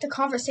 but the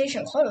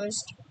conversation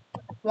closed.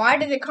 Why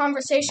did the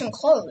conversation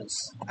close?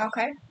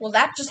 Okay, well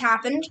that just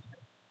happened.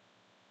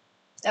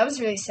 That was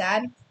really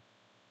sad.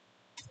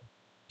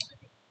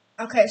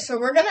 Okay, so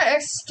we're gonna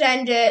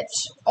extend it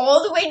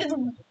all the way to the... do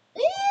we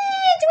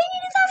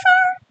need it that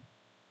far?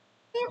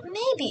 Yeah,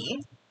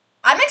 maybe.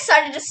 I'm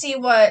excited to see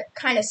what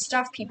kind of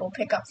stuff people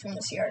pick up from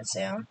this yard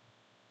sale.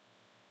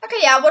 Okay,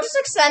 yeah, we'll just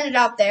extend it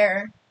out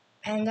there.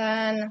 And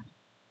then...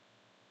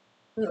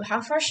 Ooh,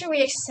 how far should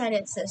we extend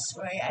it this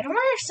way? I don't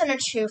want to extend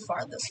it too far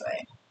this way.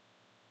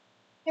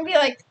 Maybe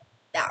like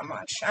that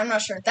much. I'm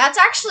not sure. That's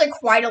actually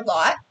quite a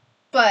lot,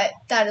 but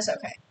that is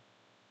okay.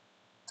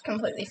 It's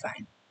completely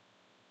fine.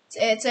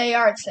 It's a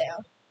yard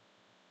sale.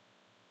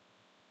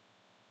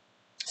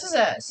 This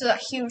is a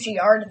huge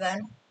yard then.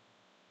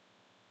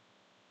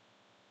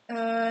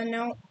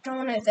 No, don't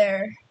want it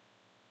there.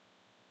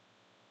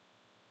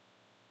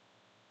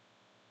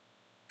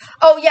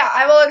 Oh yeah,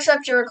 I will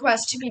accept your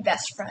request to be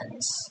best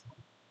friends.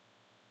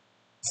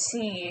 Let's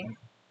see.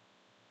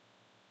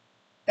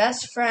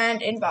 Best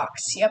friend inbox,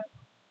 yep.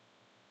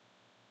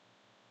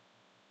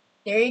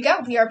 There you go,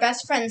 we are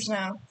best friends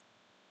now.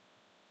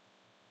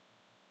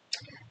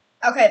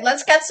 Okay,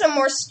 let's get some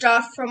more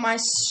stuff from my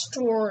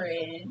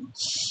storage.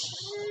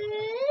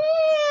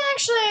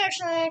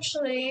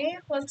 Actually,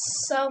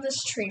 let's sell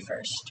this tree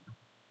first.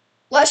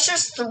 Let's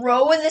just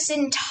throw this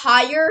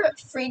entire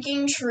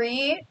freaking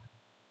tree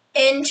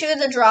into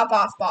the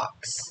drop-off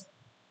box.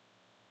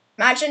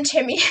 Imagine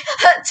Timmy,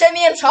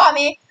 Timmy and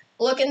Tommy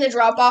look in the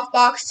drop-off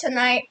box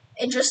tonight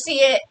and just see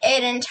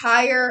an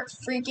entire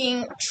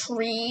freaking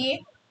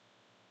tree.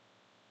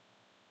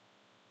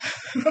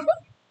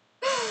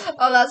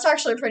 Oh, that's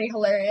actually pretty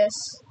hilarious.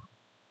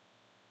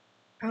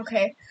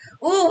 Okay.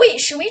 Ooh, wait,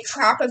 should we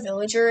trap a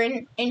villager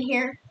in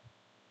here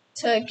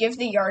to give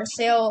the yard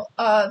sale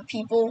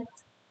people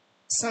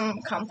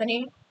some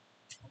company?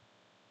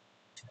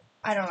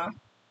 I don't know.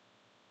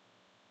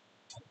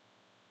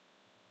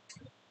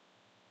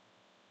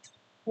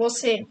 We'll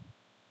see.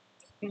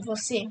 We will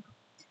see.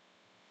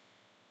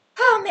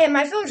 Oh man,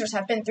 my villagers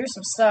have been through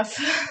some stuff.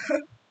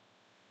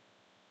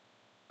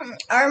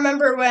 I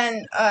remember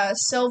when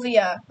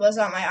Sylvia was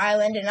on my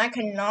island and I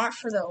could not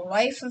for the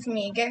life of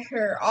me get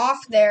her off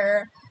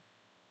there.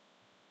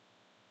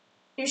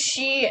 I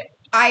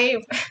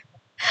don't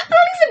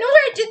even know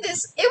why I did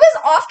this. It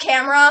was off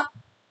camera.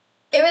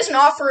 It was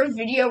not for a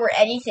video or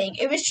anything.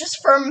 It was just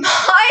for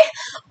my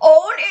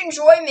own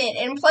enjoyment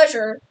and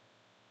pleasure.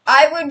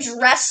 I would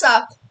dress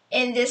up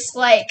in this,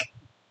 like,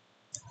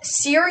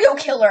 serial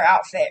killer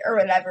outfit or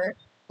whatever.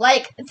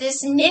 Like,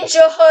 this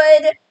ninja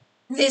hood,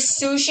 this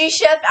sushi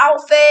chef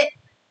outfit,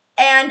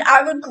 and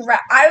I would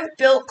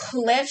build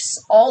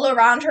cliffs all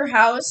around her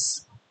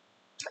house.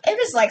 It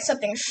was like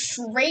something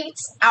straight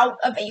out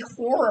of a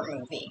horror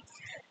movie.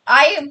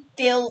 I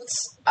built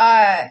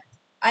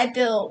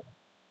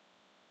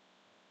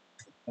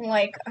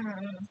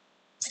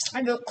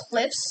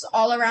cliffs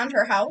all around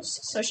her house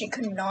so she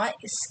could not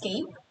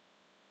escape.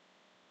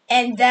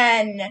 And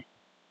then,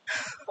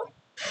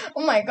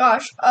 oh my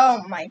gosh,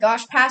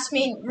 past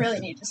me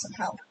really needed some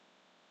help.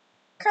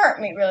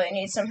 Current me really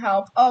needs some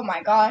help. Oh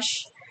my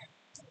gosh.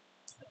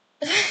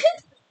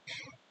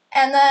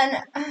 And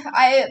then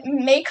I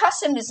made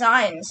custom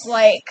designs,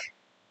 like,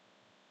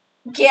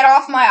 get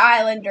off my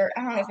island, or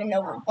I don't even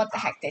know what the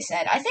heck they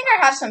said. I think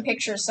I have some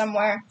pictures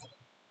somewhere.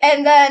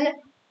 And then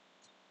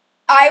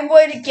I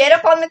would get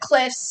up on the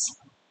cliffs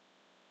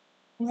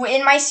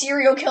in my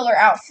serial killer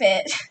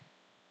outfit.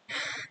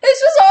 This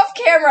was off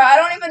camera. I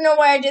don't even know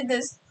why I did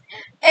this.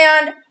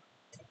 And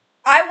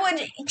I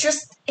would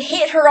just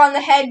hit her on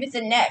the head with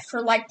the net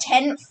for like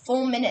 10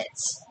 full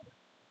minutes.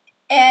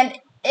 And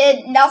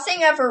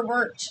nothing ever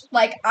worked.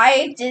 Like,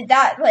 I did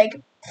that,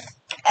 like,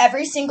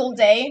 every single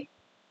day.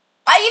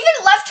 I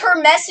even left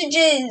her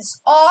messages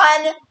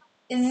on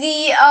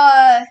the,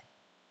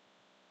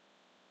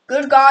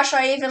 good gosh,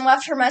 I even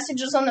left her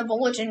messages on the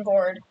bulletin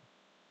board.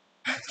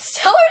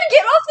 Tell her to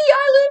get off the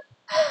island.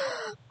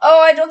 Oh,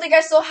 I don't think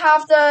I still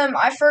have them.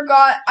 I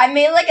forgot. I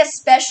made, like, a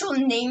special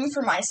name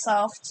for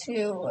myself,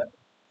 too.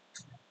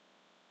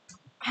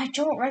 I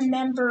don't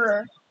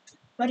remember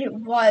what it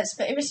was,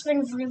 but it was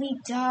something really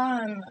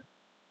dumb.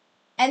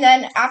 And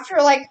then after,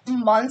 like,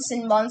 months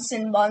and months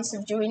and months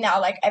of doing that,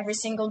 like, every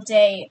single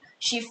day,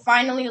 she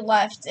finally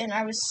left, and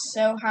I was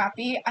so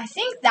happy. I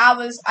think that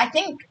was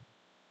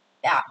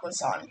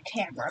on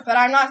camera, but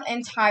I'm not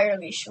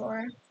entirely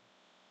sure.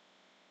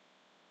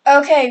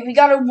 Okay, we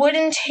got a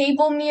wooden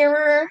table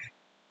mirror.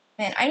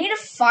 Man, I need to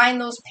find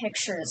those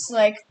pictures.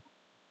 Like,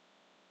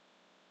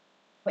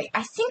 wait,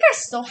 I think I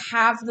still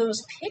have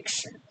those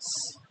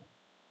pictures.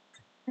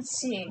 Let's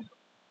see.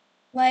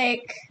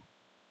 Like,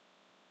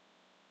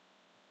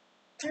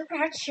 they're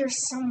back here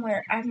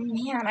somewhere.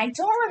 Man, I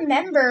don't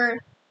remember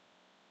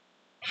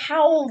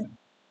how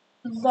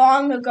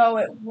long ago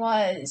it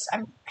was. I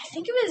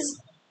think it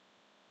was...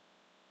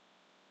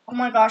 Oh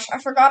my gosh, I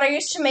forgot I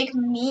used to make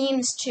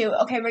memes too.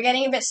 Okay, we're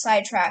getting a bit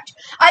sidetracked.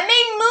 I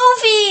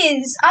made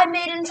movies! I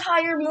made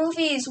entire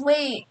movies.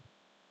 Wait.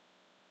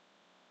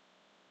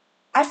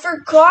 I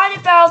forgot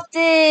about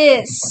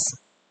this.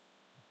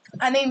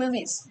 I made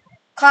movies.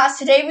 Class,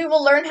 today we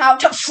will learn how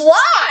to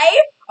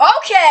fly!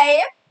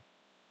 Okay!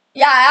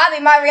 Yeah, that'd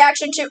be my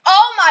reaction too.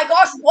 Oh my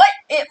gosh, what?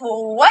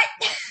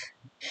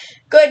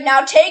 Good,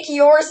 now take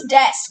yours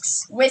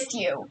desks with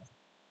you.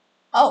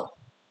 Oh.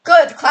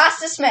 Good, class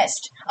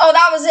dismissed. Oh,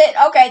 that was it.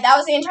 Okay, that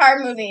was the entire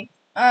movie.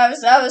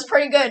 That was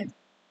pretty good.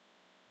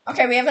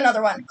 Okay, we have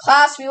another one.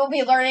 Class, we will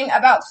be learning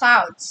about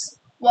clouds.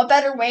 What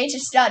better way to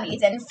study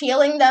than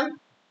feeling them?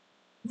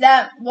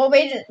 What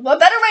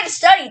better way to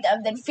study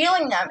them than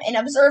feeling them and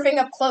observing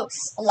up close?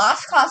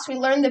 Last class, we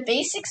learned the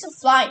basics of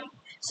flying,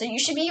 so you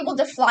should be able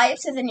to fly it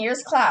to the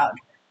nearest cloud.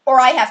 Or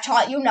I have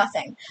taught you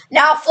nothing.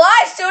 Now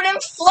fly,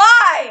 students,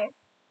 fly!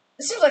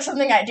 This seems like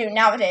something I do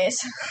nowadays.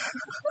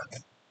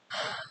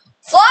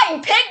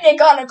 Flying picnic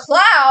on a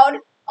cloud?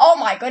 Oh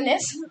my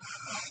goodness.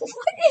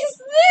 What is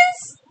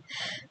this?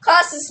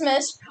 Class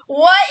dismissed.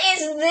 What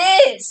is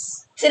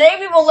this? Today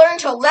we will learn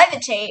to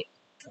levitate.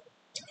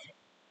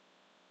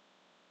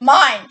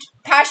 Mind.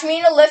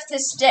 Pashmina, lift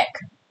this stick.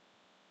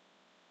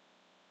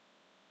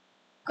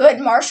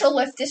 Good, Marshall,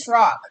 lift this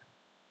rock.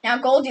 Now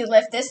Goldie,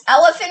 lift this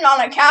elephant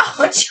on a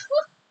couch.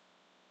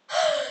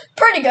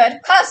 Pretty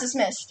good. Class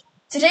dismissed.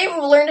 Today we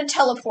will learn to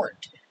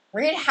teleport.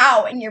 Read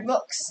how in your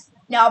books.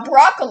 Now,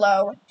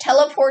 Broccolo,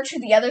 teleport to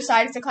the other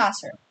side of the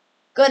classroom.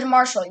 Good,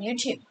 Marshall, you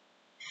too.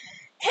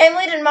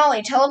 Hamlet and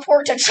Molly,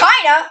 teleport to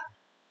China.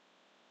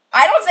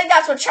 I don't think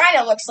that's what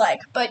China looks like,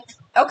 but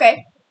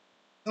okay.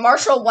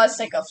 Marshall was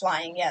sick of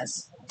flying,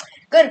 yes.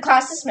 Good,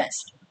 class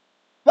dismissed.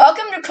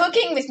 Welcome to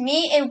Cooking with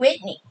me and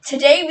Whitney.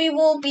 Today we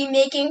will be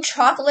making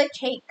chocolate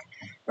cake.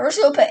 First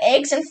we'll put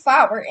eggs and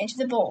flour into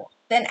the bowl.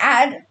 Then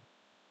add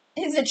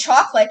the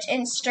chocolate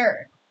and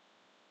stir.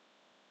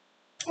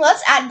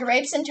 Let's add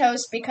grapes and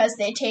toast because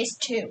they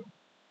taste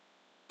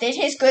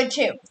good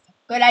too.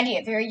 Good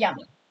idea, very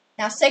yummy.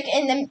 Now stick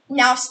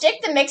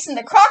the mix in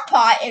the crock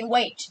pot and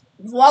wait.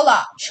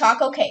 Voila,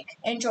 choco cake.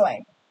 Enjoy.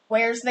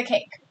 Where's the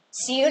cake?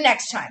 See you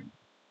next time.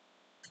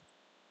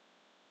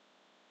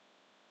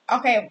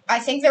 Okay, I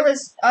think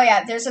there's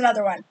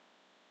another one.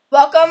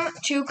 Welcome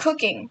to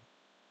Cooking.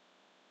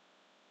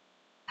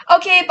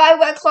 Okay, bye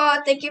Wet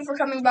Claw. Thank you for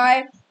coming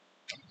by.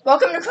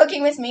 Welcome to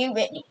Cooking with me and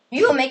Whitney.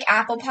 We will make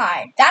apple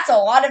pie. That's a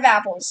lot of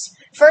apples.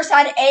 First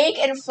add egg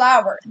and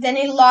flour, then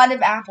a lot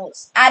of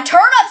apples. Add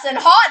turnips and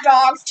hot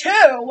dogs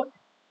too.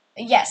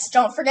 Yes,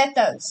 don't forget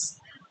those.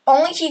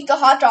 Only heat the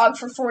hot dog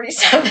for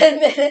 47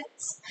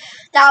 minutes.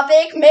 Now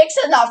bake mix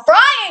in the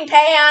frying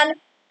pan.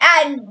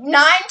 Add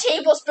 9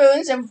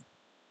 tablespoons of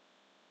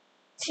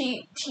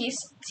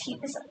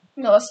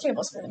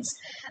tablespoons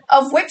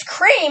of whipped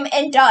cream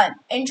and done.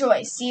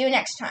 Enjoy. See you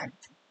next time.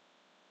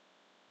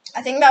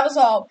 I think that was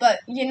all, but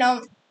you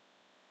know,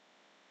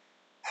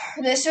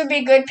 this would be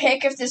a good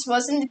pick if this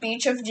wasn't the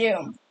Beach of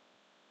Doom.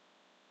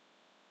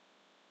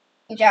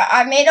 Yeah,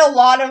 I made a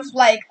lot of,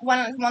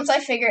 once I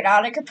figured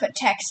out I could put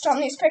text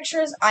on these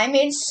pictures, I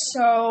made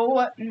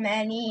so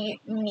many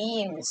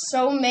memes.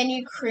 So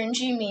many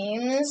cringy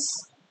memes.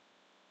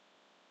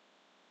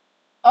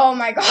 Oh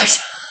my gosh.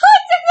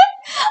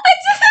 I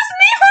did this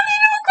meme on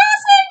Animal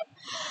Crossing!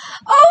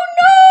 Oh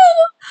no!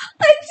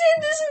 I did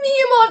this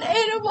meme on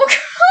Animal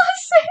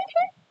Crossing!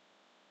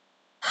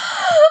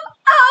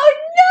 Oh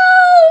no!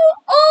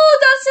 Oh,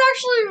 that's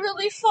actually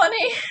really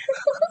funny.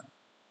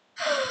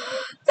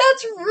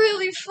 That's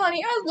really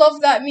funny. I love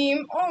that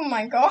meme. Oh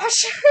my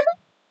gosh.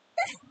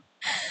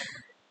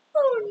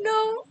 Oh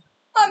no.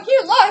 I'm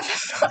here live.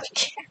 I'm not a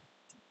cat.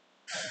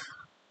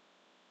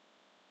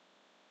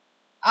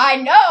 I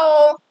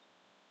know.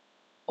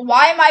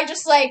 Why am I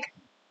just like...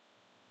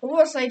 What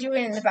was I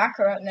doing in the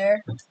background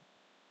there?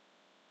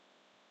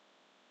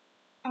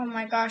 Oh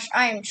my gosh.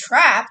 I am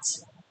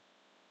trapped.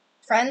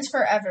 Friends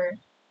forever.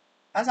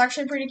 That's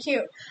actually pretty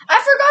cute. I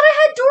forgot I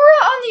had Dora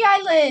on the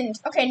island.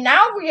 Okay,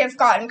 now we have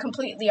gotten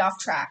completely off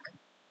track.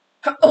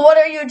 What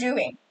are you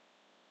doing?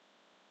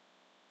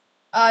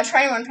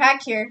 Trying to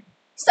unpack here.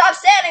 Stop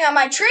standing on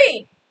my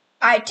tree!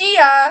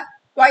 Idea!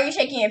 Why are you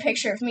taking a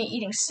picture of me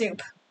eating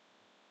soup?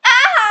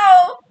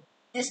 Ow!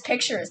 This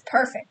picture is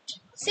perfect.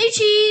 See,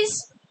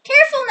 cheese!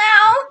 Careful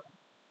now!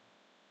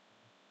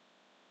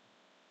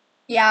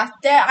 Yeah,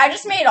 I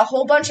just made a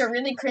whole bunch of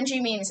really cringy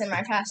memes in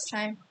my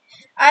pastime.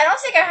 I don't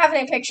think I have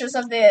any pictures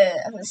of the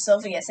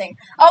Sylvia thing.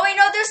 Oh wait,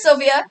 no, there's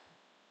Sylvia.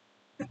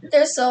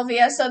 There's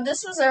Sylvia. So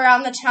this was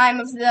around the time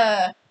of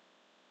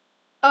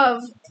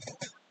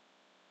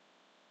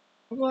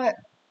what?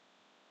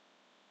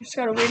 I just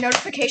got a weird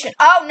notification.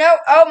 Oh no!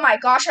 Oh my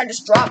gosh! I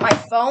just dropped my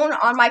phone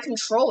on my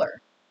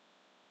controller.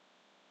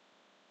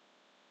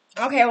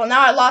 Okay, well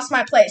now I lost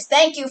my place.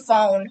 Thank you,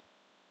 phone.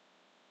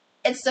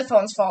 It's the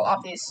phone's fault,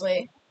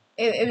 obviously.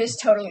 It was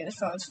totally the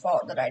phone's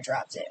fault that I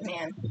dropped it.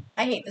 Man,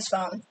 I hate this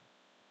phone.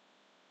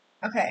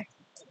 Okay.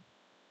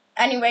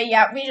 Anyway,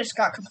 yeah, we just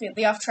got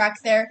completely off track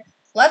there.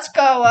 Let's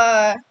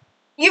go,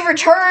 You've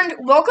returned.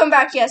 Welcome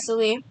back,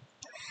 Yesily.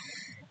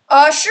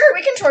 Sure,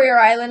 we can tour your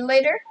island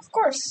later. Of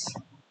course.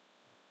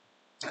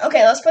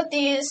 Okay, let's put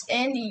these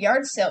in the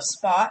yard sale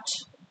spot.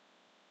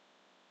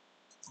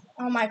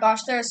 Oh my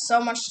gosh, there's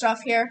so much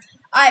stuff here.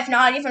 I have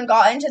not even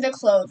gotten to the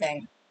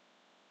clothing.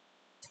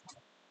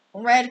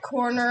 Red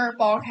corner,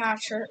 ball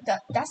catcher.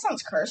 That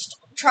sounds cursed.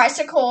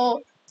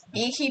 Tricycle,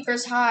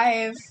 beekeeper's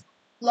hive,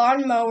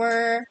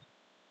 lawnmower,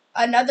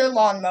 another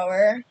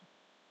lawnmower,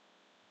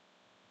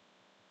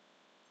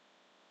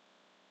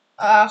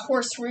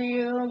 horse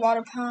reel,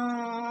 water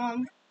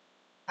pump.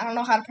 I don't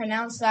know how to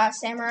pronounce that.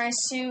 Samurai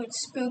suit,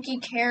 spooky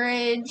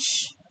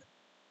carriage.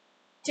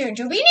 Dude,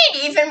 do we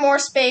need even more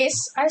space?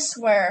 I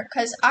swear,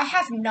 because I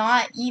have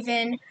not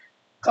even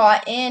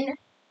gotten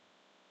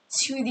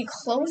to the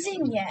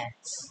closing yet.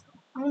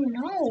 Oh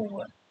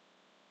no.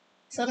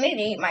 So I need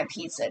to eat my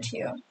pizza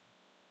too.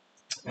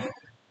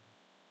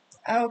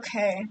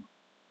 Okay.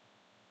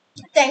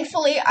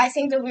 Thankfully, I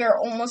think that we are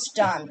almost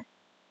done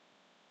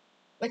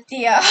with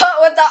the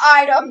with the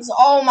items.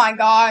 Oh my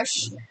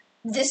gosh.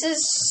 This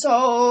is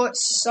so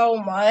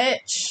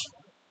much.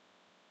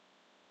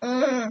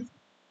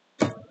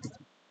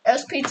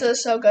 This pizza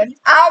is so good.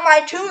 Ow,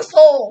 my tooth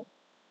hole.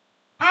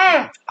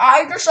 I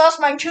just lost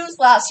my tooth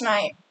last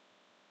night.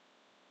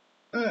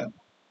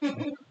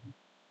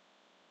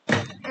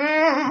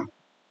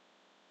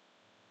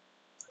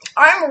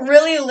 I'm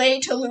really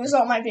late to lose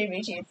all my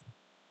baby teeth.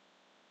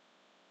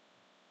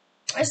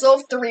 I still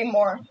have 3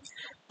 more.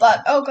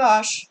 But, oh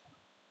gosh.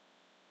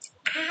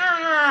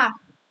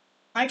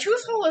 My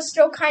tooth hole is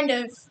still kind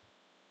of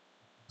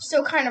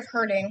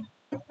hurting.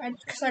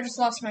 Because I just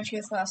lost my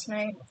tooth last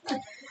night.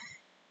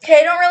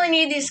 Okay, I don't really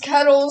need these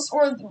kettles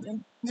or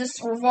this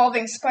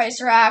revolving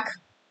spice rack.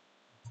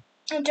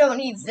 I don't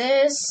need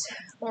this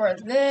or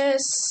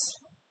this.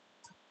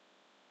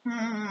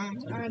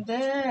 Or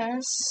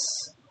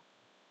this.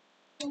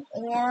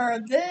 Or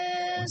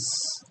this.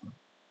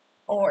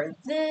 Or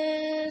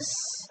this.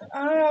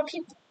 I'll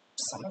keep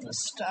some of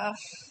this stuff.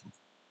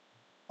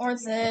 Or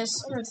this.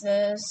 Or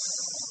this.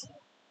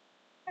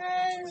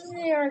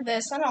 Or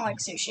this. I don't like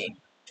sushi.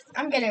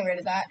 I'm getting rid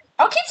of that.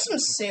 I'll keep some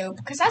soup,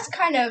 because that's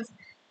kind of,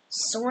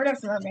 sort of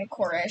mermaid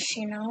core-ish,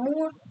 you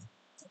know?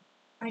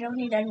 I don't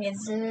need any of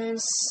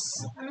this.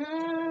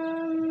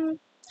 Probably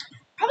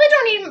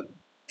don't need...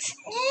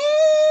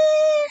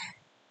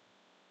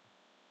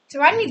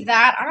 Do I need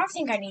that? I don't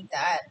think I need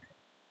that.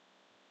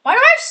 Why do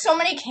I have so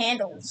many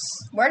candles?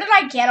 Where did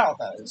I get all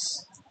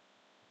those?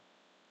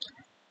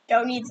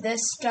 Don't need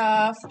this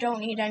stuff.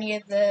 Don't need any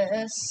of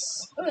this.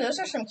 Ooh, those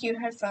are some cute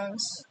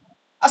headphones.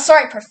 Oh,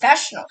 sorry,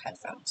 professional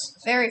headphones.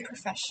 Very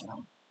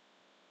professional.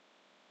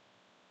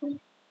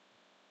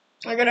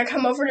 We're gonna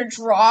come over to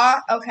draw.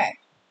 Okay.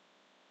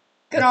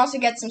 You can also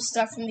get some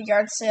stuff from the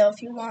yard sale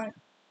if you want.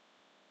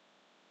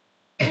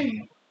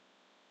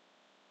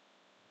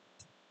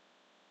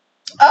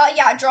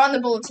 Yeah, draw on the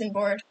bulletin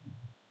board.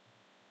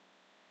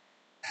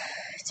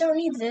 Don't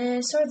need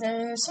this, or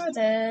this, or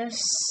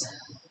this.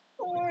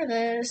 Or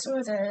this,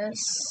 or this.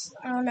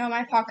 Oh no,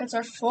 my pockets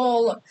are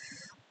full.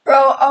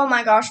 Bro, oh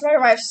my gosh, why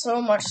do I have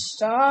so much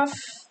stuff?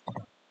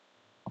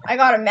 I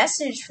got a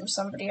message from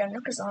somebody on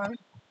Nookazon.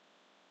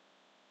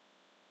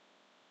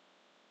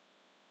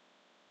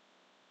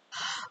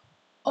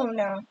 Oh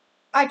no,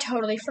 I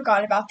totally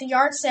forgot about the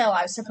yard sale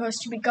I was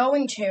supposed to be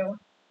going to.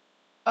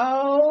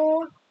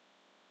 Oh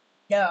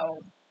no.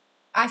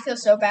 I feel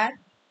so bad.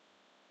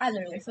 I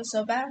literally feel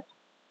so bad.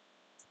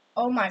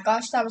 Oh my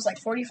gosh, that was like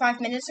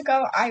 45 minutes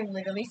ago. I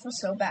literally feel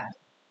so bad.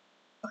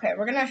 Okay,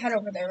 we're gonna head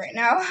over there right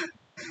now.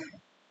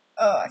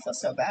 Oh, I feel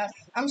so bad.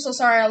 I'm so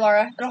sorry,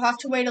 Alara. It'll have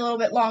to wait a little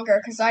bit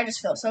longer because I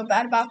just feel so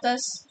bad about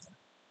this.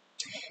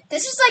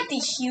 This is like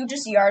the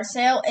hugest yard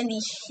sale in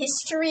the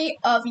history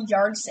of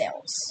yard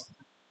sales.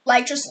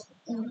 Like, just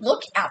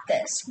look at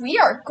this. We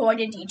are going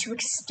to need to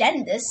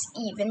extend this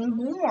even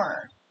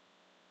more.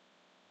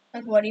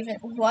 Like, what even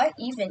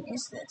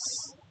is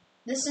this?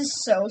 This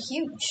is so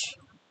huge.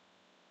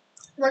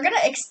 We're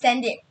gonna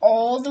extend it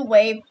all the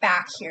way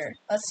back here.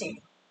 Let's see.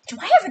 Do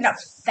I have enough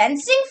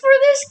fencing for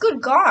this?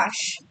 Good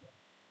gosh.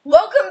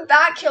 Welcome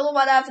back,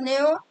 Kilowatt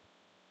Avenue.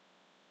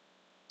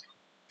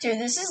 Dude,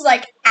 this is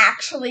like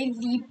actually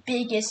the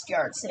biggest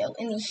yard sale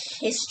in the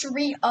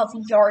history of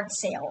yard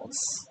sales.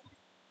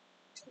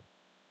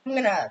 I'm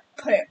gonna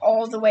put it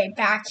all the way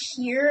back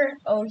here.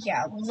 Oh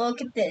yeah,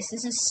 look at this.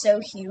 This is so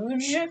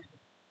huge.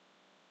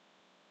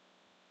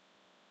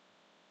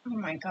 Oh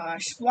my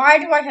gosh. Why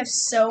do I have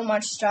so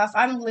much stuff?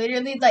 I'm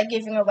literally like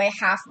giving away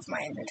half of my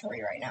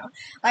inventory right now.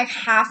 Like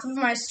half of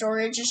my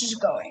storage is just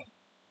going.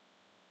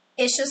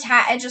 It just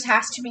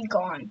has to be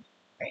gone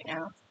right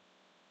now.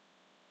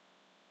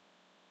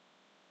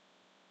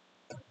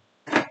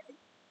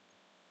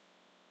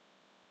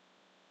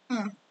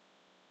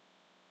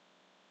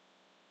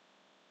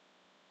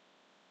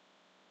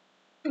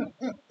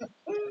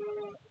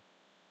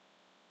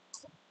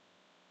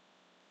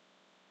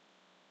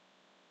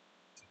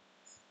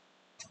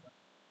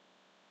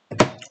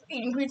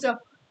 Eating pizza.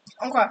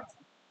 Okay.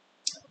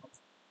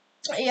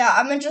 Yeah,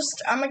 I'm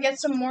gonna get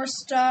some more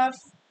stuff.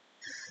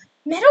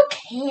 Metal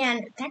can.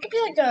 That could be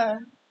like a...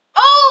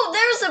 Oh,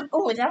 there's a...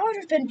 Oh, that would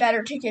have been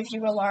better to give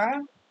you,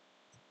 Alara.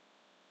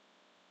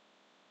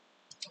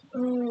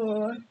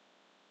 Ooh.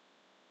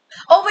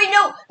 Oh, wait,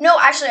 no. No,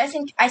 actually, I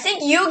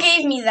think you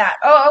gave me that.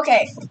 Oh,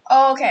 okay.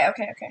 Oh, okay.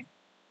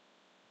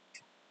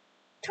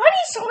 Do I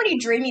need so many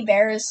dreamy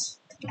bears?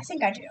 I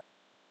think I do.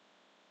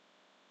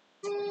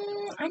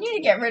 I need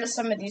to get rid of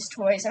some of these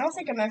toys. I don't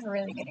think I'm ever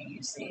really going to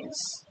use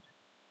these.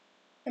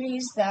 I'm going to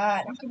use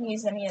that. I'm not going to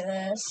use any of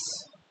this.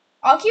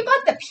 I'll keep,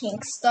 like, the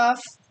pink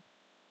stuff,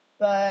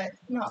 but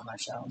not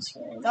much else,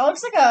 really. That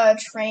looks like a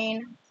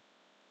train.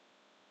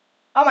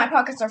 Oh, my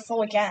pockets are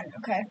full again.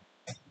 Okay.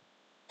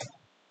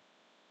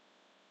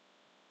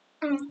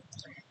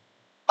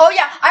 Oh,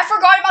 yeah, I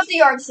forgot about the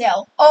yard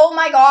sale. Oh,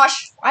 my gosh.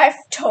 I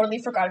totally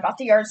forgot about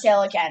the yard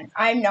sale again.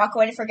 I'm not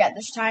going to forget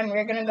this time.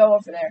 We're going to go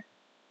over there.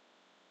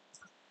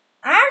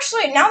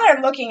 Actually, now that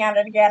I'm looking at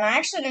it again, I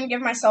actually didn't give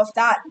myself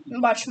that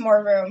much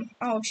more room.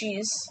 Oh,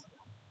 jeez.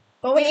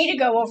 But we need to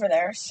go over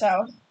there,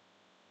 so.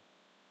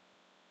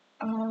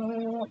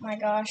 Oh, my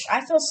gosh.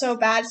 I feel so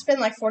bad. It's been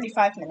like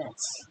 45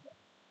 minutes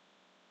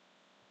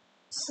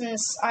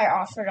since I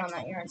offered on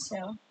that yard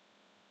sale.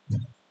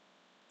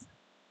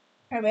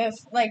 Okay, we have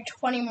like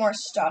 20 more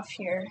stuff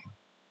here.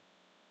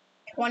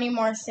 20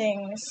 more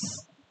things.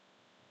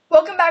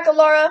 Welcome back,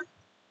 Alara.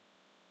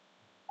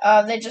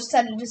 They just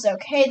said it is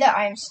okay that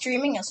I am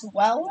streaming as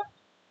well.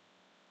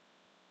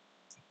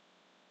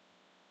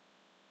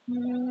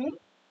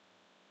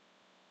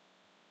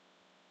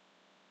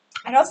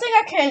 I don't think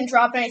I can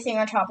drop anything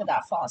on top of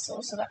that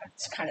fossil, so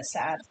that's kind of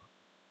sad.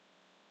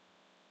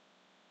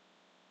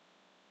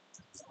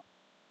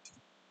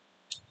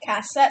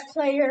 cassette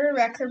player,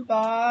 record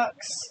box,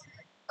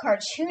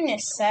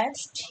 cartoonist set,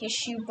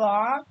 tissue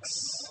box,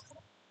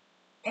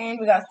 and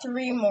we got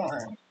 3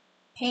 more.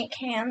 Paint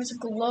cans,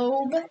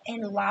 globe,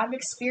 and lab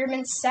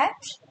experiment set.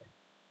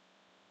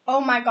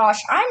 Oh my gosh,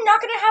 I'm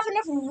not gonna have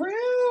enough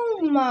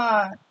room!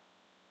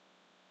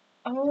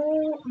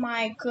 Oh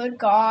my good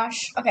gosh.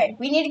 Okay,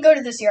 we need to go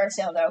to this yard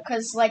sale though,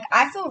 because like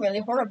I feel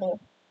really horrible.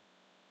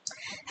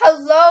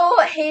 Hello,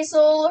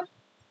 Hazel.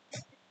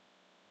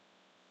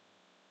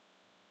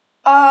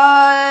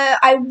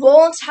 I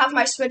won't have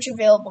my Switch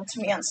available to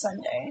me on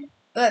Sunday,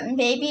 but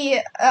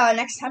maybe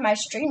next time I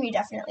stream, you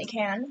definitely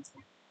can.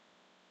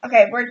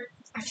 Okay,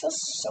 I feel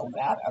so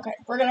bad. Okay,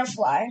 we're gonna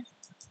fly.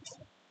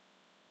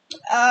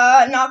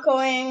 Not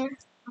going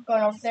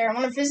over there. I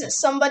want to visit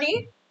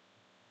somebody.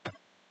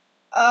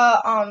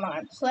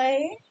 Online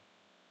play.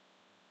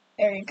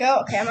 There you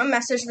go. Okay, I'm gonna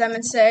message them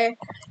and say,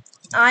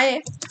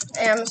 I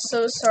am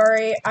so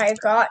sorry. I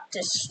got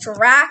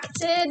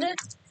distracted.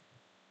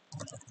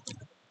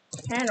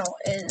 Channel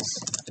is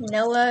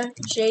Nilla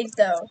Jade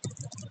though.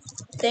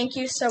 Thank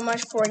you so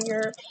much for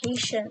your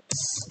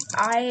patience.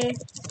 I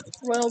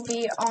will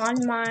be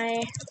on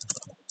my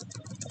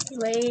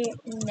way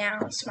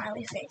now.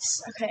 Smiley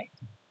face. Okay.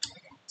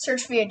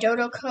 Search via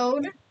dodo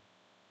code.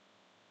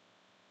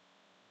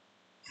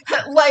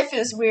 Life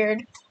is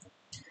weird.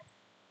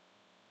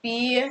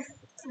 B-O-P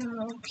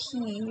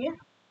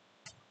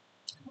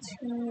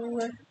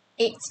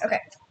 28. Okay.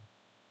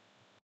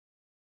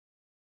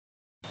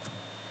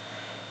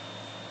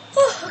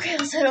 Oh, okay,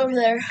 let's head over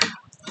there.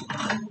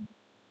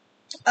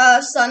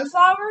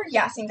 Sunflower?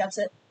 Yeah, I think that's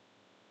it.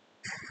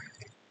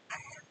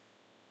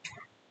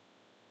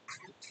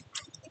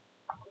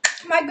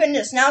 My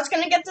goodness, now it's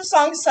gonna get the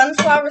song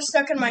Sunflower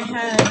stuck in my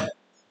head.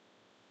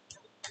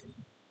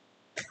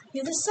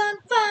 You're the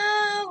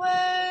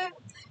sunflower.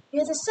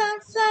 You're the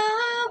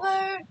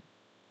sunflower.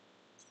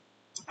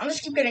 I'll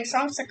just keep getting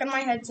songs stuck in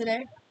my head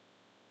today.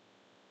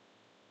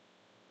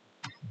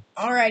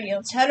 Alrighty,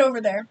 let's head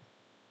over there.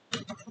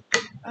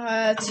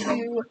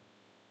 To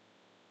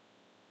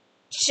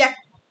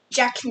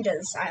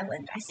Jacinda's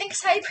Island. I think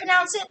is how you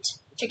pronounce it.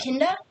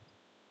 Jacinda?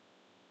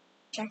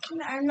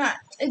 Jacinda? I'm not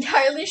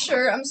entirely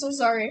sure. I'm so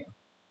sorry.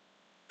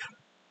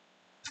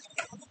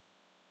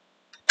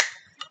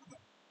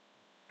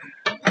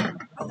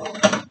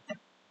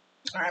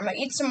 Alright, I'm gonna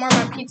eat some more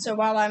of my pizza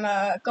while I'm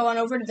going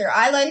over to their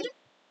island.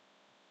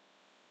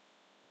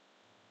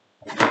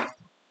 Ah!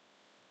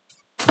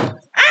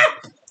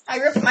 I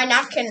ripped my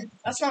napkin.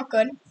 That's not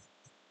good.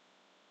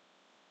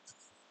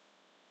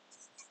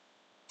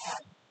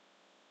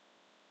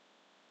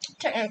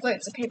 Technically,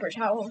 it's a paper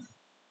towel.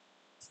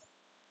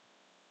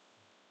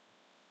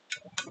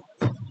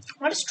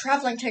 Why does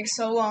traveling take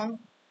so long?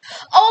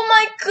 Oh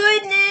my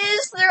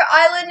goodness! Their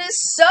island is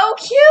so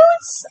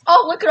cute!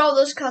 Oh, look at all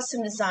those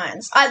custom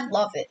designs. I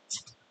love it.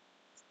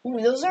 Ooh,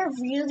 those are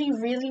really,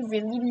 really,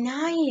 really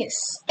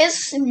nice.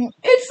 It's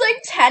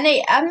like 10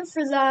 a.m.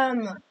 for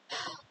them.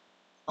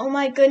 Oh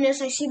my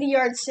goodness, I see the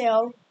yard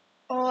sale.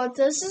 Oh,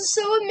 this is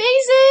so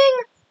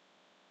amazing!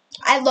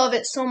 I love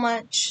it so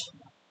much.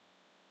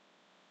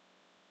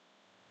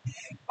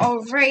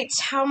 Alright,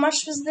 how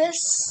much was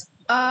this?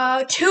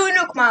 2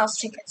 Nook Miles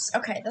tickets.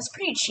 Okay, that's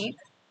pretty cheap.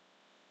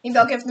 Maybe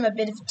I'll give them a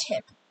bit of a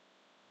tip.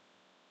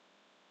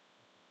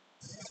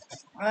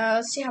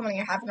 Let's see how many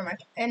I have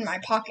in my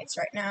pockets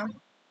right now.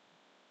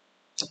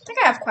 I think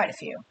I have quite a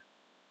few.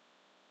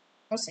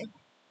 We'll see.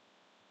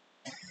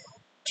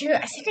 Dude,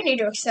 I think I need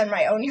to extend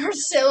my own yard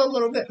sale a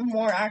little bit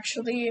more,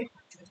 actually.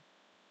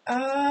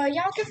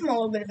 Yeah, I'll give them a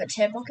little bit of a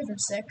tip. I'll give them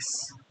 6.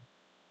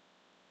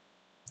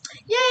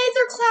 Yay,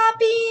 they're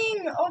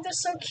clapping! Oh, they're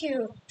so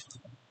cute.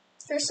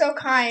 They're so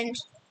kind.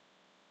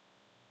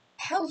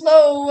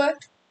 Hello.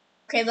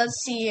 Okay,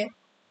 let's see.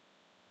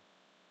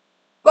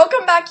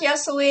 Welcome back,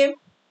 Yeseli.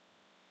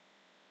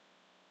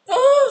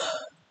 Oh.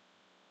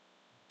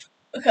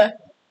 Okay.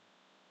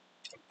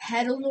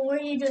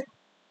 Petaloid.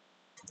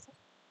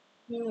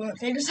 Ooh,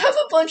 they just have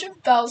a bunch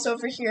of bells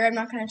over here. I'm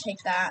not gonna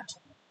take that.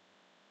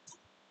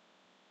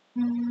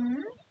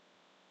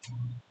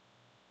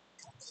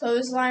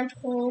 Clothesline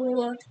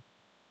pole.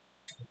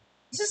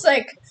 This is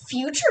like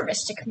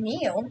futuristic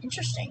meal.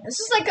 Interesting. This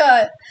is like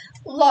a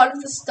lot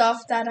of the stuff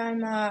that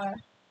I'm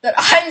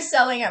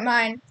selling at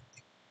mine.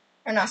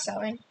 Or not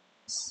selling.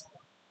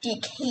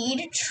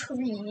 Decayed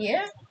tree.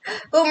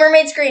 Oh,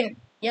 mermaid screen.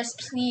 Yes,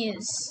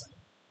 please.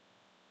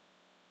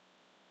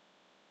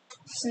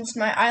 Since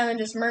my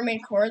island is mermaid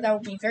core, that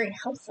would be very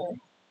helpful.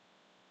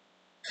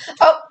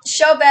 Oh,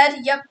 show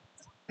bed. Yep.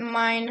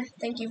 Mine.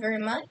 Thank you very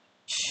much.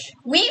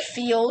 Wheat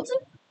field.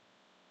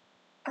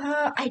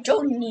 I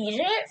don't need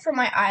it for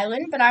my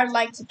island, but I would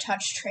like to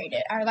touch trade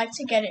it. I would like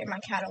to get it in my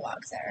catalog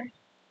there.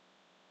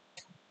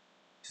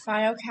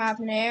 File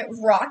cabinet.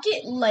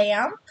 Rocket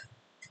lamp.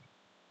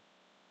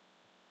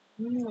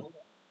 Ooh.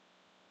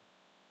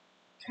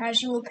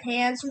 Casual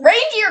pants.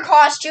 Reindeer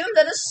costume.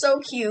 That is so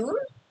cute.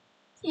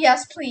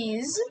 Yes,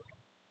 please.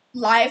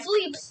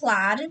 Lively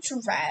plaid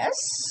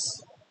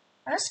dress.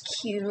 That's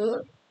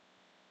cute.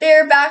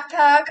 Bear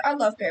backpack. I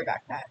love bear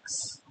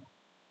backpacks.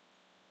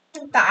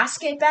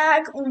 Basket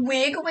bag.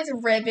 Wig with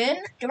ribbon.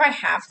 Do I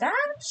have that?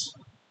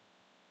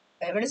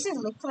 Wait, what does it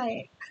look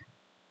like?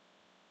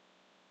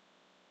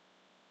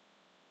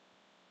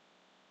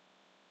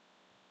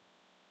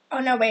 Oh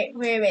no, wait.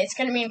 It's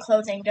gonna be in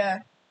clothing, duh.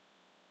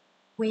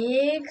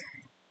 Wig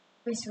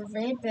with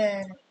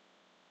ribbon.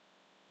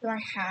 Do I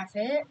have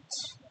it?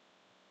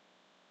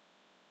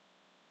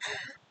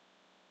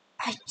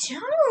 I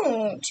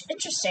don't.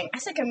 Interesting. I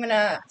think I'm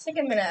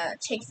gonna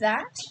take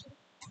that.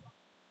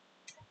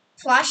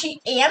 Flashy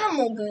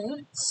animal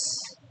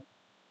boots.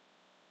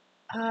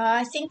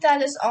 I think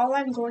that is all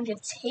I'm going to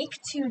take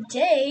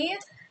today.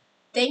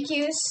 Thank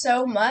you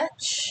so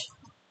much.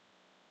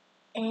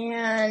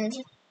 And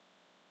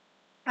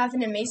have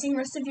an amazing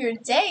rest of your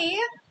day.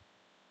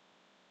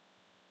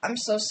 I'm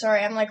so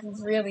sorry. I'm like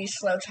really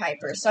slow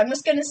typer. So I'm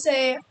just going to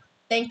say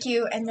thank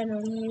you and then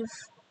leave.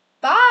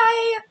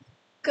 Bye.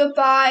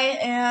 Goodbye.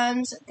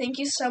 And thank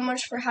you so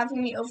much for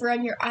having me over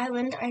on your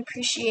island. I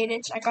appreciate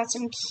it. I got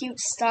some cute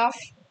stuff.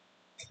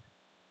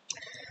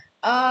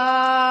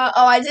 Oh,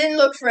 I didn't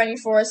look for any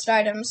forest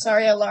items.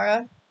 Sorry,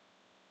 Alara.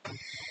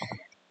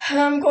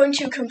 I'm going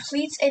to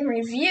complete and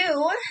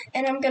review,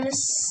 and I'm going to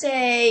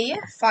say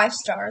 5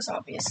 stars,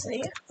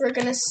 obviously. We're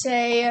going to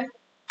say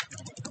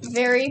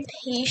very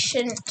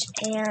patient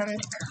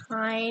and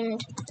kind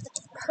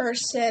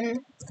person,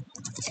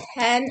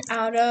 10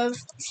 out of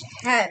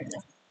 10.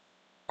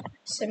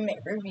 Submit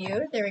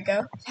review. There we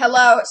go.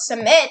 Hello,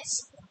 submit.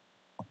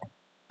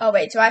 Oh,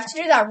 wait, do I have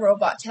to do that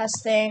robot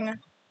test thing?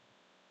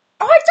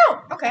 Oh, I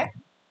don't. Okay.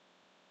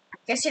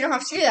 Guess you don't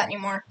have to do that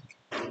anymore.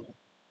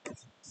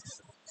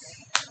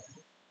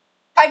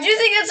 I do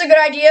think it's a good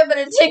idea, but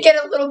it did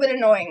get a little bit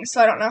annoying,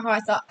 so I don't know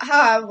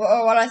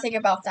what I think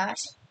about that.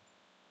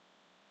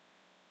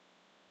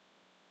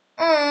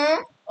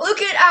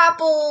 Look at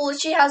Apple.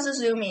 She has a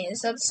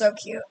zoomies. That's so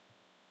cute.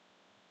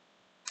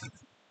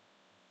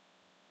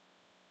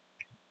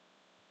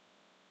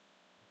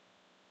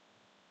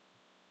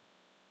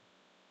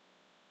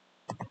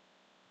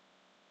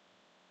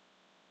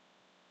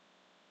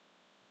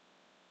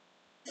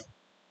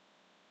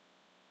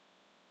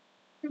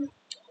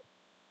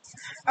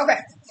 Okay,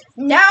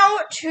 now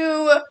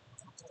to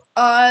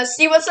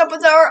see what's up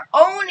with our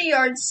own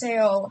yard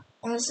sale.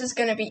 Well, this is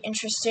gonna be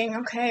interesting.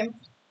 Okay.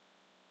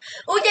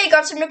 Okay,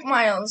 got some Nook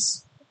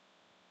Miles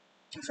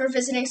for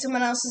visiting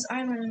someone else's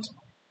island.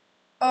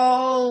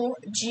 Oh,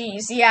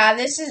 geez. Yeah,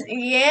 this is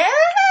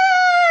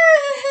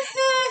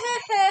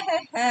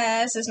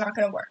this is not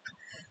gonna work.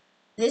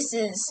 This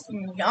is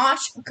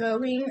not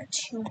going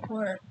to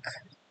work.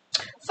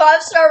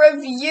 5-star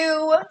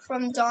review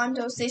from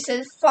Dondos. They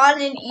said,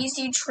 fun and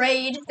easy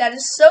trade. That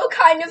is so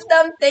kind of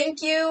them.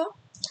 Thank you.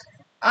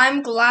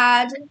 I'm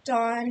glad,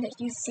 Dawn, that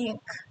you think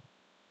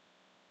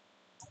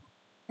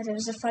that it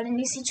was a fun and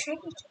easy trade.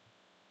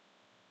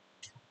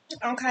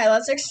 Okay,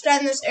 let's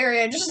extend this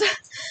area just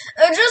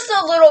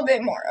a little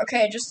bit more.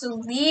 Okay, just a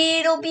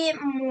little bit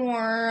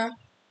more.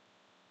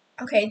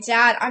 Okay,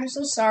 Dad, I'm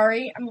so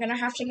sorry. I'm gonna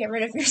have to get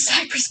rid of your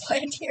cypress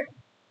plant here.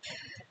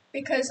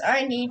 Because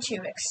I need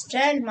to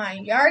extend my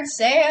yard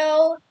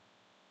sale.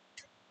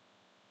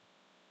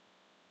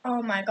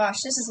 Oh my gosh,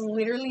 this is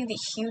literally the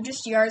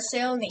hugest yard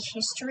sale in the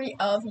history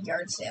of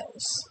yard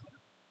sales.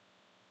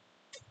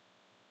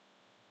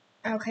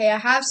 Okay, I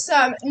have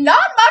some,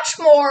 not much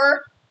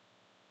more,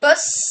 but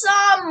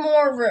some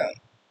more room.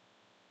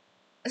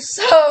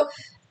 So,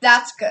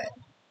 that's good.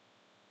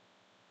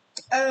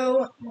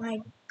 Oh my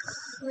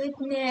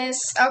goodness.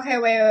 Okay,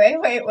 wait.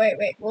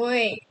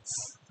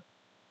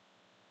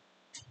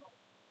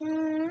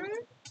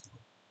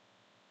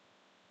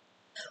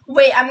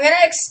 Wait, I'm gonna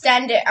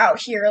extend it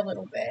out here a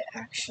little bit,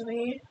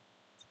 actually.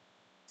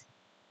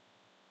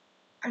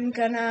 I'm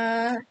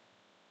gonna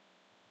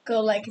go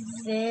like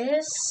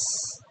this.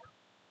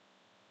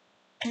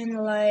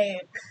 And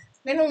like,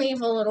 I'm gonna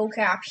leave a little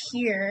gap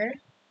here.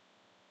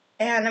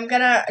 And I'm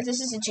gonna, this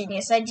is a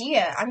genius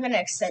idea. I'm gonna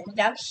extend it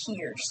out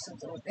here just a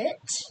little bit.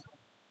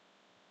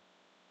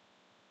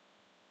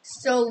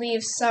 Still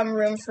leave some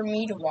room for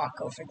me to walk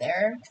over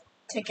there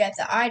to get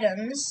the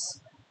items.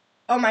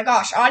 Oh my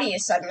gosh, Audie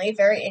is suddenly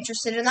very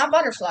interested in that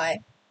butterfly.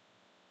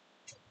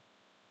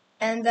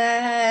 And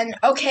then,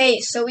 okay,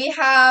 so we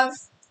have,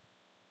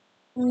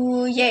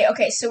 ooh, yay,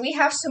 okay, so we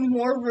have some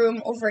more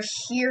room over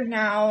here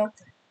now.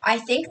 I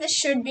think this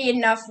should be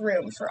enough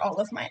room for all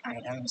of my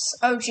items.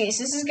 Oh geez,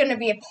 this is gonna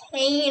be a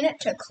pain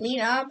to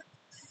clean up.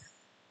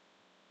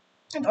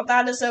 But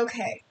that is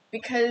okay,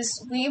 because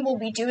we will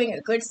be doing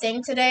a good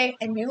thing today,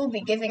 and we will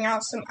be giving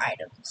out some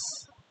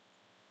items.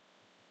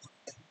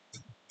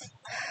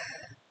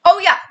 Oh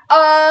yeah,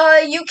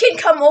 you can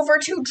come over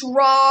to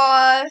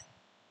draw.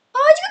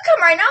 Oh, you can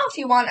come right now if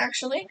you want,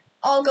 actually.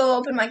 I'll go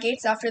open my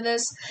gates after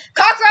this.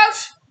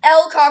 Cockroach!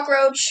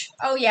 Cockroach.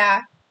 Oh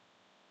yeah.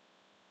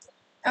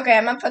 Okay,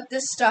 I'm gonna put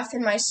this stuff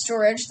in my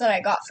storage that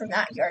I got from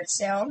that yard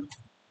sale.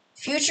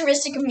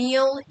 futuristic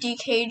meal,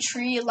 decayed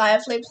tree,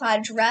 lively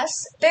plaid dress,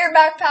 bear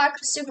backpack,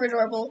 super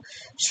adorable,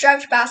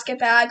 striped basket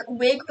bag,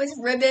 wig with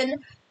ribbon,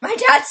 my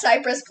dad's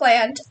cypress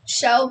plant,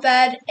 shell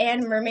bed,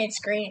 and mermaid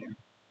screen.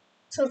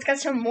 So let's get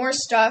some more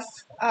stuff.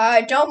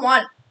 I don't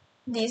want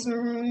these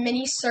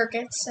mini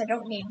circuits. I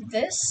don't need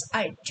this.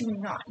 I do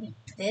not need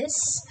this.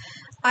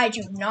 I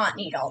do not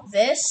need all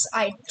this.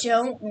 I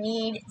don't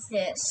need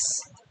this.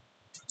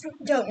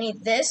 Don't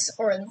need this,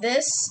 or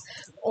this,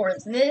 or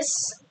this,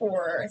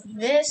 or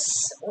this,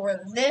 or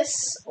this,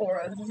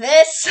 or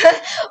this,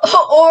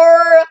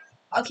 or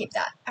I'll keep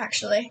that,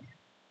 actually.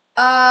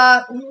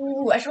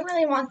 Ooh, I don't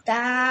really want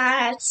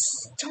that.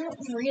 Don't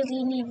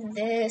really need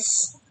this.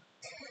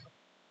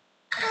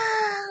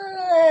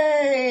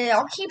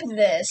 I'll keep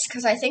this,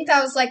 because I think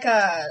that was like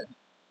a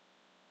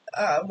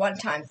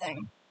one-time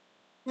thing.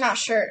 Not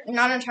sure,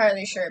 not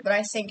entirely sure, but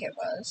I think it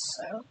was,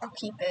 so I'll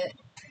keep it.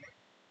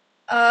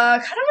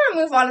 Kind of want to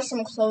move on to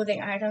some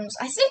clothing items.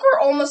 I think we're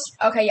almost,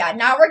 okay, yeah,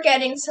 now we're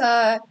getting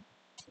to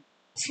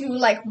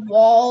like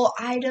wall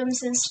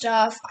items and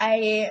stuff.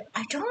 I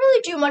don't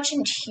really do much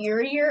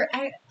interior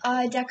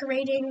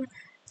decorating.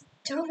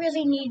 Don't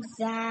really need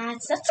that.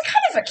 That's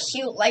kind of a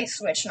cute light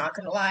switch, not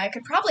gonna lie. I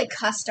could probably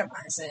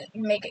customize it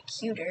and make it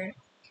cuter.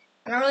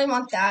 I don't really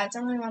want that.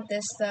 Don't really want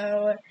this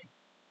though.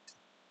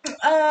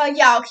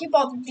 Yeah, I'll keep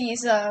all of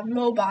these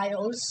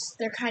mobiles.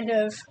 They're kind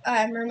of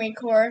mermaid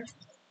core.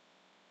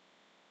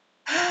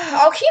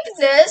 I'll keep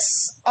this.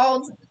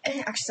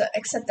 Actually,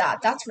 except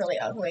that. That's really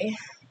ugly.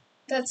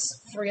 That's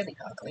really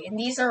ugly. And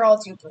these are all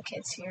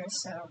duplicates here,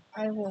 so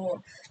I will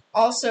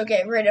also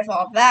get rid of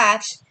all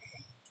that.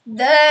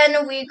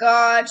 Then we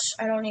got,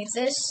 I don't need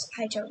this,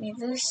 I don't need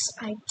this,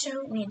 I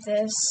don't need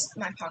this.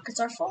 My pockets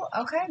are full.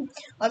 Okay,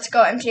 let's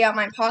go empty out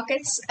my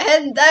pockets.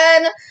 And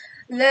then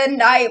the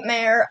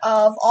nightmare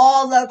of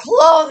all the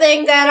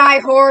clothing that I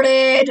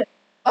hoarded.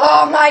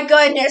 Oh my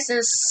goodness,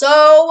 there's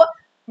so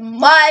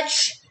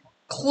much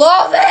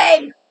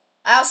clothing.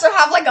 I also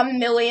have like a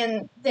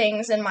million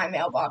things in my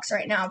mailbox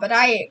right now, but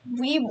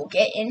we will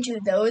get into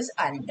those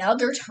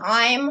another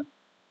time.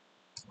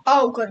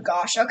 Oh, good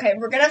gosh. Okay,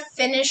 we're gonna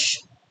finish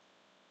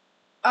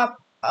up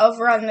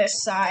over on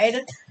this side.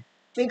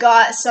 We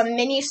got some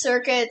mini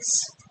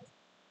circuits.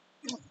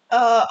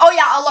 Oh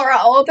yeah, Laura,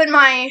 I'll open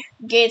my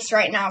gates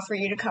right now for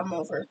you to come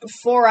over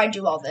before I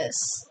do all this.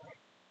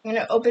 I'm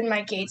gonna open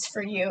my gates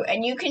for you,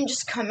 and you can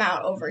just come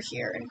out over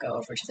here and go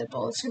over to the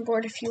bulletin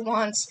board if you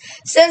want.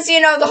 Since, you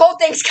know, the whole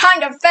thing's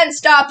kind of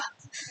fenced up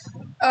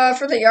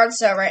for the yard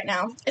sale right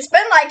now. It's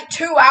been like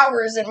 2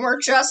 hours, and we're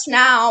just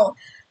now,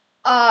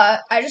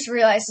 I just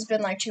realized it's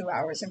been like 2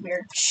 hours, and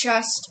we're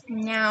just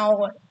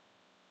now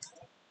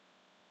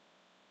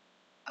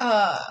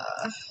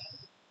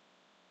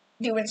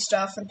doing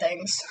stuff and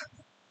things.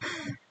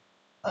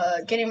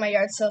 Getting my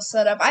yard sale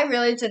set up. I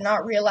really did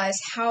not realize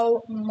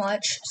how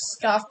much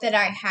stuff that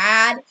I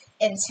had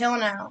until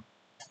now.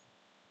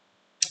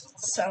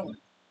 So,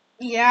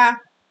 yeah.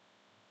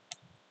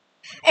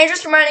 And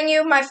just reminding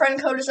you, my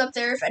friend code is up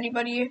there if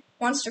anybody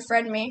wants to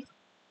friend me.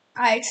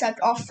 I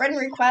accept all friend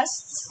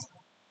requests.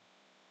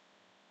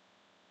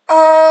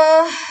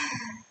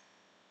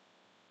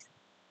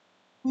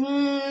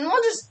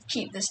 We'll just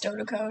keep this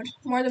Dodo code.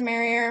 More the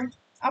merrier.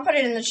 I'll put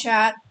it in the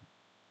chat.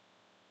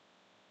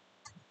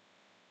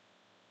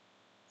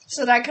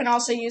 So that I can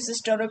also use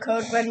this Dodo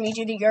code when we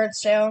do the yard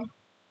sale.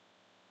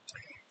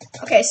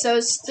 Okay, so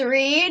it's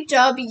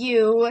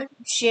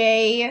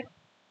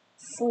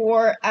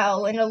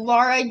 3WJ4L. And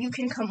Alara, you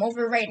can come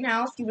over right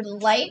now if you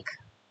would like.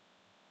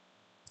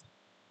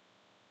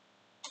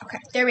 Okay,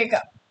 there we go.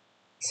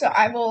 So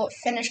I will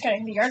finish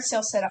getting the yard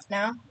sale set up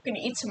now. I'm going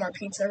to eat some more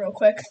pizza real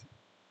quick.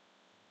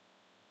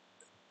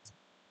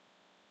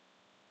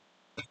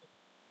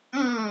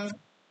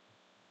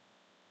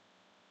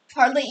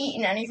 Hardly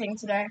eaten anything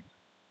today.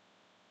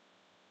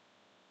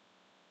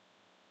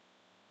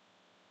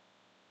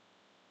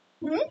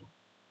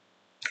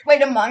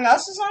 Wait, Among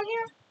Us is on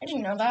here? I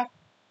didn't know that.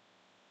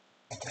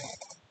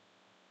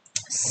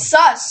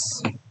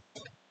 Sus.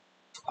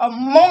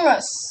 Among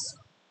Us.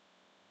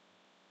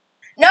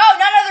 No,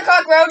 not another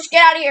cockroach.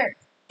 Get out of here.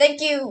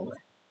 Thank you.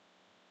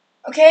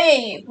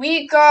 Okay,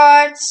 we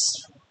got...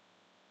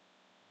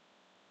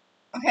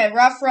 Okay,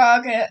 Rough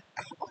Rug.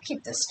 I'll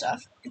keep this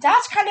stuff.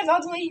 That's kind of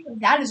ugly.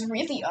 That is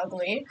really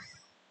ugly.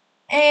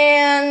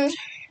 And...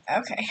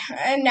 Okay,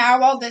 and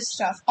now all this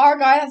stuff.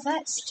 Argyle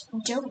Vest.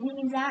 Don't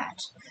need that.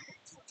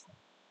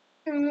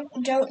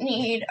 Don't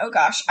need... Oh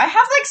gosh. I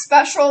have, like,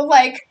 special,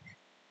 like...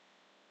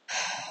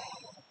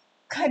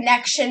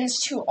 connections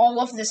to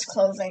all of this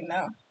clothing,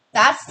 though.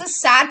 That's the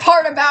sad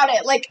part about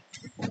it. Like,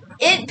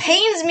 it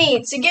pains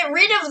me to get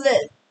rid of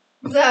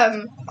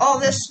all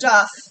this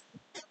stuff.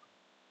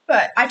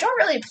 But I don't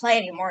really play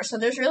anymore, so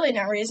there's really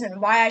no reason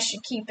why I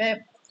should keep it.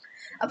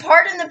 A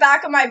part in the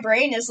back of my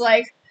brain is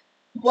like,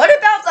 what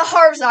about the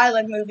Harv's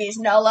Island movies,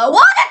 Nola?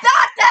 What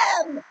about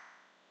them?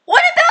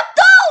 What about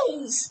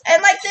those?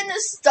 And like the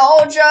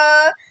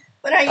nostalgia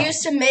when I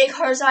used to make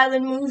Harv's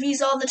Island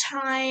movies all the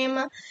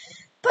time.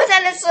 But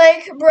then it's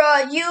like,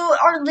 bruh, you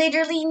are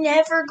literally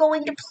never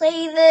going to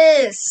play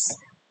this.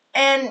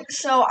 And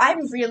so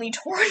I'm really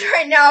torn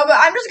right now, but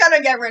I'm just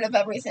gonna get rid of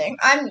everything.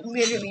 I'm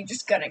literally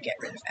just gonna get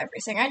rid of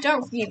everything. I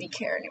don't really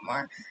care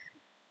anymore.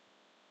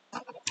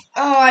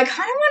 Oh, I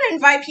kind of want to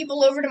invite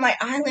people over to my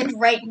island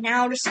right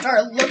now to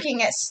start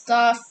looking at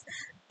stuff.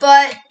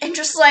 But, and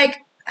just like,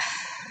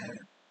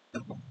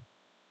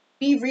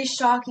 be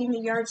restocking the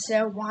yard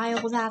sale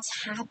while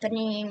that's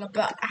happening.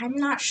 But I'm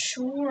not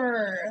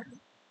sure.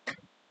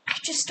 I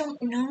just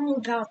don't know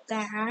about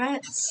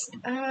that.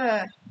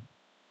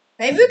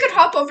 Maybe we could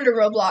hop over to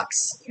Roblox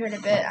here in a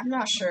bit. I'm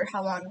not sure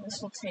how long this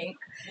will take.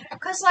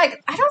 Because, like,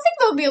 I don't think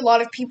there'll be a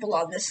lot of people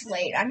on this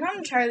late. I'm not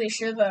entirely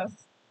sure, though.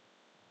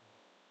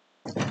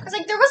 Because,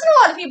 like, there wasn't a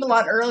lot of people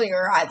on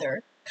earlier,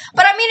 either.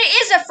 But, I mean, it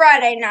is a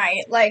Friday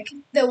night. Like,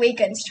 the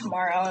weekend's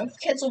tomorrow.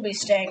 Kids will be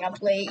staying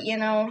up late, you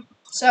know?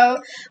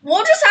 So,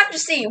 we'll just have to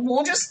see.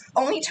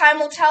 Only time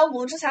will tell.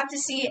 We'll just have to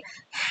see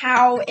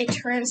how it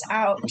turns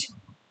out.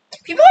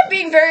 People are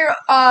being very,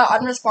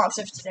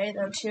 unresponsive today,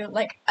 though, too.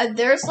 Like,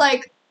 there's,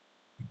 like,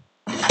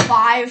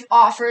 5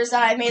 offers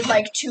that I made,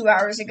 like, 2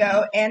 hours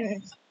ago,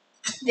 and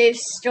they've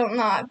still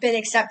not been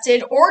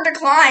accepted or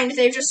declined.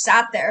 They've just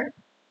sat there.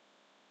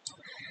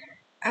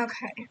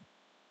 Okay.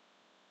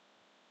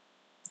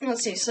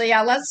 Let's see. So,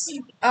 yeah, let's,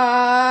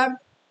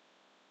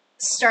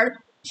 start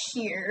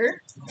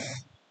here.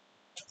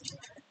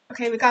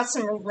 Okay, we got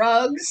some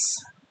rugs.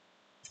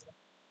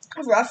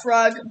 Rough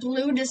rug,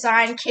 blue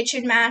design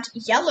kitchen mat,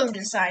 yellow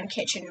design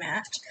kitchen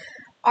mat,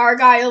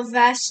 argyle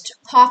vest,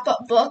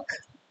 pop-up book,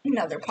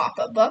 another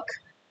pop-up book.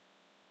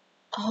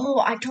 Oh,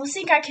 I don't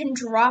think I can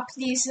drop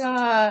these,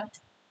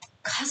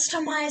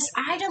 customized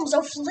items.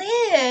 Oh,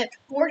 flip!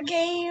 Board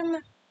game.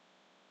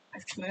 I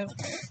have to move.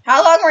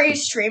 How long were you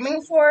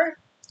streaming for?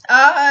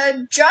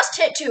 Just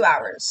hit 2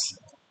 hours.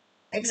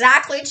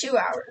 Exactly 2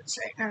 hours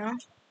right now.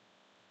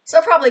 So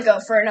I'll probably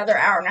go for another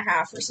hour and a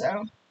half or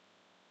so.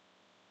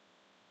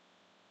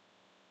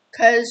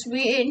 Because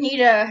we need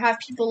to have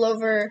people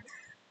over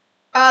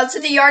to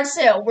the yard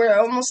sale. We're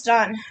almost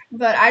done.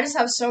 But I just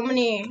have so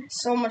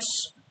much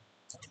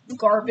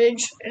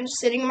garbage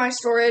sitting in my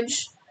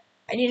storage.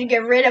 I need to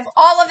get rid of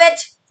all of it.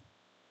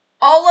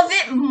 All of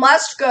it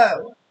must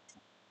go.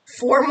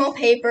 Formal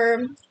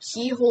paper,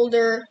 key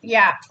holder,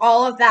 yeah,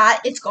 all of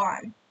that, it's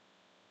gone.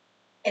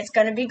 It's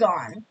gonna be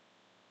gone.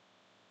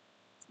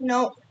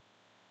 Nope.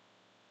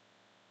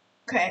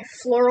 Okay,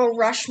 floral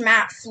rush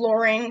mat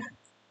flooring,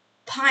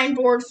 pine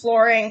board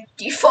flooring,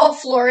 default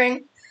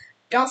flooring.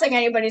 Don't think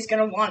anybody's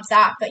gonna want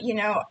that, but you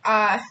know,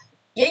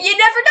 you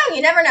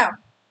never know.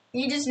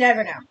 You just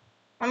never know.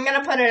 I'm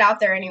gonna put it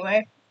out there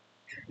anyway.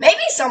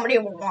 Maybe somebody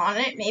will want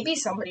it. Maybe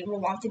somebody will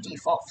want the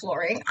default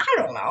flooring. I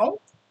don't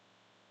know.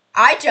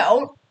 I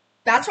don't.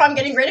 That's why I'm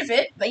getting rid of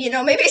it. But, you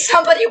know, maybe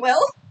somebody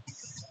will.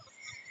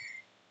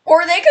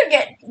 Or they could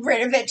get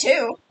rid of it,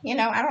 too. You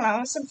know, I don't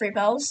know. Some free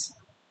bells.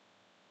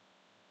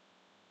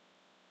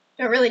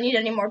 Don't really need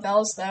any more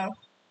bells, though.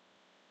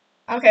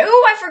 Okay.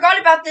 Ooh, I forgot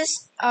about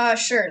this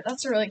shirt.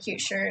 That's a really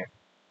cute shirt.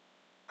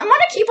 I'm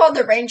gonna keep all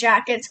the rain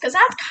jackets, because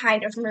that's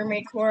kind of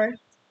mermaid core.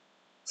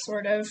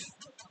 Sort of.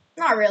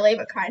 Not really,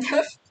 but kind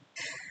of.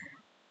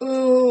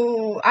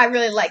 Ooh, I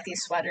really like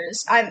these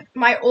sweaters.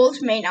 My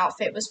old main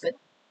outfit was with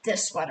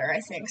this sweater, I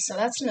think, so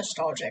that's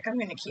nostalgic. I'm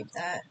gonna keep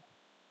that.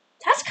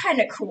 That's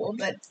kind of cool,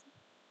 but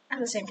at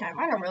the same time,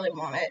 I don't really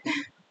want it.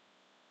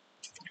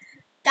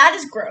 That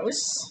is gross.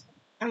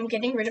 I'm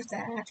getting rid of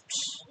that.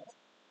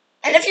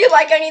 And if you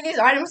like any of these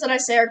items that I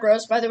say are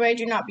gross, by the way,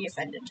 do not be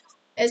offended.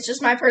 It's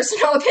just my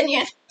personal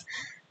opinion.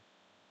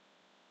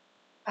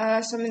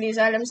 Some of these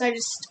items I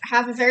just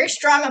have a very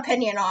strong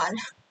opinion on,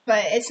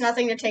 but it's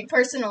nothing to take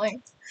personally.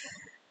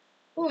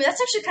 Ooh,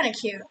 that's actually kind of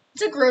cute.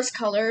 It's a gross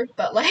color,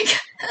 but like,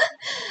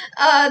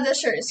 the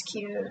shirt is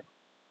cute.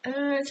 I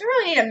don't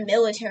really need a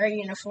military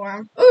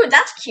uniform. Ooh,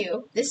 that's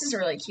cute. This is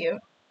really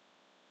cute.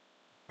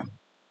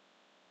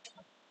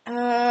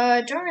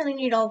 Don't really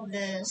need all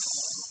this.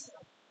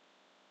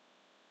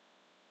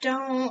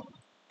 Don't.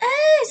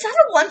 Is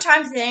that a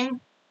one-time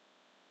thing?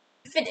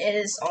 If it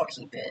is, I'll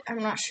keep it. I'm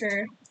not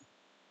sure.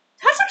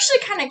 That's actually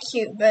kind of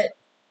cute, but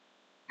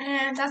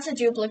that's a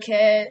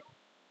duplicate.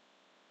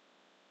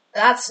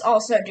 That's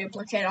also a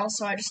duplicate.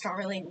 Also, I just don't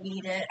really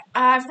need it.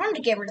 I've wanted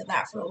to get rid of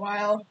that for a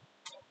while.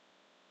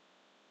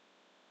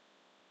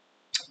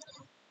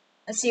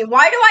 Let's see.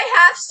 Why do I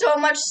have so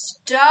much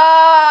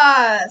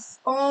stuff?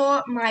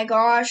 Oh my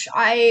gosh.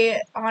 I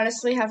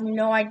honestly have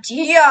no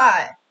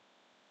idea.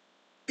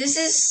 This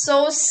is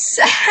so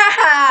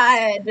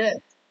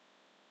sad.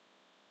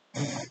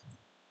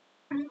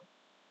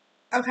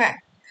 Okay.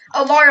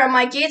 Alara,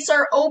 my gates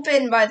are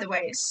open, by the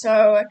way.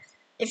 So,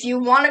 if you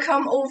want to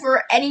come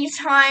over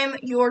anytime,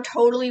 you're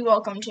totally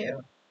welcome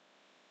to.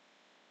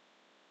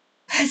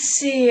 Let's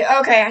see.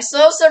 Okay, I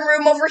still have some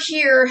room over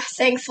here,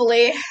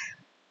 thankfully.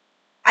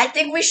 I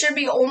think we should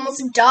be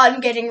almost done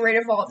getting rid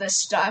of all this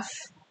stuff.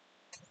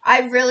 I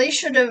really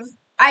should have.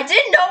 I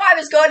didn't know I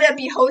was going to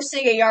be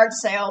hosting a yard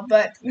sale,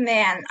 but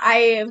man,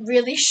 I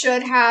really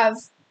should have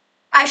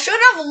I should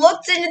have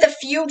looked into the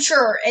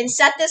future and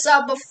set this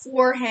up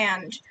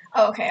beforehand.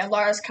 Oh, okay,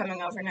 Laura's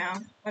coming over now.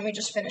 Let me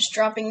just finish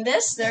dropping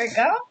this. There we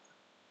go.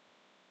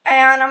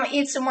 And I'm gonna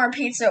eat some more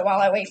pizza while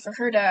I wait for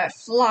her to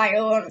fly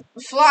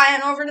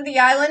on over to the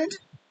island.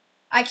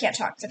 I can't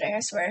talk today, I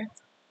swear.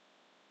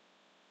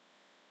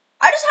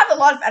 I just have a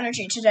lot of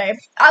energy today.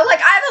 I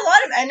have a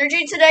lot of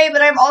energy today,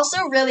 but I'm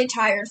also really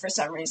tired for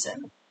some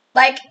reason.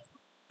 Like,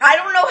 I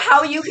don't know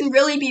how you can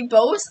really be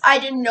both. I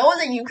didn't know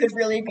that you could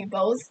really be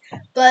both,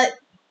 but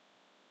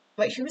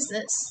wait, who's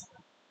this?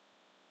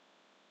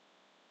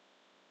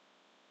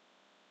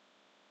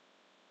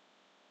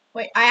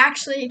 Wait, I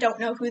actually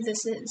don't know who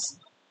this is.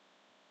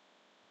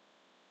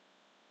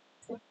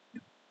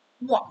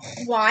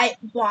 Why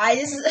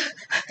is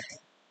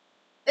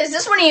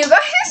this one of you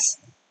guys?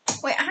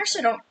 Wait, I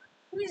actually don't.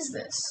 Who is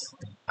this?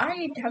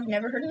 I have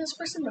never heard of this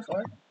person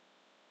before.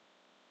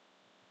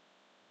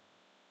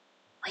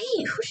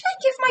 Wait, who should I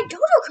give my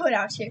dodo code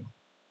out to?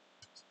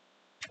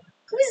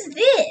 Who is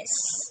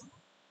this?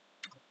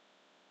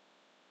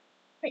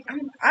 Wait,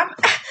 I'm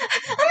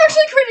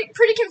actually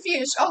pretty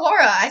confused. Oh,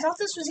 Laura, I thought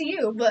this was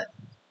you, but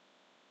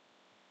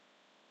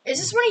is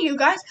this one of you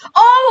guys?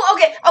 Oh,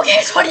 okay,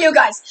 it's one of you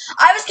guys.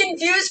 I was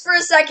confused for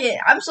a second.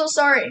 I'm so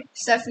sorry,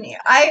 Stephanie.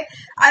 I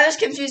was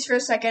confused for a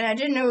second. I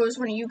didn't know it was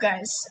one of you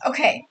guys.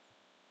 Okay,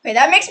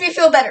 that makes me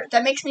feel better.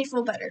 Because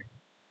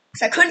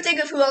I couldn't think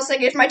of who else I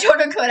gave my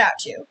dodo code out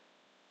to.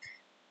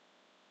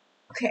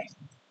 Okay.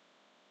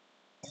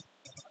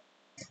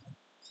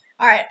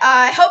 Alright,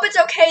 I hope it's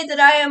okay that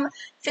I am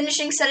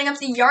finishing setting up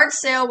the yard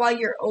sale while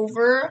you're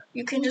over.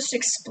 You can just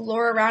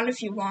explore around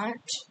if you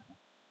want.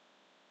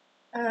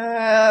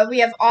 We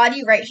have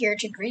Audie right here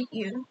to greet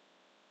you.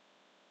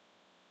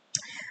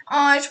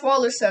 Oh,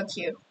 Twirl is so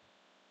cute.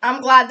 I'm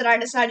glad that I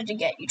decided to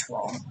get you,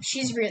 Twirl.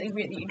 She's really,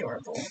 really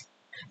adorable.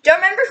 Don't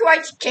remember who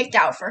I kicked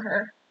out for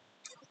her.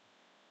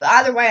 But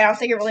either way, I don't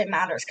think it really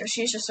matters because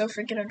she's just so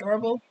freaking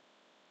adorable.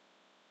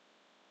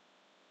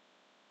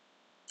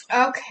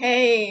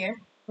 Okay.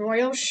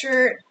 Royal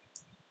shirt.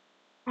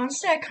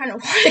 Honestly, I kind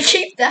of want to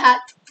keep that.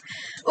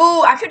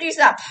 Ooh, I could use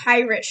that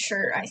pirate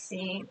shirt, I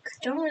think.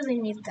 Don't really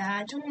need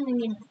that.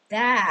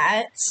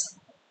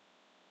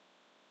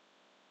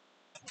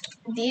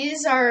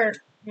 These are...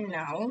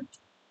 no.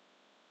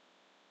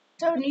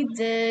 Don't need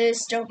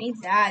this. Don't need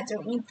that.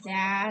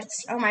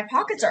 Oh, my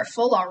pockets are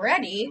full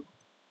already.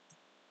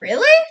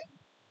 Really?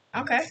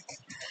 Okay.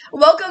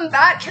 Welcome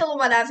back,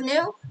 Kilowatt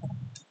Avenue.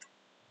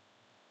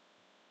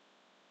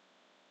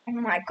 Oh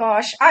my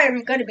gosh, I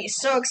am gonna be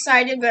so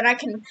excited when I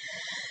can...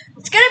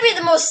 It's gonna be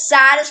the most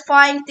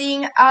satisfying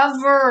thing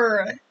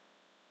ever.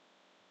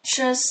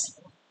 Just...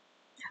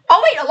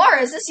 Oh wait,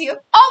 Alara, is this you?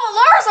 Oh,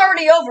 Alara's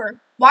already over.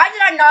 Why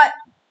did I not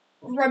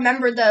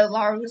remember that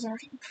Alara was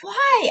already...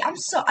 Why? I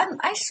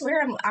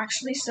swear I'm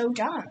actually so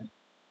dumb.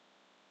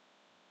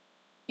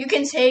 You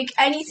can take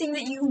anything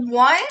that you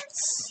want.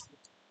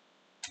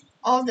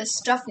 All this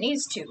stuff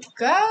needs to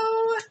go.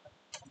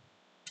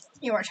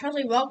 You are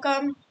totally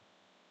welcome.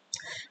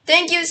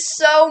 Thank you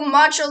so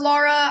much,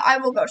 Alara. I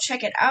will go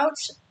check it out.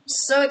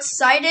 So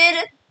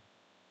excited.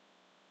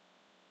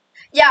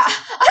 Yeah,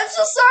 I'm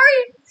so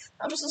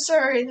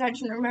sorry that I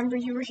didn't remember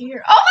you were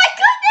here. Oh my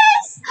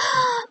goodness!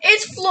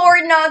 It's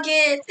Floor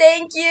Nugget.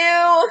 Thank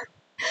you.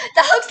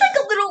 That looks like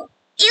a little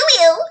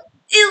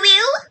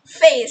ew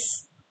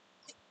face.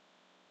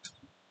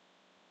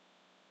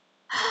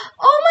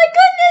 Oh my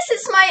goodness,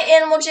 it's my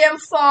Animal Jam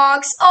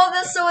fox. Oh,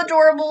 that's so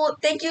adorable.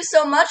 Thank you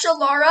so much,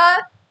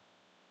 Alara.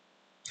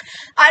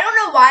 I don't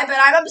know why, but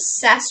I'm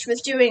obsessed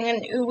with doing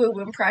an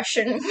uwu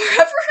impression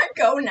wherever I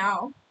go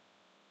now.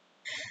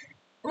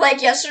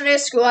 Like, yesterday at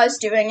school, I was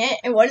doing it,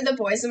 and one of the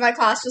boys in my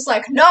class was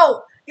like,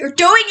 no, you're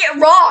doing it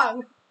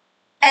wrong!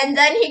 And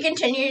then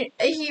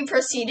he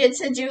proceeded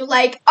to do,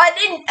 like,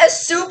 a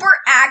super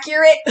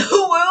accurate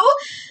uwu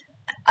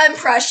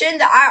impression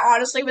that I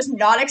honestly was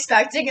not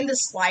expecting in the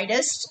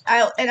slightest.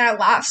 And I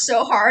laughed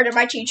so hard, and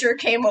my teacher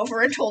came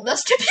over and told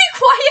us to be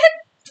quiet.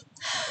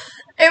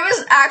 It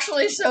was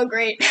actually so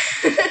great.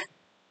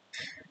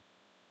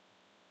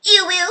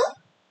 Ew.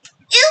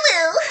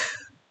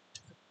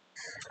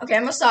 Okay,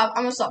 I'm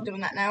gonna stop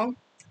doing that now.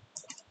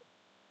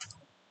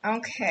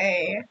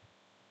 Okay.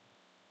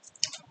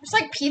 There's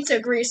like pizza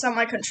grease on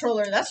my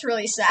controller. That's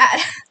really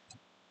sad.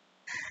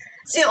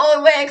 It's the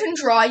only way I can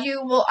draw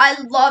you. Well, I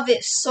love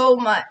it so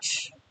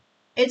much.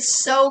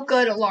 It's so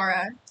good,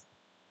 Alara.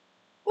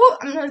 Woo,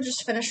 I'm gonna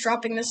just finish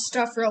dropping this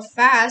stuff real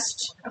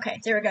fast. Okay,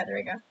 there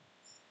we go.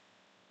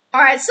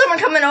 Alright, someone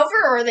coming over,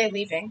 or are they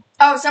leaving?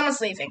 Oh, someone's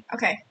leaving.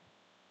 Okay.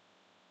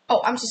 Oh,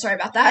 I'm so sorry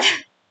about that.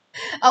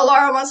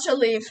 Alara wants to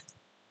leave.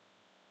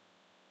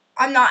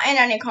 I'm not in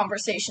any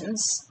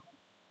conversations.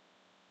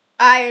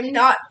 I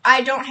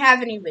don't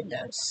have any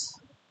windows.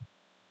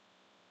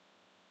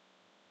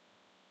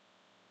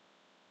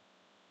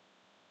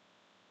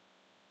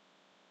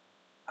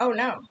 Oh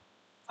no.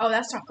 Oh,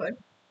 that's not good.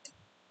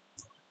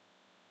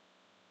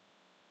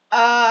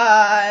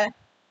 Oh,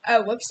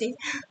 whoopsie.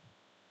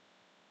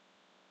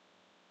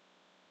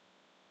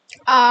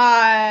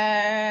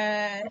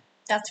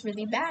 That's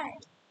really bad.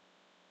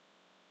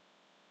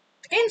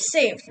 The game's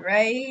saved,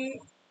 right?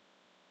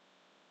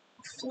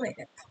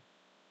 Flip.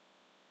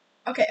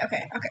 Okay.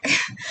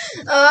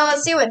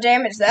 Let's see what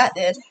damage that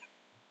did.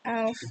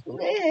 Oh,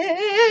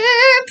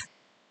 flip.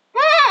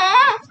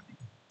 Ah!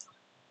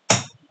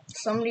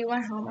 Somebody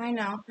went home. I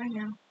know.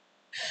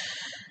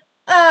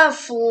 Oh,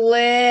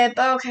 flip.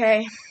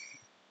 Okay.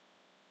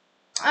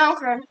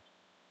 Okay.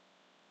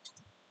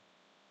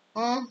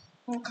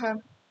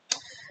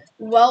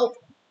 Well,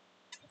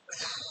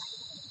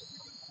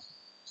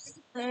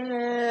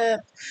 flip.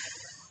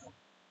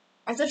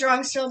 Is the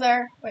drawing still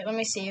there? Wait, let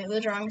me see.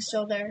 The drawing's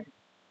still there.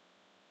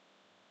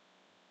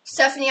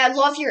 Stephanie, I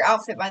love your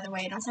outfit, by the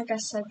way. I don't think I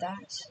said that.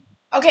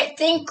 Okay,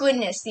 thank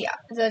goodness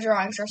the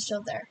drawings are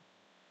still there.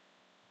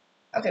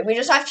 Okay, we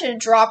just have to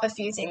drop a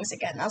few things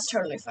again. That's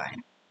totally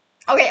fine.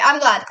 Okay, I'm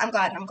glad.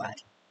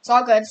 It's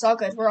all good.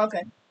 We're all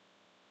good.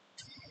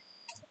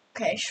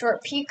 Okay,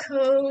 short pea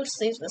coat,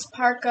 sleeveless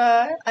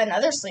parka,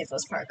 another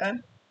sleeveless parka,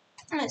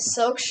 and a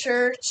silk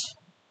shirt.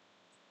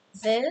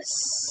 This.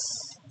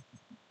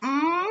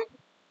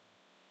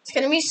 It's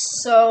gonna be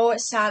so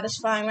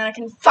satisfying when I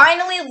can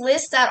finally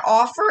list that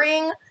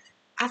offering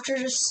after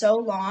just so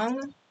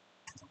long.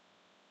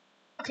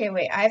 Okay,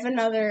 wait, I have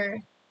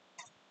another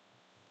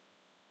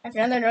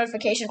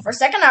notification. For a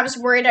second, I was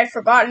worried I'd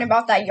forgotten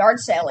about that yard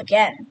sale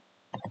again.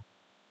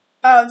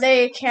 Oh,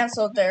 they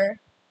canceled their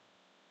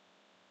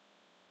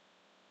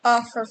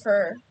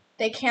offer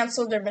they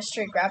canceled their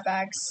mystery grab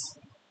bags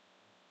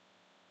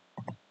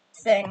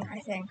thing, I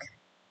think.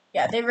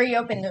 Yeah, they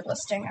reopened their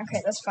listing.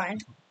 Okay, that's fine.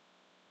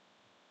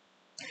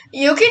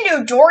 You can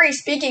do Dory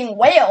speaking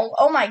whale.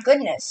 Oh my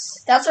goodness.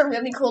 That's a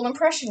really cool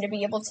impression to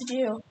be able to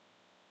do.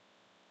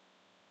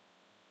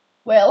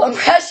 Whale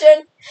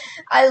impression.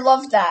 I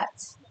love that.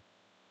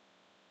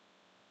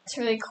 It's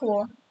really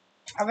cool.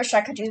 I wish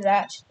I could do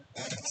that.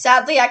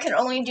 Sadly, I can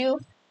only do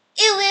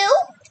ew.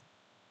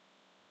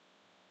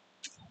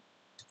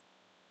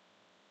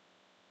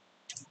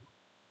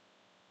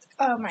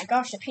 Oh my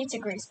gosh, the pizza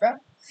grease, bro.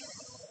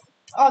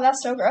 Oh,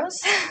 that's so gross.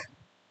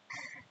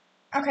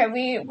 Okay,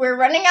 we're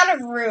running out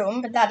of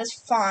room, but that is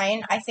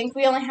fine. I think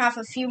we only have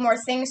a few more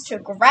things to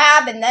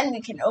grab, and then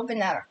we can open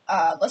that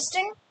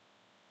listing.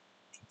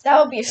 That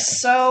would be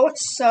so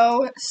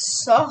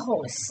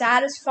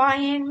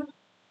satisfying.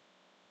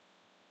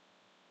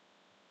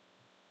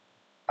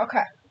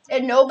 Okay,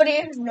 and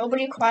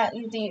nobody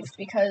quietly leave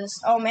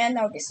because, oh man,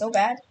 that would be so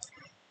bad.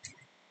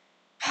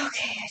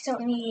 Okay, I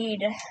don't need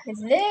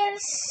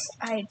this.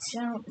 I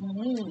don't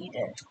need.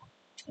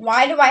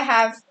 Why do I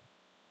have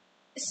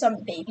some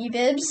baby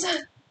bibs?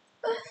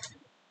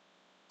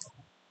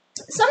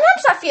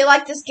 Sometimes I feel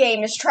like this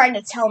game is trying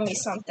to tell me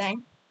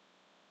something.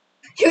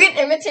 You can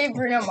imitate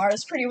Bruno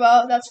Mars pretty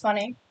well. That's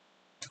funny.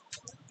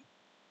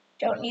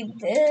 Don't need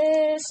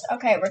this.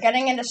 Okay, we're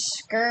getting into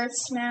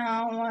skirts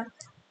now.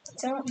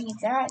 Don't need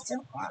that.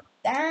 Don't want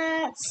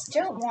that.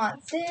 Don't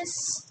want this.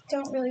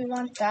 Don't really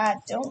want that.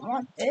 Don't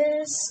want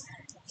this.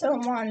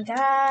 Don't want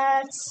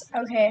that.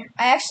 Okay,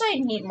 I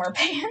actually need more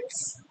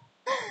pants.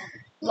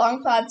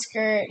 Long plaid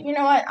skirt. You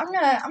know what? I'm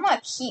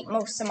gonna keep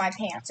most of my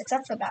pants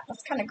except for that.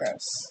 That's kind of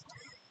gross.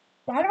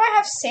 Why do I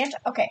have Santa?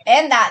 Okay,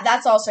 and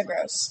that's also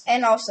gross.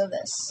 And also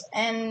this.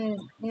 And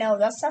no,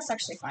 that's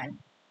actually fine.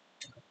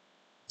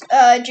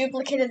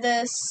 Duplicated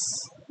this.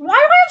 Why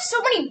do I have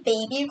so many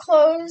baby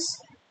clothes?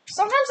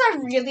 Sometimes I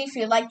really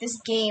feel like this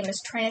game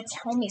is trying to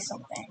tell me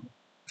something.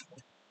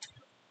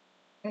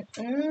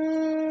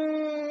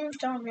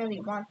 Don't really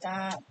want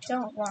that.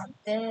 Don't want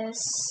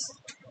this.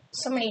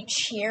 So many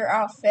cheer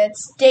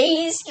outfits.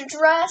 Dazed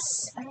dress.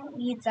 I don't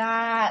need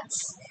that.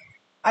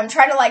 I'm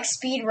trying to, like,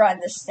 speed run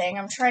this thing.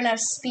 I'm trying to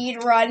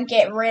speed run,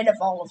 get rid of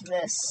all of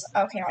this.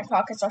 Okay, my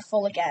pockets are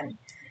full again.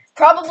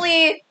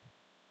 Probably...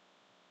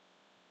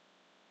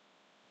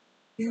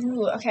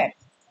 Ooh, okay.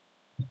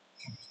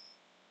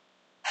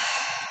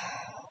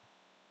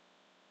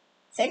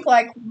 Think,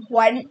 like,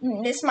 when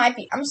this might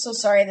be... I'm so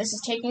sorry this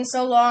is taking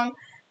so long.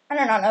 I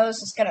did not know this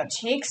was gonna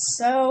take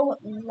so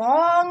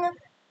long.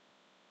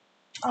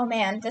 Oh,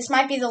 man. This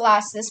might be the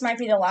last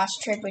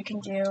trick we can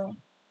do.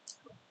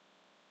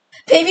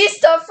 Baby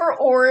stuff for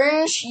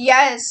Orange.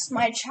 Yes,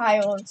 my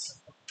child.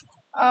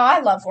 Oh, I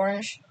love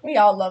Orange. We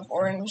all love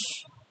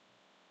Orange.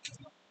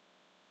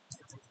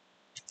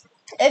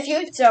 If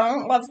you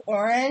don't love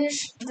Orange,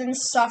 then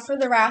suffer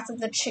the wrath of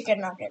the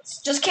chicken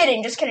nuggets. Just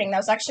kidding. That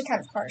was actually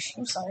kind of harsh.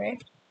 I'm sorry.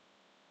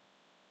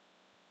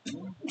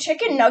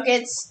 Chicken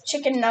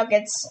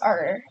nuggets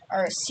are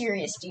a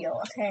serious deal,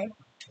 okay?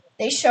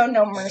 They show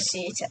no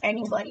mercy to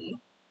anybody.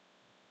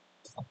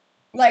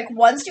 Like,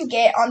 once you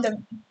get on the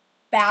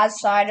bad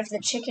side of the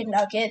chicken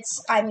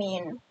nuggets, I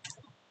mean,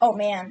 oh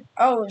man,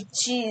 oh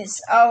jeez,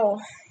 oh,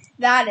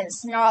 that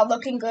is not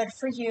looking good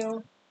for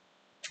you.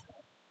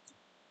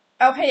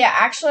 Okay, yeah,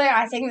 actually,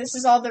 I think this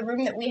is all the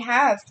room that we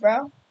have,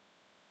 bro.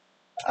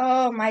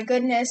 Oh my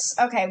goodness.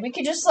 Okay, we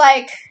could just,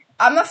 like,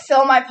 I'm gonna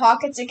fill my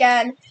pockets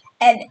again,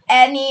 and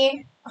oh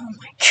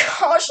my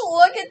gosh,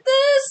 look at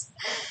this!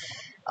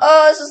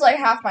 Oh, this is like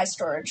half my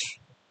storage.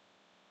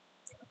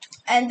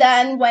 And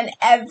then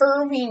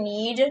whenever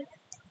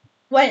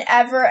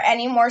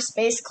any more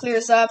space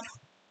clears up,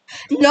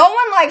 no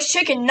one likes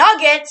chicken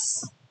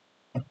nuggets.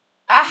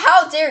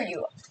 How dare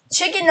you?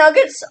 Chicken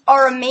nuggets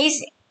are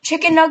amazing.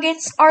 Chicken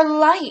nuggets are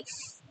life.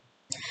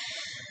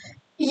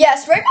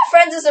 Yes, Rainbow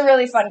Friends is a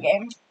really fun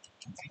game.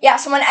 Yeah,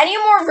 so when any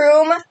more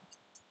room,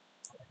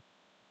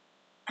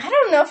 I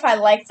don't know if I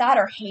like that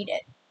or hate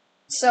it.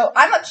 So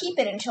I'm gonna keep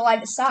it until I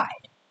decide.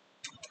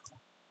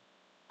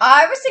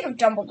 I always think of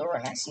Dumbledore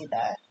when I see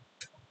that.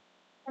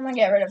 I'm gonna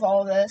get rid of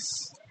all of this.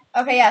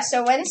 Okay, yeah,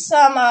 so when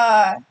some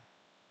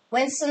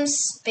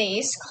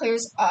space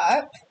clears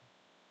up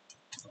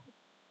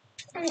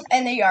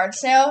in the yard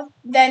sale,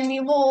 then we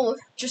will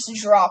just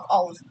drop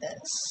all of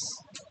this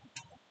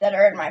that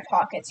are in my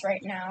pockets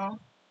right now.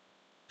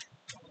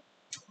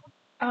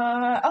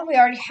 Oh, we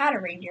already had a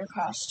reindeer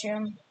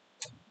costume.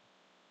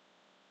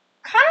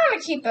 Kind of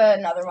want to keep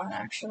another one,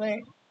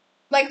 actually.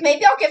 Like,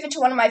 maybe I'll give it to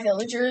one of my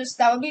villagers.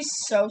 That would be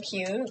so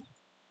cute.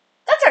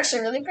 That's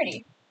actually really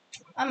pretty.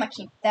 I'm gonna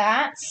keep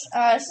that.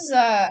 This is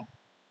a...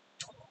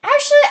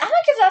 Actually, I'm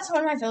gonna give that to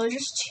one of my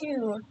villagers,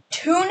 too.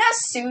 Tuna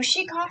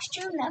sushi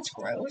costume? That's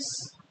gross.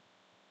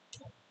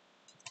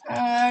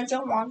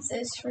 Don't want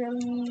this,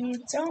 really.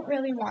 Don't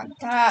really want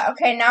that.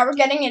 Okay, now we're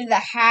getting into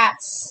the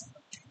hats.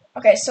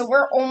 Okay, so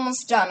we're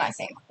almost done, I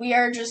think. We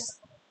are just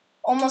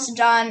almost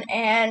done,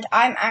 and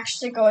I'm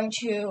actually going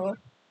to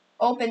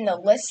open the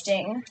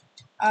listing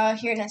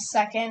here in a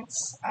second.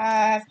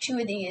 I have 2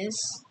 of these.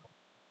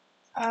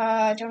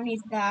 Don't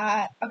need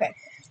that. Okay.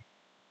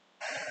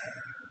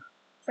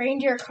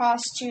 Reindeer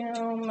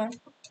costume.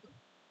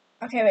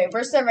 Okay, wait,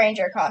 where's the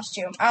reindeer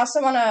costume? I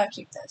also want to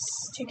keep this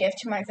to give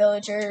to my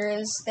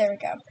villagers. There we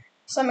go.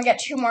 So I'm going to get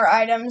 2 more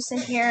items in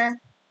here.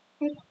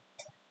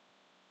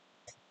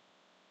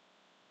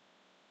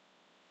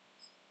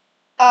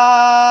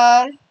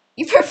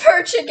 You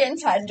prefer chicken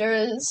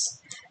tenders?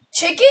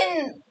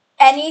 Chicken,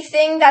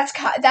 anything that's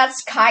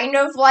kind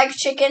of like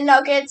chicken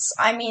nuggets,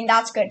 I mean,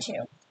 that's good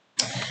too.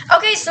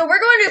 Okay, so we're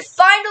going to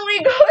finally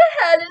go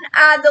ahead and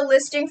add the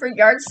listing for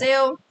yard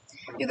sale.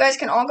 You guys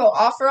can all go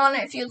offer on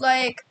it if you'd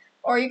like,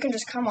 or you can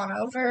just come on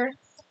over.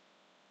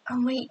 Oh,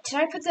 wait,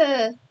 did I put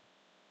the...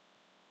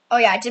 Oh,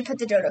 yeah, I did put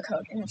the dodo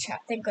code in the chat,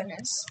 thank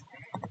goodness.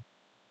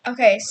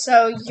 Okay,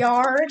 so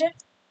yard...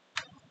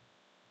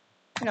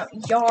 No,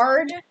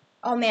 yard...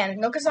 Oh, man,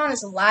 Nookazon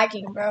is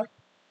lagging, bro.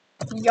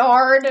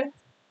 Yard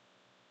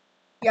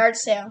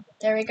sale.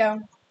 There we go.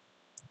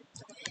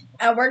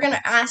 We're going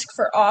to ask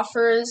for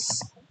offers.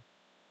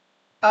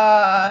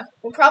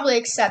 We'll probably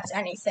accept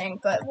anything,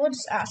 but we'll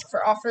just ask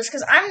for offers,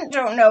 because I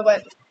don't know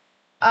what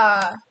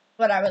I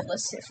would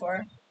list it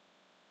for.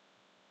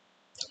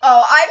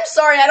 Oh, I'm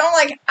sorry, I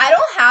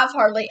don't have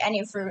hardly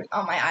any fruit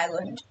on my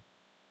island.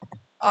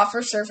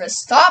 Offer service.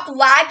 Stop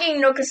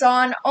lagging,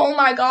 Nookazon. Oh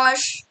my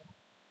gosh.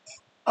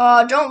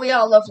 Don't we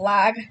all love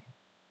lag?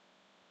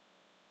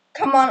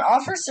 Come on,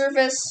 offer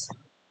service.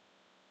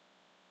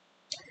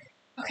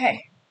 Okay,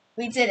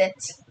 we did it.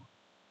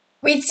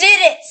 We did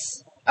it!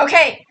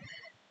 Okay,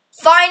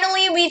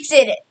 finally we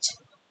did it.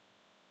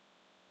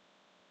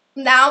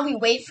 Now we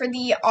wait for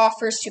the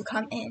offers to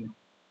come in.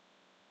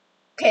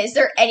 Okay, is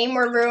there any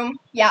more room?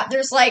 Yeah,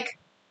 there's like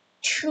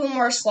 2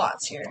 more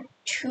slots here.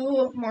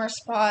 2 more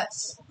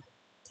spots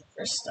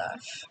for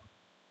stuff.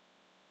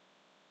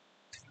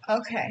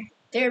 Okay,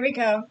 there we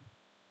go.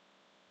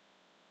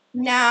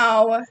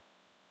 Now,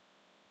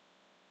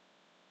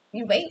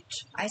 we wait,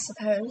 I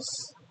suppose.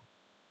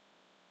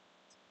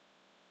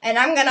 And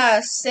I'm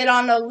gonna sit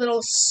on a little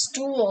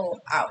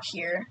stool out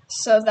here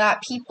so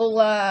that people,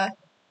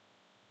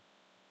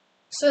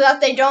 so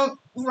that they don't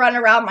run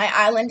around my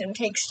island and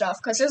take stuff,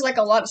 because there's like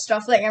a lot of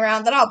stuff laying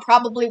around that I'll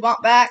probably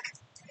want back.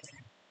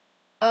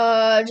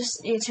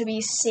 Just to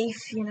be safe,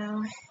 you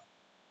know. Let's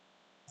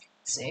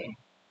see.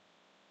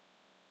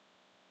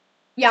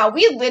 Yeah,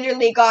 we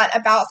literally got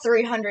about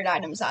 300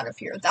 items out of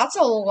here. That's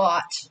a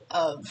lot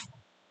of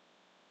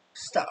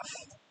stuff.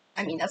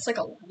 I mean, that's like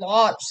a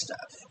lot of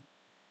stuff.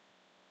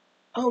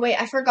 Oh, wait,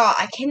 I forgot.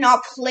 I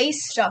cannot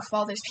place stuff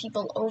while there's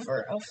people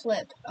over. Oh,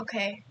 flip.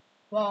 Okay.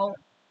 Well,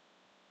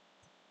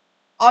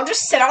 I'll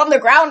just sit on the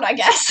ground, I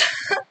guess.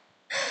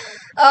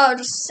 Oh,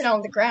 just sit on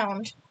the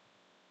ground.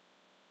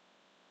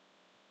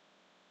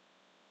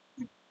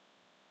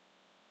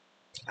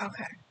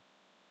 Okay.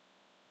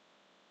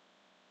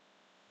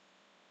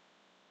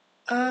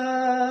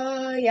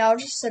 Yeah, I'll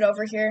just sit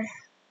over here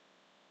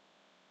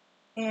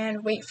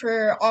and wait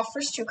for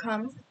offers to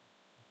come.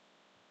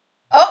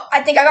 Oh,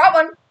 I think I got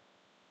one.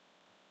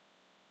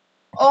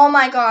 Oh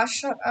my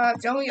gosh,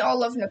 don't we all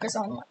love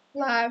Nookazon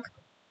lag?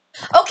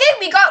 Okay,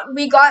 we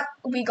got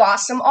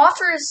some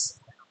offers.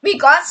 We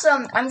got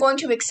some. I'm going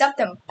to accept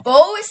them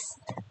both.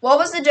 What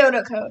was the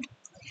dodo code?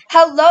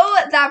 Hello,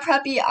 that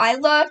preppy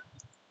Isla.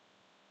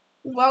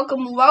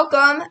 Welcome,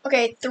 welcome.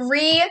 Okay,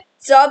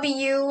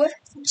 3WJ4L.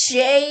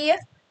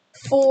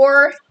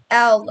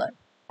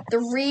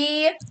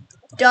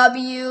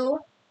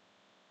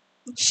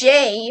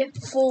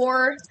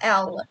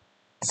 3WJ4L.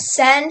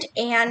 Send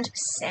and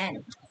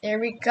send. There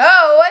we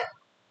go.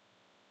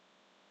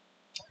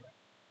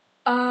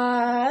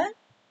 Okay.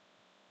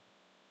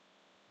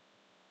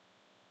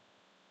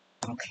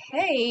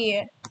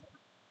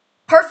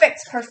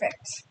 Perfect.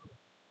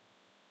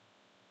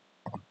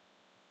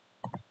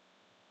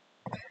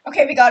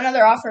 Okay, we got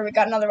another offer. We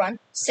got another one.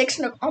 6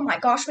 Nook. Oh my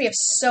gosh, we have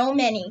so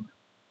many.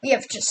 We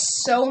have just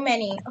so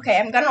many. Okay,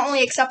 I'm gonna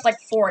only accept like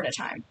 4 at a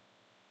time.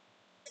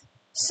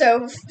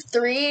 So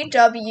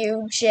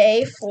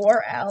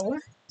 3WJ4L,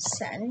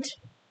 send.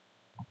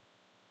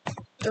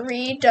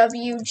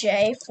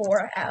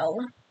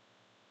 3WJ4L,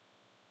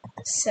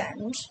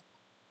 send.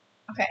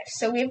 Okay,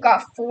 so we've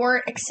got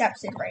 4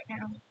 accepted right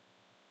now.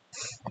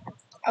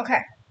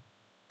 Okay.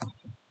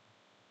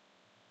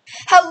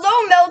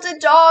 Hello, Melted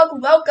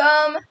Dog.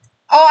 Welcome.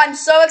 Oh, I'm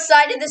so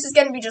excited. This is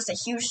going to be just a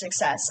huge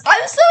success.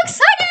 I'm so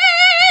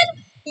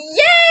excited!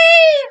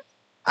 Yay!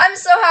 I'm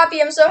so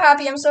happy.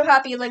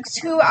 Like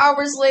 2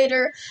 hours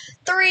later,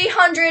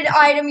 300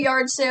 item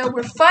yard sale.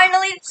 We're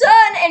finally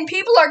done, and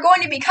people are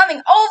going to be coming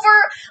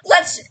over.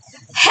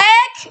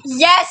 Heck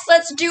yes,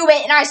 let's do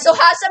it. And I still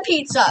have some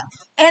pizza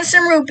and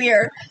some root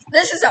beer.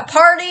 This is a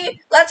party.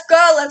 Let's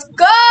go. Let's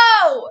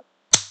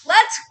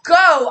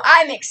go.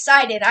 I'm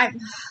excited. I'm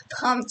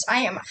pumped.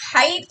 I am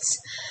hyped.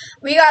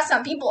 We got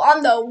some people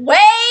on the way.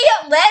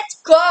 Let's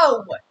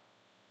go.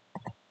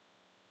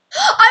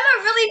 I'm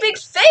a really big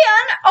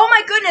fan. Oh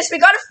my goodness, we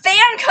got a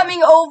fan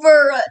coming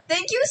over.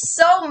 Thank you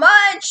so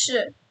much.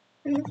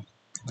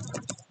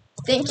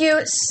 Thank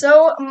you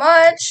so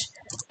much.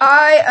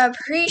 I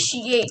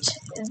appreciate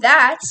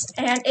that,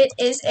 and it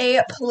is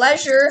a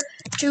pleasure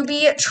to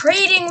be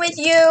trading with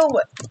you.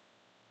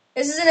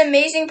 This is an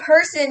amazing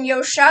person.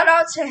 Yo, shout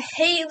out to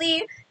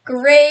Haley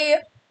Gray.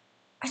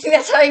 I think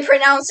that's how you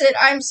pronounce it.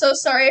 I'm so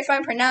sorry if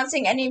I'm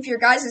pronouncing any of your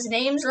guys'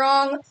 names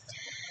wrong.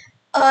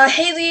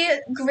 Haley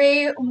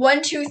Gray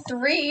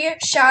 123.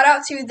 Shout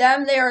out to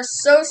them. They are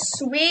so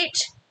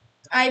sweet.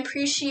 I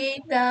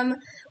appreciate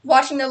them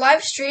watching the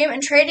live stream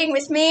and trading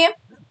with me.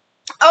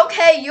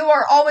 Okay, you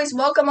are always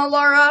welcome,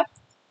 Alara.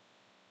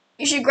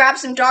 You should grab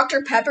some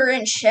Dr. Pepper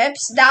and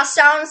chips. That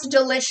sounds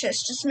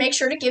delicious. Just make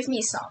sure to give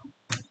me some.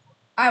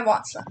 I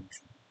want some.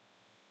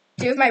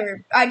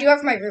 I do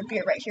have my root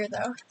beer right here,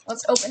 though.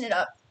 Let's open it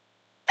up.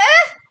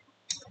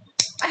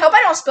 I hope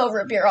I don't spill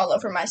root beer all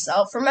over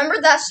myself. Remember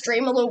that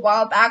stream a little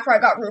while back where I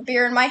got root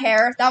beer in my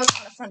hair? That was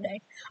kind of a fun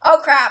day.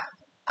 Oh, crap.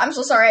 I'm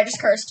so sorry. I just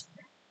cursed.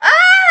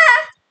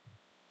 Ah!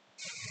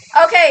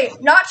 Okay,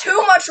 not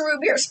too much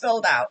root beer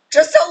spilled out.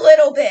 Just a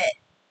little bit.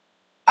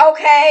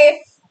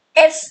 Okay?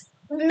 It's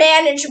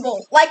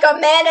manageable. Like a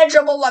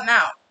manageable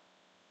amount.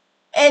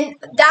 And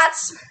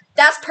that's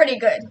pretty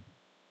good.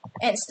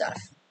 And stuff.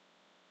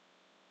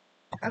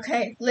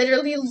 Okay,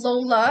 literally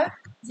Lola,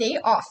 they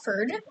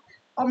offered.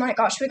 Oh my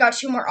gosh, we got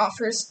 2 more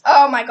offers.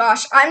 Oh my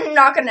gosh, I'm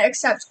not going to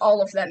accept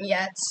all of them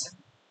yet.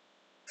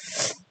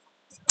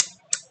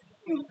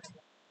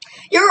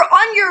 You're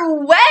on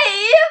your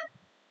way!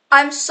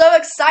 I'm so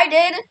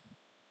excited.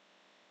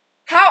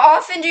 How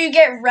often do you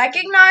get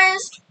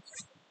recognized?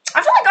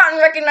 I've only gotten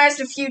recognized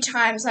a few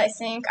times, I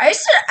think. I used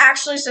to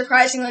actually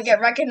surprisingly get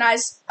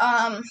recognized,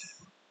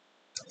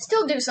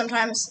 still do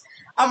sometimes,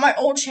 on my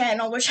old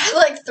channel, which had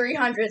like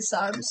 300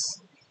 subs.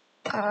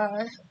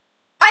 I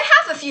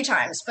have a few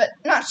times, but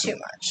not too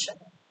much.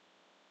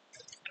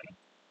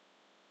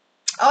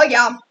 Oh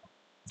yeah.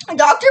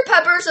 Dr.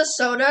 Pepper's a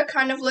soda,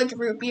 kind of like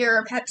root beer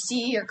or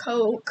Pepsi or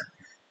Coke.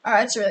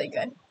 It's really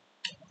good.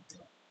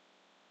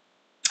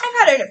 I've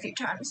had it a few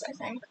times, I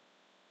think.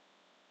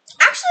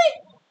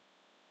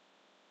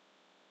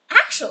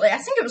 Actually, I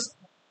think it was,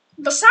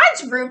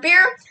 besides root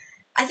beer,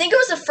 I think it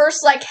was the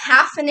first, like,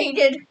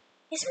 caffeinated,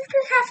 is root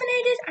beer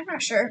caffeinated? I'm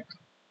not sure.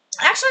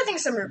 Actually, I think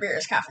some root beer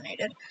is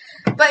caffeinated.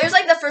 But it was,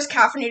 like, the first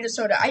caffeinated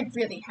soda I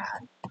really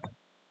had.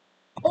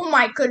 Oh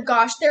my good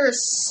gosh, there are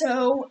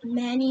so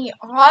many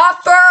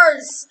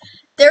offers!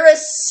 There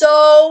is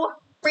so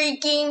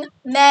freaking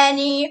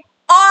many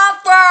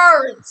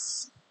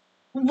offers!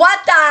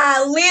 What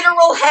the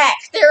literal heck?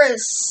 There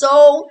is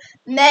so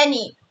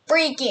many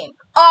freaking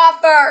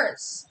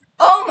offers!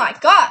 Oh my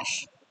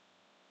gosh!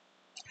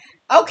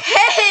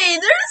 Okay,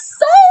 there's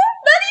so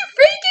many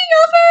freaking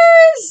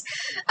offers!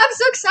 I'm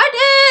so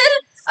excited!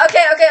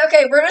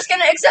 Okay, we're just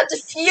gonna accept a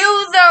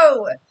few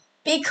though,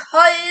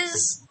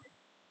 because,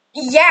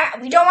 yeah,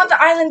 we don't want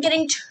the island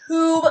getting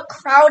too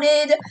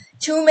crowded,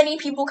 too many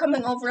people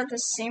coming over at the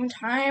same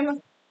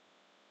time.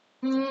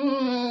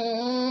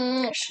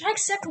 Should I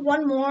accept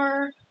one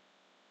more?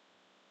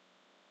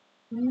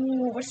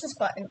 Ooh, what's this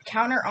button?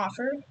 Counter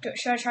offer?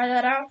 Should I try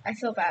that out? I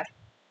feel bad.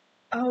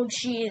 Oh,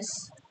 jeez.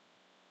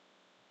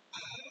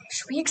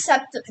 Should we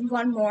accept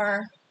one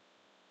more?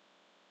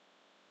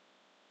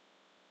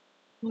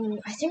 Ooh,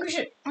 I think we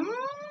should. I'm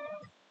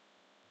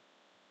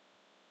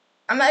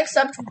gonna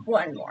accept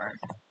one more.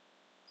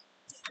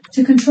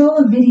 To control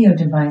a video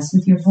device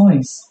with your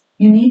voice,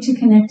 you need to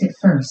connect it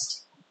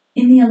first.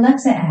 In the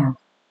Alexa app,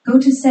 go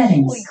to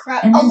Settings. Holy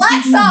crap. And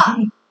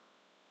Alexa!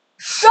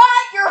 Shut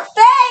your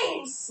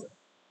face!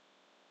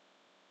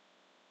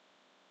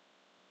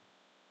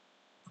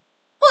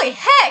 Holy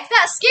heck,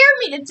 that scared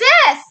me to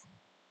death!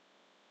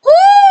 Woo!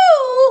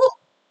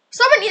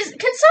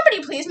 Can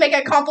somebody please make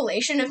a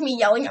compilation of me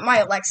yelling at my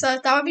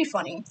Alexa? That would be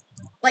funny.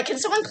 Like, can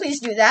someone please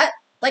do that?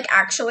 Like,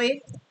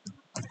 actually.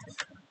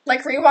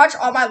 Like, rewatch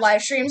all my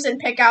live streams and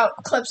pick out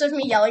clips of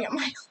me yelling at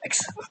my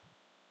Alexa.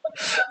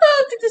 I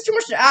don't think that's too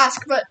much to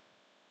ask, but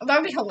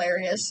that would be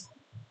hilarious.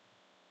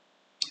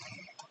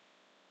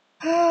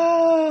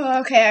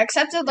 Okay, I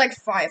accepted like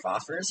 5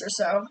 offers or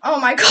so. Oh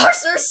my gosh,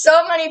 there's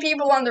so many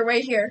people on their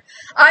way here.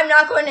 I'm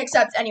not going to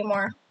accept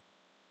anymore.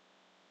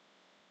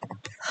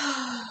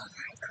 Oh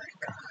my good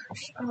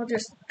gosh. Oh,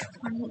 there's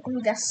 20.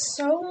 Ooh, that's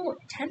so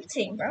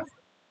tempting, bro.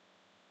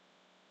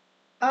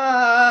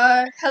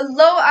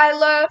 Hello,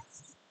 Isla.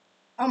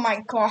 Oh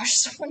my gosh,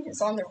 someone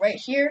is on their way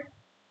here.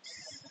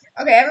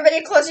 Okay,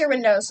 everybody close your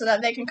windows so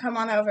that they can come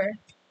on over.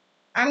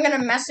 I'm gonna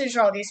message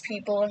all these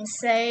people and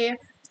say,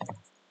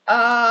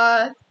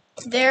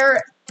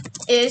 there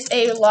is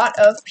a lot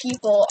of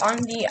people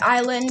on the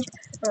island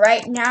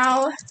right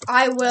now.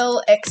 I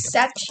will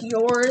accept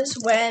yours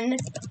when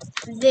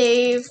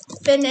they've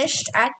finished at